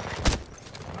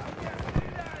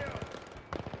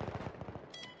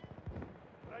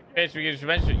 Okay,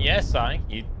 mentioned. Yes,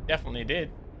 you definitely did.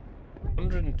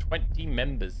 120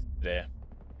 members today.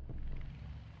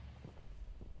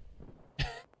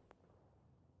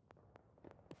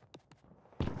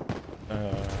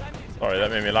 Sorry,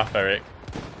 that made me laugh, Eric.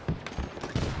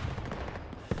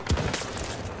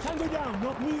 Tango down,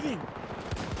 not moving!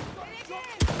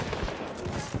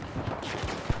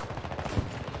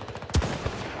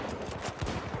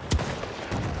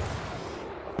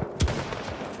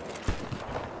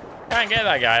 Can't get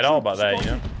that guy at all back there, you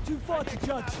know. Too far to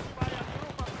judge.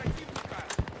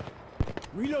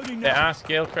 Reloading There now. are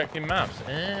scale correcting maps.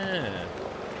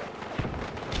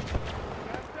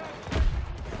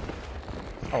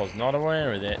 I was not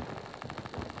aware of it.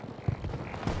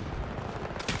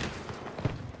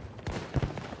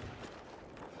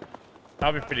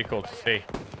 That'd be pretty cool to see.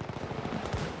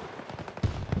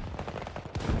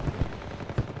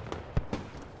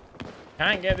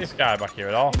 Can't get this guy back here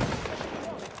at all.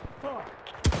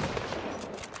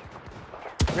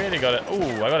 Really got it.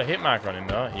 Ooh, I got a hit marker on him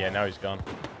though. Yeah, now he's gone.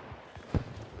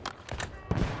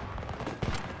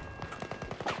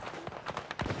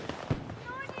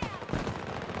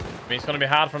 I mean, it's going to be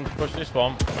hard for them to push this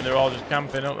one when they're all just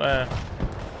camping up there.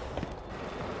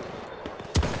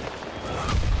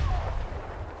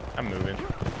 I'm moving.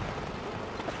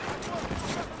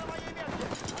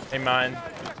 Hey, mine.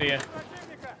 Good to see you.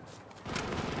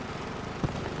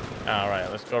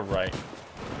 Alright, let's go right.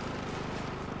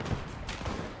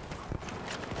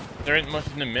 There ain't much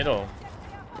in the middle.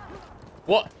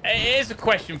 What? Here's a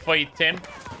question for you, Tim.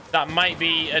 That might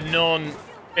be a known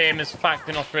famous fact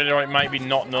in Australia, or it might be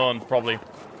not known, probably.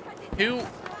 Who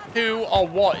or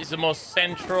what is the most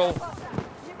central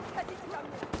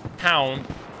town,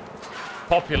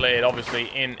 populated, obviously,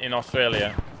 in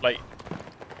Australia? Like,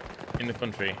 in the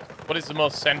country. What is the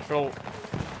most central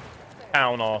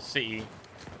town or city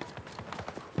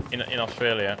in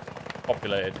Australia,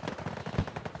 populated?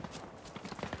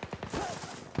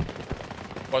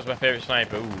 What's my favorite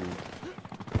sniper? Ooh.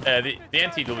 The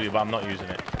NTW, but I'm not using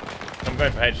it. I'm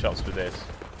going for headshots with this.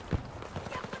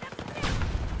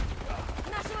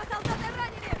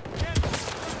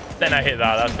 Then I hit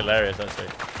that. That's hilarious, actually.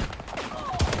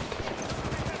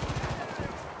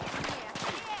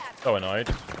 So annoyed.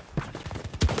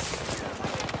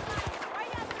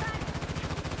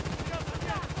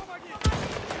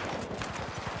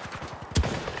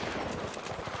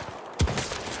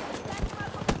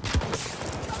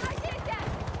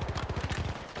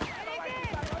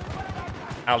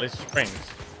 Alice Springs.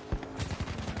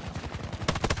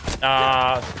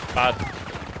 Ah, bad.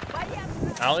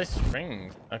 Alice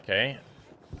Springs. Okay.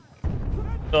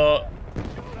 So,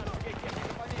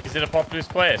 is it a populous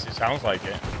place? It sounds like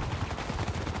it.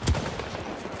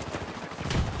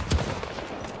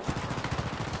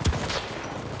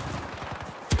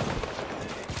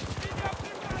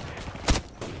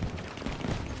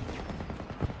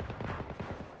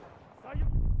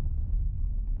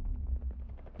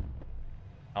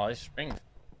 Alice Springs.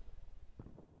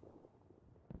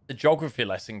 The geography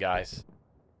lesson, guys.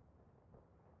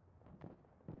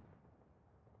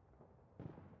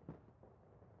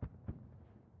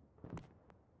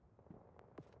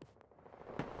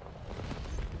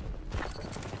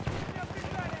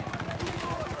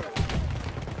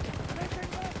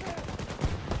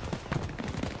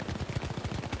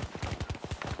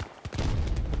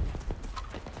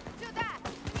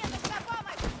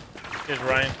 Here's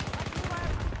Ryan.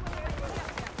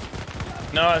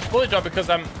 No, it's fully dropped because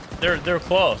they're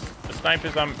close.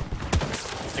 snipers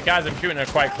the guys I'm shooting are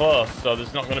quite close, so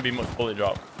there's not going to be much bullet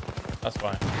drop. That's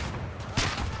fine.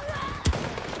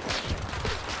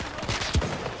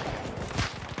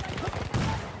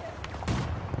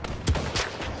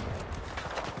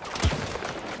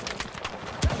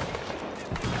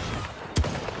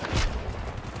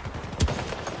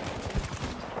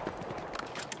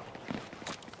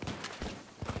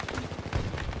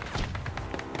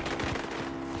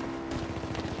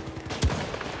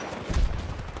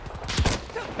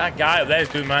 That guy up there is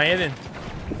doing my head in.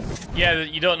 Yeah,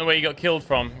 you don't know where you got killed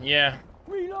from. Yeah.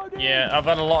 Yeah, I've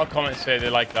had a lot of comments say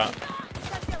they like that.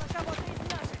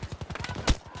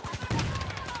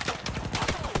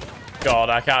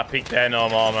 God, I can't peek there no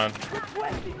more, man.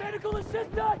 Requesting medical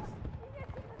assistance!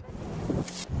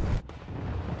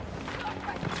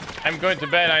 I'm going to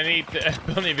bed. I need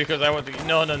only because I want to.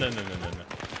 No.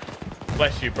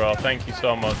 Bless you, bro. Thank you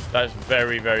so much. That's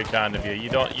very, very kind of you. You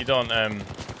don't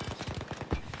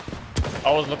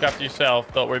always look after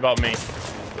yourself. Don't worry about me.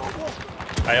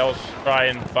 I always try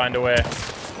and find a way.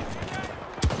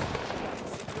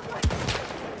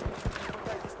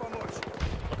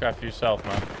 Look after yourself,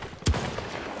 man.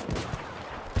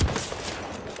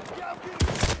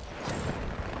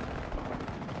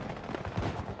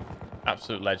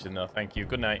 Absolute legend, though. Thank you.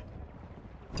 Good night.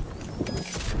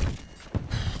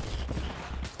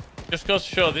 Just goes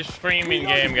to show this streaming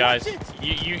game, guys.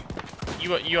 You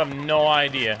have no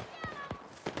idea.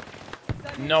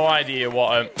 No idea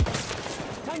what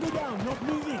Tango down, not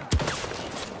moving.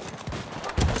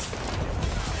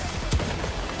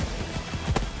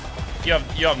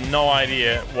 you have no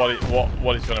idea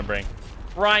what it's gonna bring.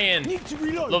 Ryan, Need to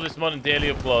reload. love this mod and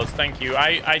daily uploads. Thank you.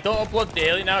 I don't upload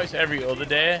daily now. It's every other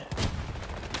day.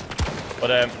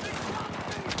 But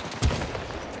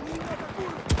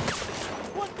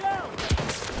One down.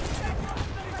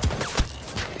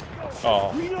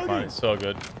 oh man, it's so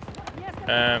good.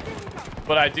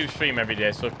 But I do stream every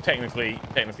day, so technically,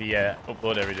 yeah,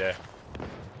 upload every day.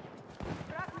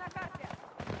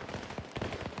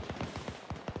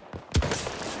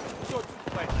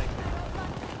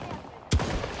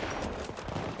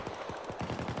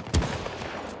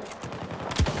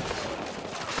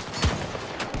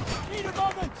 Need a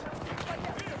moment.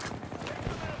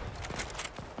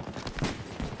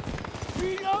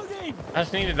 Reloading. I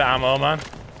just needed the ammo, man.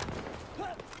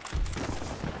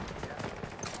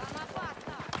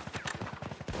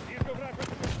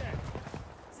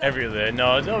 Every other day.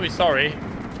 No, don't be sorry.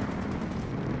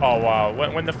 Oh wow,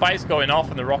 when the fight's going off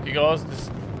and the rocket goes, there's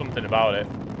something about it.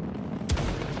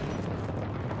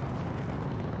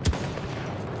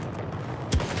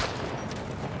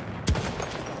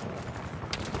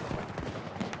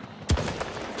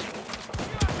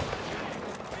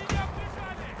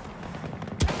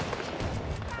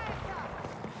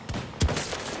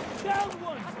 Down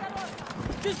one.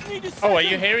 Just need a second. Oh, are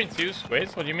you hearing two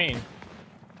SQUiDs? What do you mean?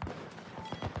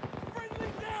 Friendly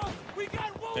down. We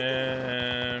got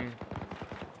one.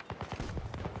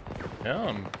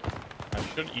 No,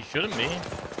 you shouldn't be.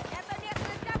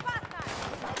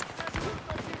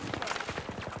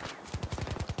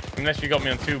 Unless you got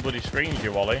me on two bloody screens,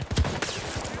 you Wally.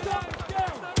 Down.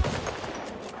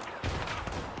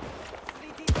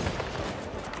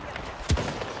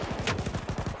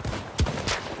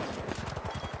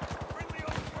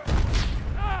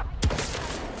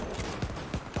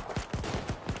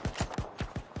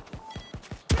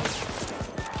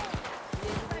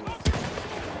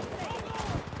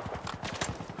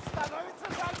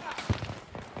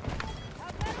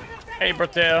 Hey,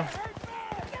 Bertel.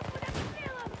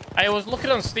 I was looking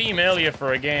on Steam earlier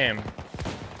for a game,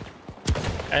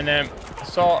 and I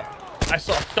saw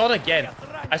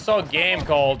a game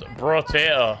called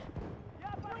Brotato.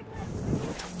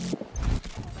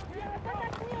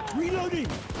 Reloading.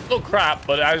 Little crap,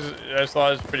 but I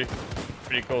thought it was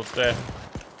pretty cool stuff.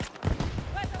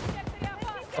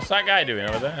 What's that guy doing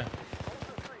over there?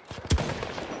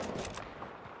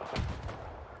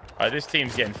 Alright, this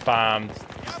team's getting farmed.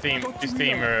 This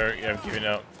team are giving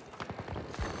up.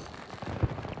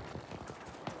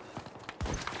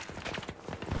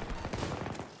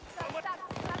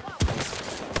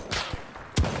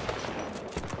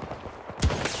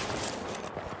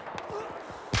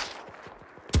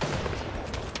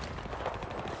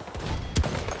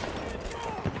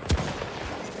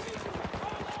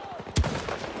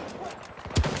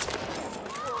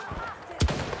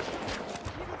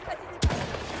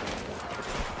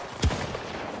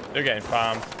 They're getting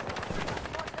farmed.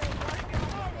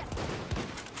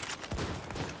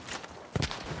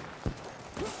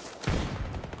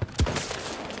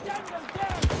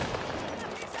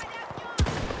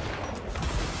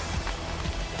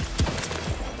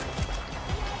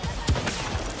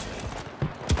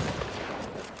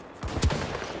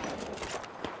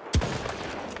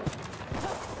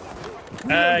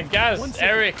 Gaz,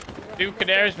 Eric, 2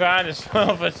 canaries behind the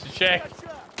sofa to check.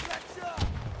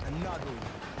 Another one.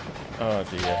 Oh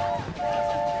dear.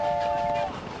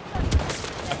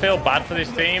 I feel bad for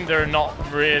this team. They're not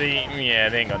really. Yeah,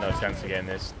 they ain't got no chance of getting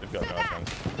this. They've got no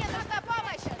chance.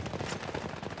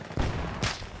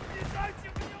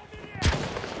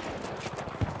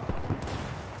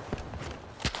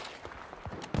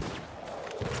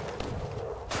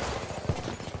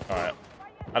 All right.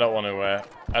 I don't want to.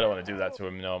 I don't want to do that to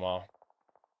him no more.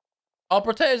 Oh,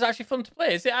 Protector is actually fun to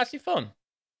play. Is it actually fun?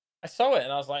 I saw it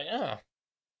and I was like, oh.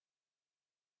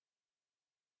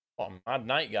 What a mad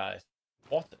night, guys.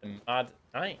 What a mad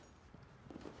night.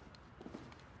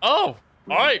 Oh,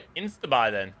 all right.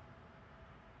 Insta-buy then.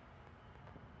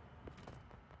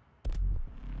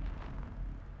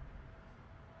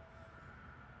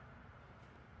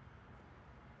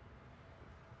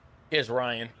 Here's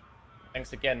Ryan.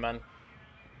 Thanks again, man.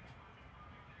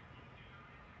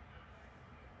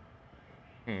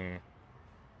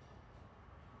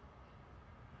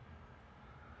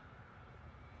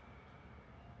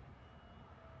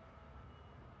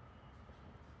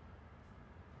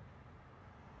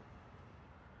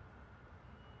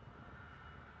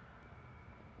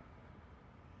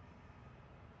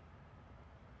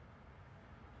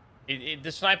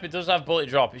 The sniper does have bullet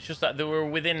drop. It's just that they were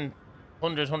within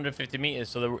 100, 150 meters,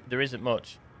 so there isn't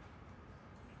much.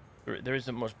 There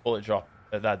isn't much bullet drop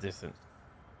at that distance.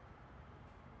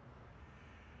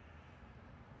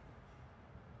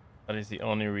 That is the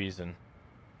only reason.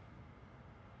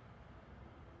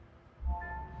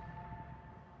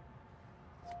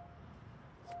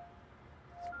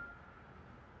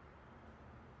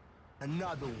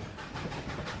 Another one.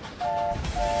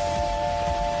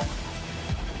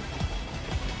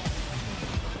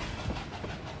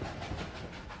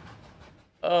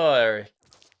 Oh, Eric.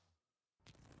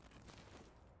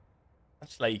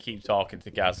 That's like you keep talking to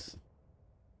Gaz.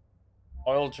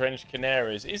 Oil drenched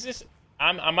canaries. Is this?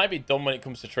 I might be dumb when it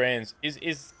comes to trains.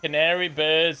 Is canary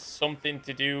birds something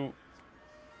to do?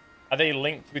 Are they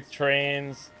linked with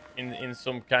trains in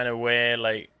some kind of way?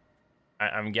 Like,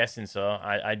 I'm guessing so.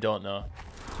 I don't know.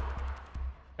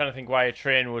 I'm trying to think why a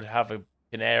train would have a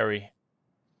canary.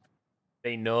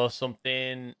 They know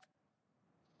something.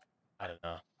 I don't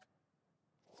know.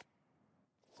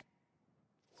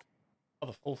 Oh,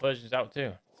 the full version's out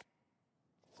too.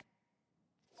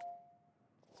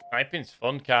 Sniping's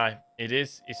fun, Kai. It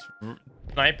is.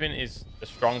 Sniping is a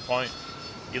strong point.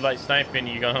 If you like sniping,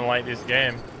 you're gonna like this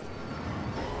game.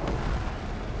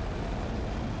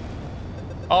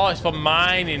 Oh, it's for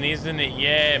mining, isn't it?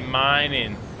 Yeah,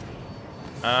 mining.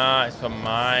 Ah, it's for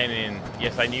mining.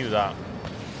 Yes, I knew that.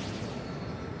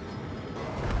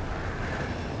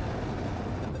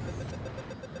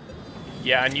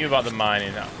 Yeah, I knew about the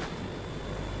mining.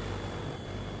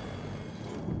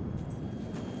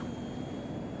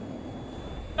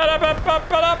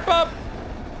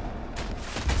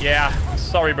 Yeah,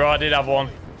 sorry, bro. I did have one.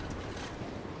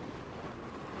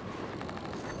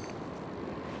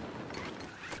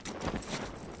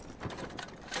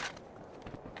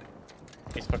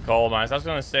 It's for coal mines. I was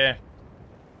gonna say.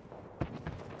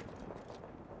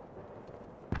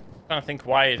 I'm trying to think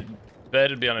why a bird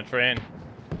would be on a train.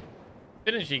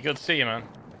 Didn't she? Good to see you, man.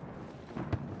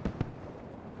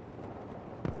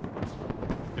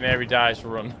 Canary dies,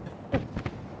 run.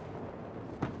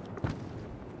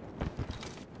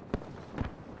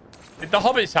 Did the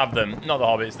hobbits have them? Not the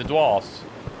hobbits, the dwarfs.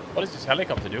 What is this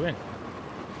helicopter doing?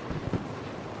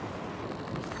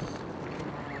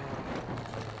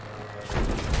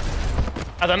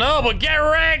 I don't know, but get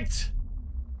wrecked!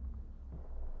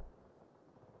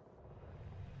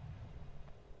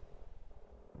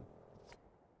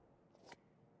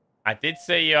 I did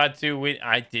say you had two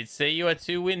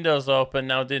windows open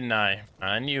now, didn't I?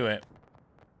 I knew it.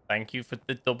 Thank you for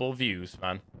the double views,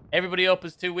 man. Everybody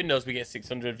opens 2 windows, we get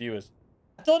 600 viewers.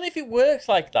 I don't know if it works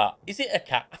like that. Is it a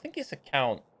count? I think it's a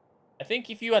count. I think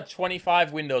if you had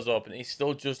 25 windows open, it's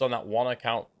still just on that one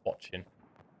account watching.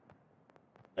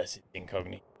 Unless it's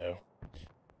incognito.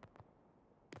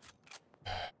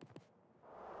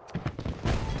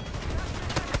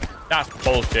 That's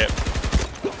bullshit.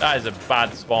 That is a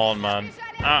bad spawn, man.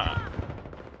 Ah.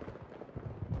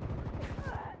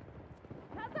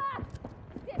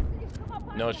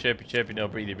 No chirpy chirpy, no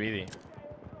breathy breathy.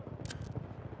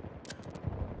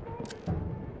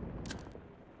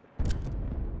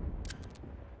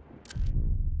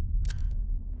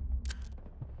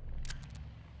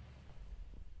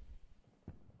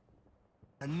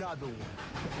 Another one.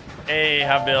 Hey,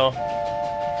 Habil.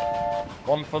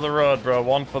 One for the road, bro.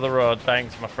 One for the road.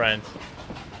 Thanks, my friend.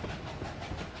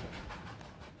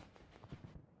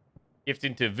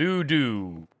 Gifting to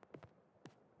Voodoo.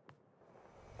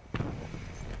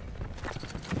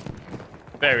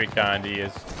 Very kind he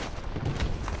is.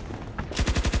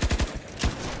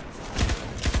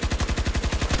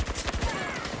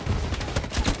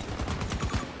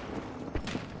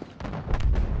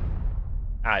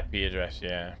 IP address,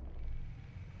 yeah.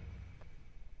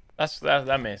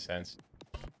 That makes sense.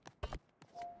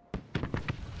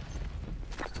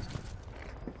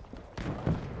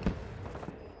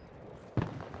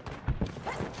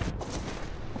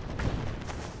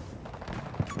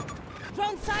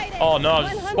 Drone sighted. Oh no,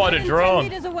 I've spotted a 110 drone,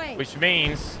 meters away. which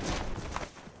means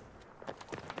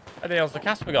where the hell's the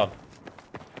Casper gone?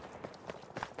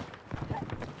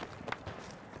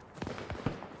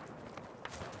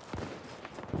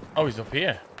 Oh, he's up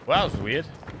here. Well, that was weird.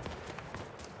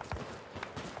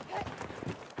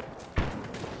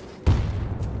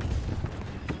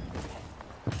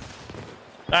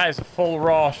 That is a full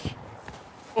rush.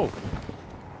 Oh.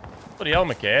 Bloody hell,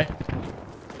 McKay.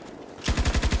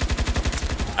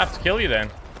 I have to kill you then.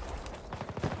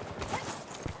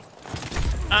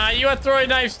 Ah, you had throwing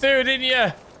knives too, didn't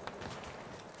you?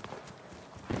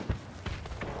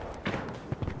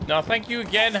 No, thank you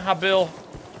again, Habil.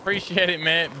 Appreciate it,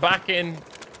 mate. Back in.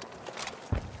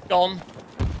 Gone.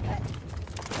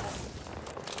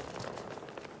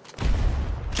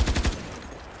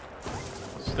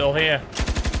 Still here.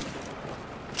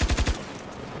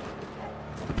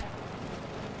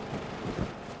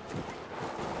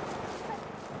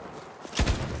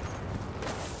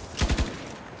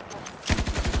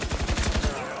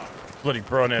 Bloody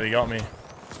bro nearly got me.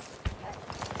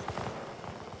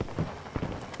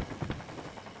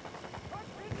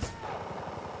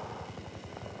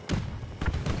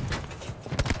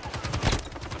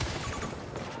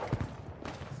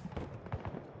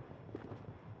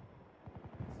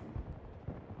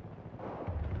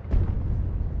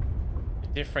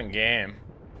 Different game.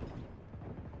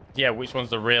 Yeah, which one's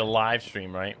the real live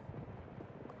stream, right?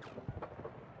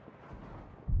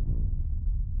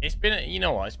 It's been, you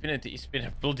know what? It's been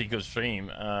a bloody good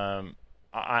stream.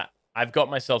 I've got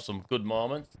myself some good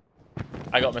moments.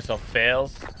 I got myself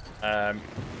fails. I've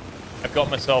got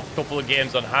myself a couple of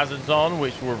games on Hazard Zone,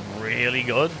 which were really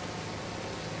good.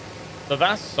 So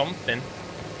that's something.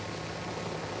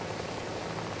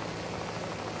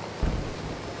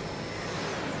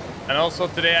 And also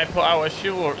today I put out a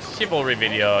chivalry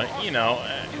video, you know,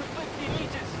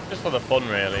 just for the fun,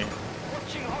 really.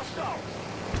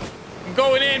 I'm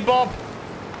going in, Bob.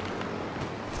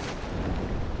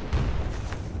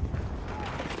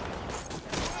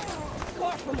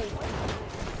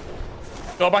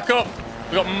 Go back up.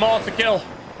 We got more to kill.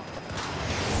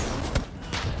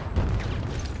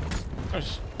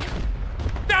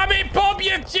 Damn it, Bob,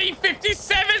 you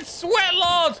G57 sweat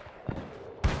lord!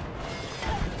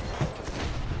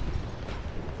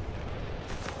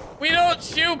 We don't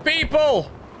shoot people!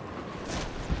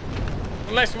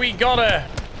 Unless we gotta.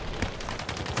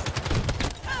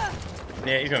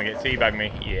 Yeah, he's gonna get teabagged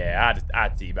me. Yeah,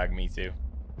 I'd teabag me too.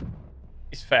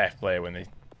 It's fair play when they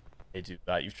do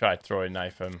that. You've tried throwing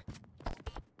knife him.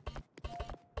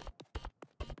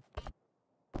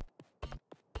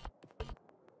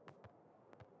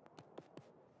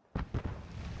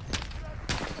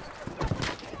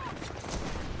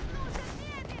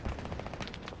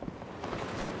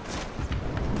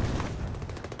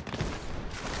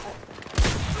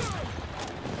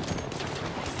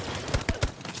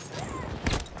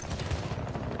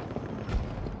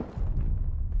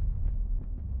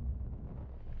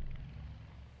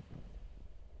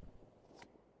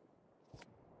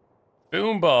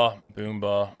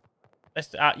 Boomba.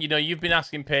 Let's, you know, you've been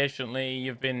asking patiently.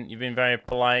 You've been very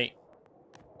polite.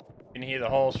 Been here the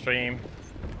whole stream,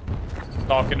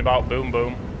 talking about boom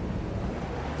boom.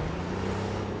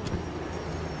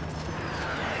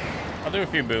 I'll do a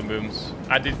few boom booms.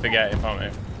 I did forget if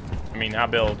I mean,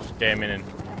 Habil just came in and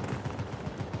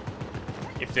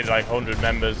gifted like 100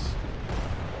 members.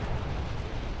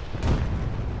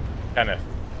 Kind of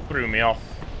threw me off.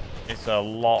 It's a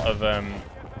lot of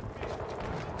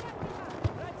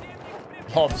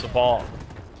support.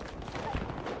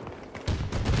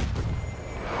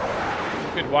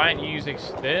 Good, why don't you use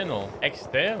external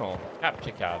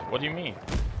capture card? What do you mean?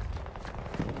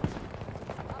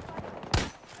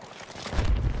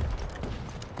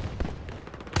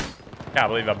 Can't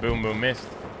believe I boom boom missed.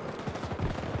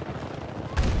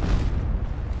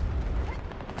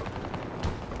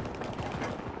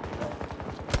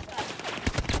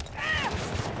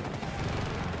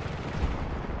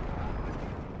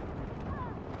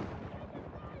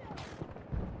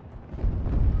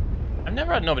 I've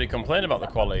never had nobody complain about the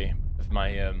quality of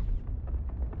my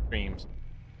streams.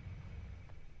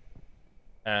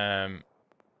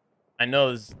 I know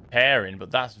there's pairing,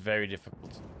 but that's very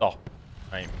difficult to stop.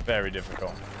 Right, very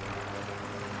difficult.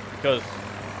 Because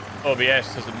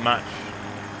OBS doesn't match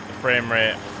the frame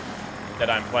rate that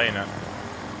I'm playing at.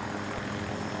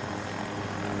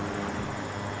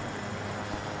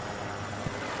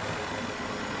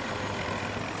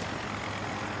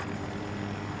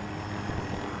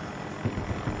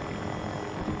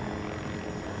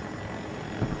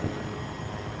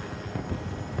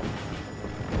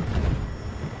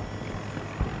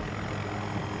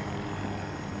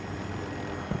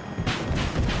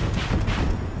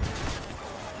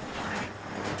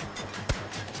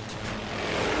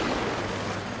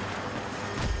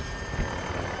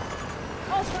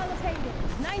 Hostile located.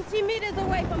 90 meters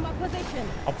away from my position.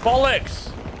 Oh,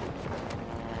 bollocks!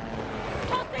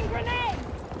 Tossing grenade!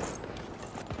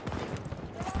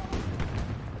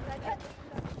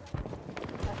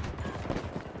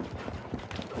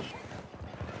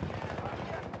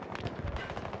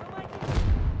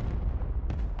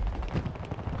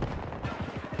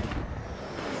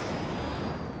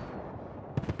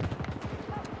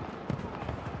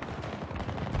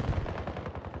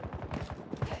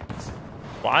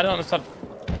 Well, I don't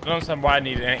understand why I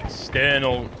need an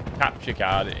external capture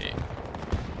card.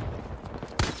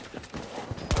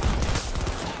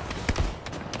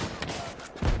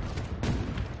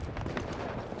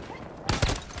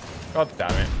 God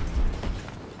damn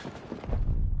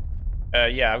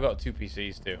it. Yeah, I've got 2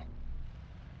 PCs too.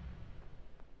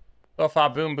 So far,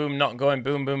 boom boom not going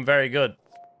boom boom very good.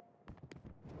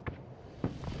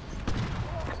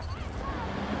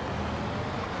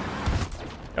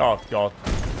 Oh god.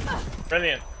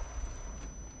 Brilliant.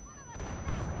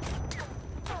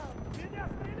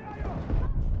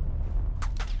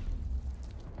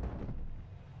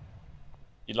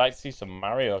 You'd like to see some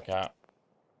Mario Kart.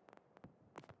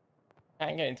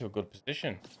 Can't get into a good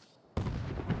position.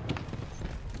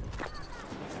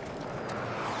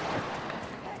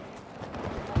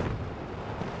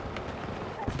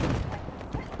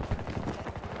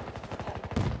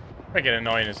 Freaking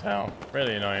annoying as hell.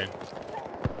 Really annoying.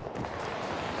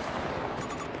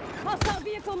 Hostile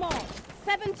vehicle marked.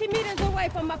 70 meters away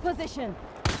from my position.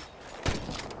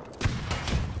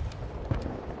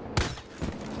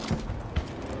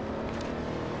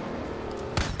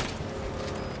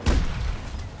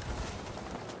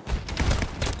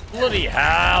 Bloody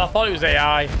hell, I thought it was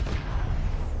AI.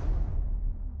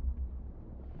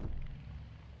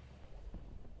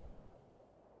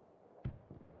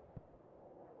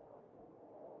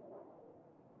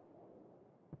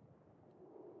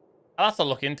 I'll have to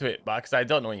look into it, but because I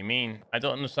don't know what you mean. I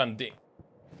don't understand it.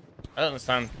 I don't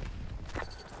understand.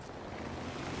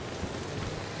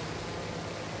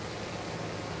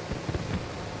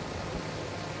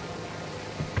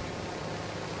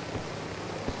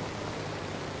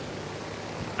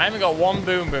 I haven't got one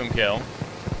boom boom kill.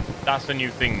 That's a new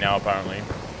thing now, apparently.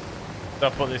 So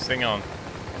I'll put this thing on.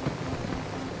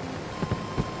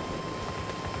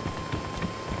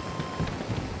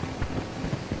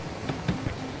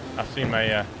 I've seen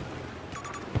my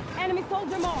Enemy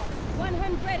soldier marked.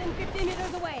 150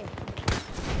 meters away.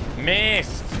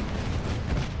 missed.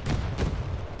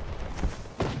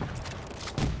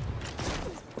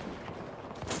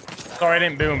 Sorry, I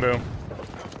didn't boom boom.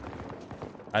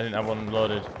 I didn't have one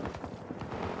loaded.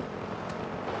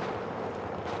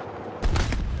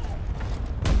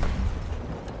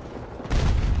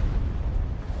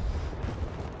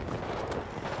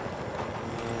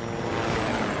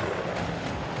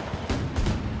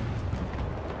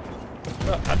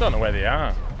 I don't know where they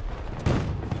are.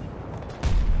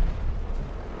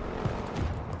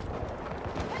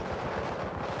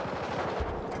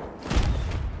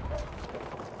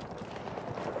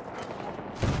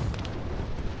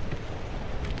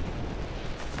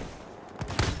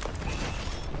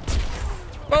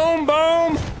 Boom,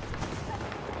 boom.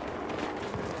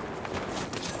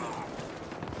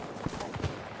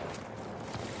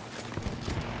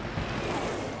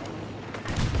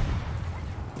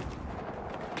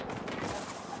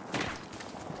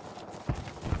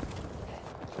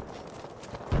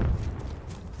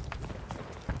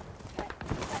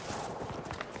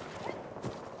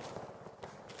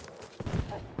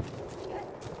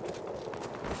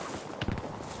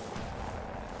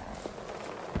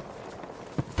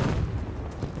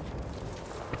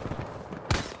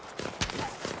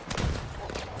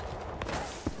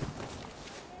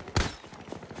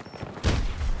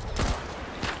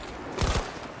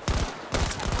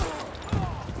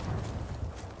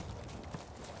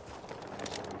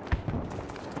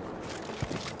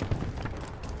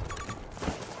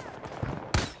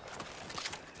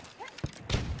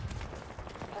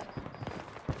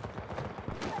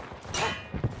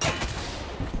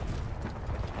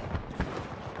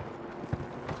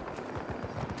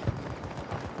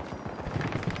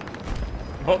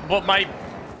 But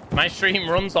my stream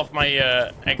runs off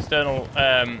my external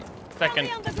second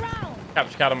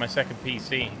capture card on my second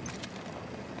PC.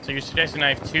 So you're suggesting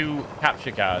I have 2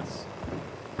 capture cards?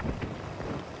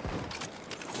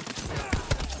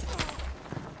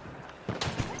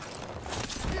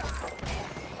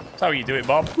 That's how you do it,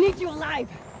 Bob. Need you alive.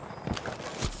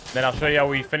 Then I'll show you how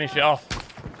we finish it off.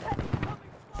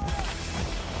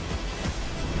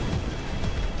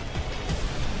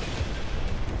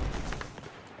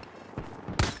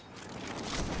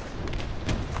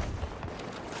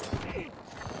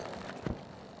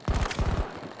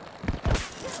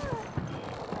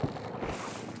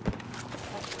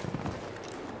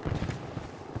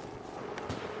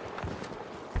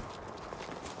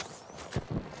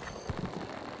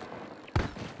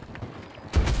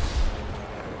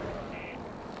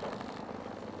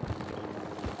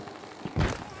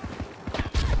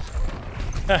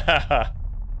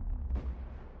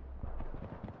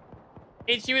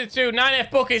 Itchy with 2.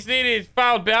 9F buckets needed.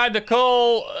 Fouled behind the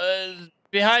coal.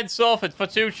 Behind Salford for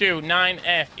 2-2.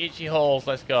 9F. Itchy holes.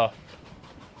 Let's go.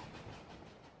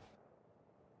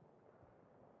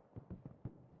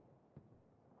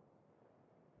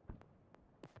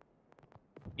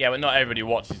 Yeah, but not everybody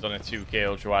watches on a 2K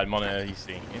ultra-wide monitor, you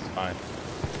see. It's fine.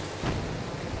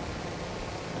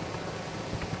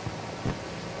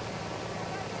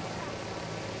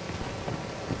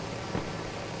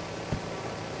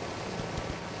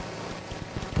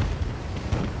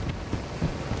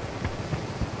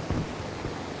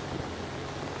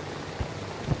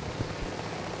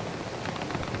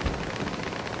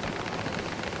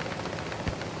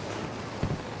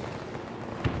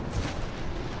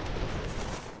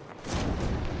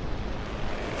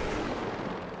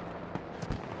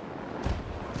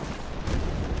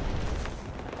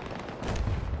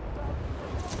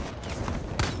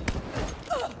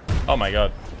 Oh my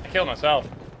god. I killed myself.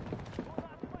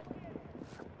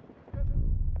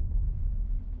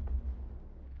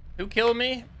 Who killed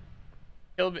me?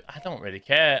 Killed me? I don't really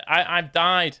care. I've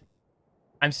died.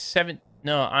 I'm 7.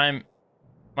 No,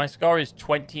 my score is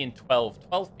 20 and 12.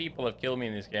 12 people have killed me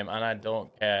in this game, and I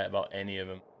don't care about any of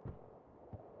them.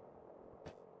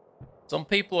 Some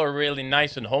people are really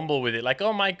nice and humble with it. Like,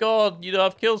 oh my god, you know,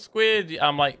 I've killed SQUiD.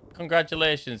 I'm like,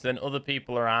 congratulations. Then other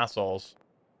people are assholes.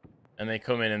 And they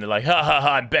come in and they're like, ha ha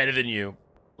ha, I'm better than you.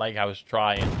 Like I was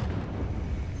trying.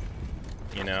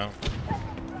 You know?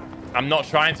 I'm not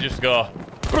trying to just go.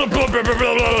 Blah, blah, blah, blah,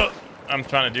 blah, blah. I'm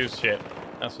trying to do shit.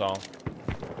 That's all.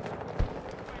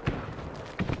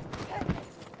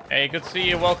 Hey, good to see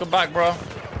you. Welcome back, bro.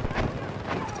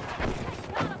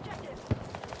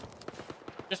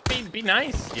 Just be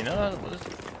nice, you know? It's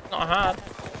not hard.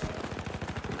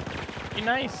 Be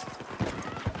nice.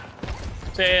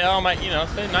 Say, oh my, you know,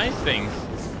 say nice things.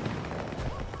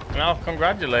 And I'll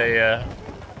congratulate you.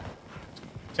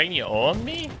 Saying you own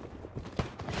me?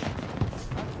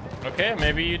 Okay,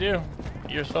 maybe you do.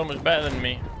 You're so much better than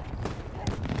me.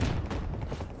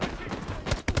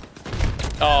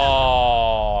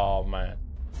 Oh, man.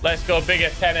 Let's go bigger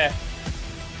 10F.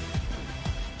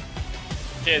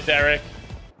 Cheers, Eric.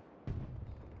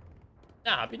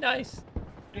 Nah, be nice.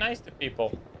 Be nice to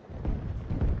people.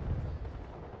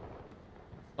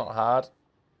 Not hard.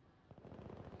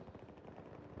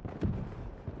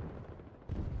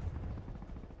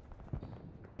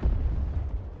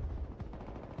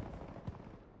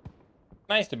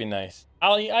 Nice to be nice.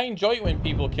 I enjoy it when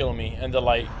people kill me and they're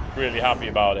like really happy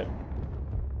about it.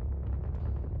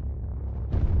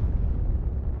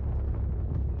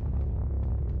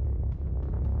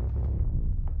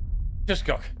 You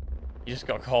just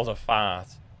got called a fart.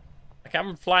 Like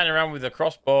I'm flying around with a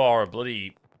crossbow or a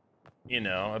bloody, you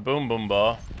know, a boom boom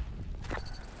bow.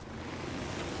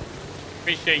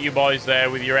 Appreciate you boys there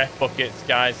with your F buckets,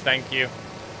 guys. Thank you.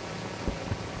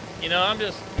 You know, I'm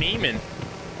just memeing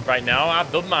right now.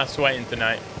 I've done my sweating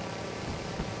tonight.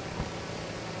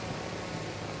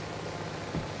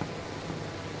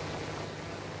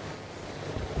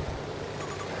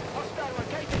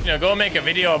 You know, go make a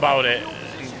video about it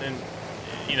and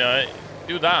you know,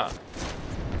 do that.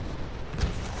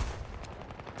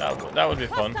 That would be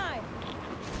fun.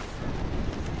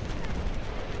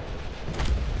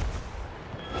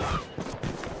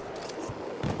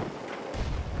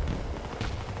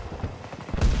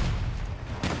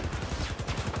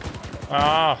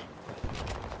 Ah.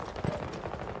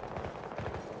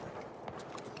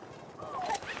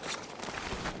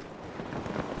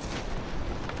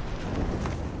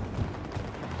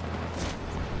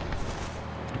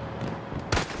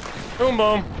 Boom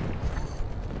boom.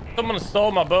 Someone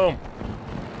stole my boom.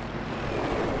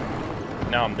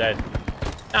 Now I'm dead.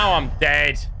 Now I'm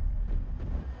dead.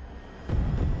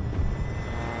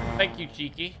 Thank you,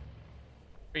 Cheeky.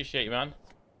 Appreciate you, man.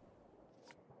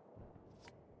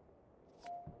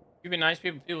 You be nice,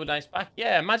 people nice back.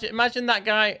 Yeah, imagine that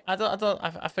guy.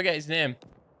 I forget his name.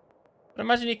 But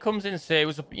imagine he comes in and say, it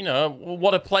was, you know,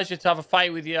 what a pleasure to have a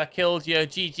fight with you. I killed you.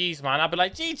 GG's, man. I'd be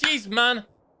like, GG's, man.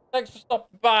 Thanks for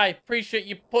stopping by. Appreciate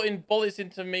you putting bullets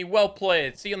into me. Well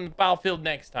played. See you on the battlefield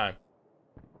next time.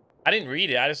 I didn't read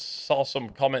it. I just saw some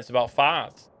comments about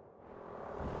farts.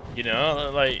 You know,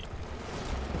 like...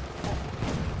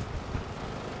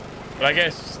 But I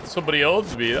guess somebody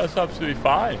owns me. That's absolutely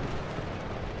fine.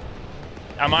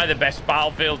 Am I the best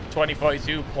Battlefield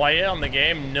 2042 player on the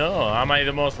game? No. Am I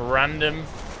the most random?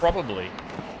 Probably.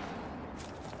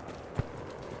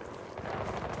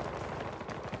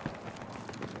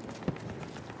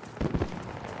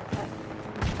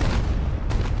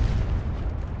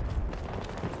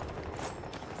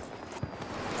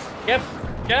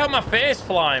 Get out of my face,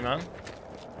 fly, man.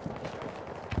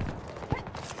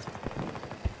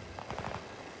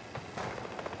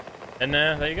 And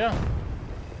there you go.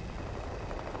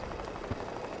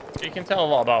 You can tell a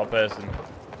lot about a person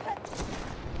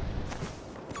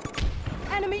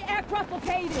Enemy aircraft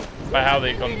located. by how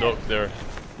they conduct their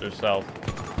self.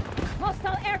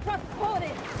 Hostile aircraft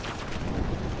spotted.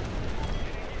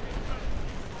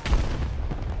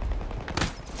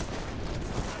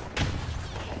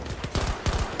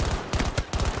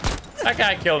 That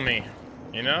guy killed me,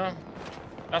 you know?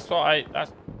 That's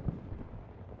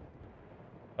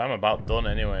I'm about done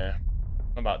anyway.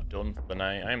 I'm about done for the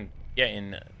night. I'm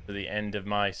getting to the end of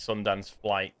my Sundance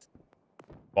flight.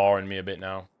 Boring me a bit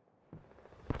now.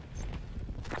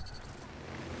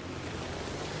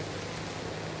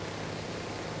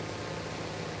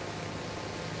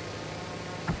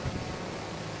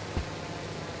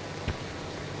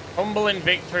 Humble in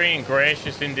victory and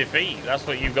gracious in defeat. That's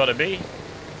what you've got to be.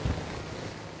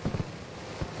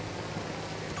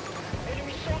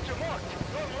 Enemy soldier marked.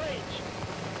 Long range.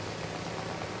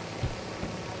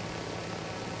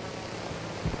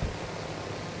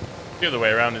 The other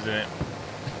way around, isn't it?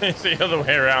 It's the other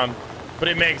way around, but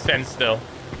it makes sense still.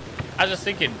 I was just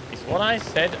thinking, is what I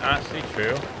said actually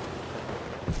true?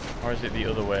 Or is it the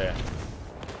other way?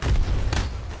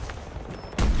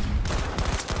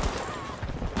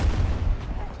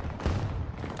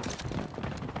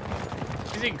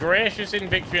 Is it gracious in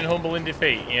victory and humble in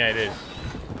defeat? Yeah, it is.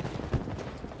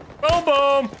 Boom,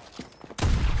 boom!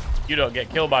 You don't get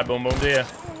killed by boom, boom, do you?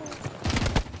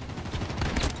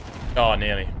 Oh,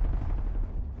 nearly.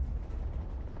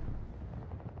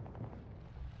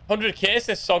 100k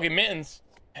says Soggy Mittens.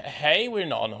 Hey, we're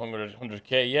not on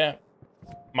 100k yet.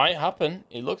 Might happen.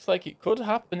 It looks like it could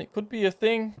happen. It could be a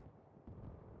thing.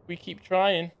 We keep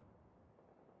trying.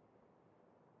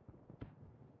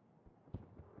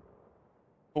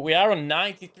 But we are on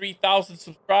 93,000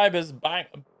 subscribers. Bang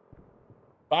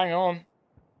on.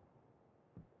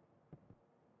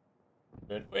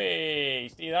 Good way.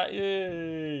 See that?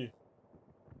 Yay.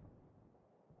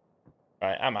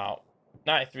 Right, I'm out.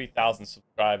 93,000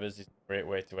 subscribers is a great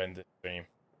way to end the stream.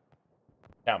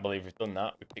 Can't believe we've done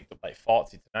that. We picked up like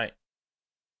 40 tonight.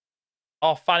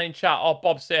 Oh, fan in chat. Oh,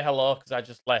 Bob, say hello because I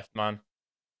just left, man.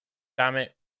 Damn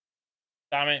it.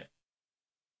 Damn it.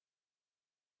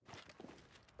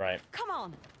 Right. Come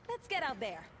on, let's get out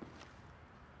there.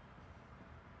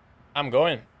 I'm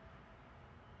going.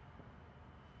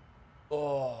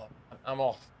 Oh, I'm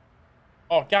off.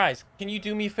 Oh, guys, can you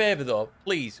do me a favor though?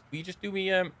 Please, will you just do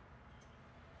me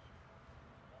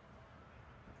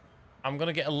I'm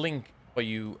gonna get a link for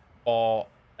you, or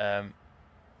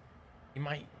you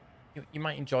might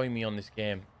enjoy me on this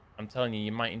game. I'm telling you,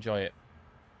 you might enjoy it.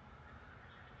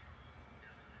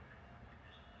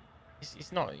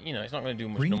 It's not, you know, it's not gonna do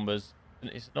much numbers.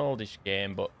 It's an oldish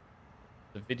game, but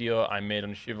the video I made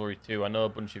on Chivalry 2, I know a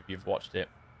bunch of you've watched it.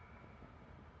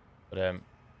 But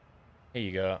here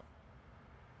you go.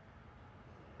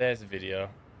 There's the video.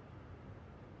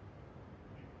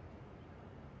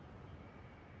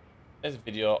 There's a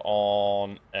video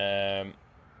on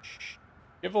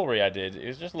Chivalry I did. It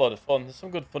was just a lot of fun. There's some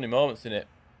good funny moments in it.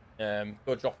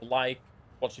 Go drop a like,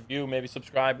 watch a view, maybe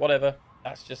subscribe, whatever.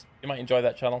 That's just, you might enjoy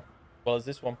that channel as well as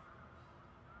this one.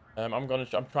 I'm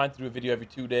trying to do a video every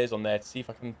 2 days on there to see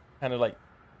if I can kind of like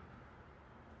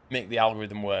make the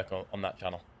algorithm work on that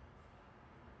channel.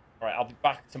 All right, I'll be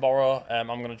back tomorrow. I'm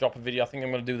gonna drop a video. I think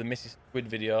I'm gonna do the Mrs. SQUiD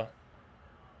video.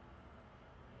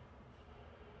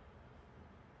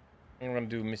 I'm going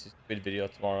to do a Mrs. SQUiD video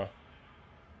tomorrow.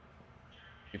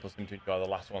 People seem to enjoy the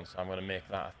last one, so I'm going to make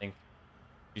that, I think.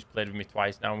 She's played with me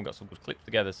twice now, and we've got some good clips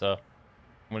together, so I'm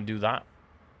going to do that.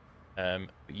 But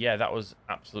yeah, that was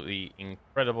absolutely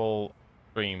incredible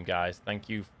stream, guys. Thank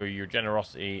you for your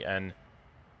generosity, and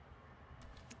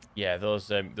yeah,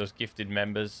 those gifted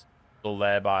members still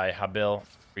there by Habil.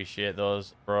 Appreciate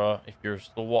those, bro. If you're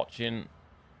still watching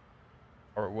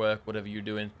or at work, whatever you're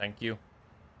doing, thank you.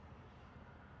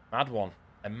 Mad one.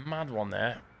 A mad one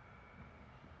there.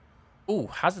 Ooh,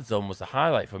 Hazard Zone was the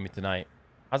highlight for me tonight.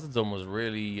 Hazard Zone was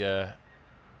really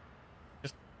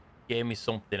just gave me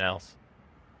something else.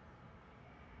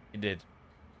 It did.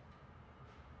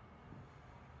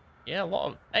 Yeah, a lot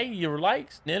of... Hey, your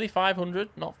likes, nearly 500.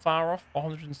 Not far off.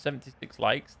 476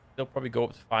 likes. They'll probably go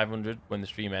up to 500 when the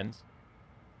stream ends.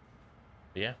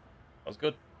 But yeah, that was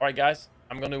good. All right, guys.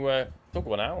 I'm going to... took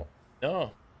one out.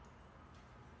 No.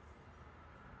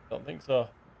 Don't think so.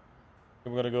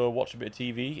 We're going to go watch a bit of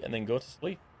TV and then go to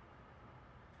sleep.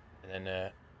 And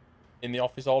then in the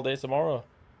office all day tomorrow.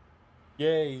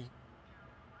 Yay.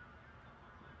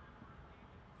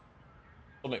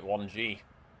 Summit 1G.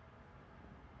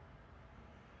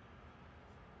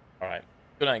 All right.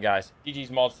 Good night, guys.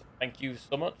 GG's mods. Thank you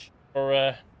so much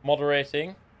for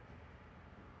moderating.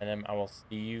 And I will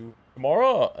see you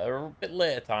tomorrow. A bit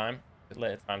later time.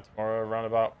 Tomorrow around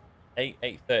about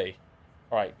 8:30.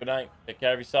 All right. Good night. Take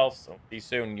care of yourselves. I'll see you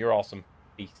soon. You're awesome.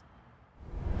 Peace.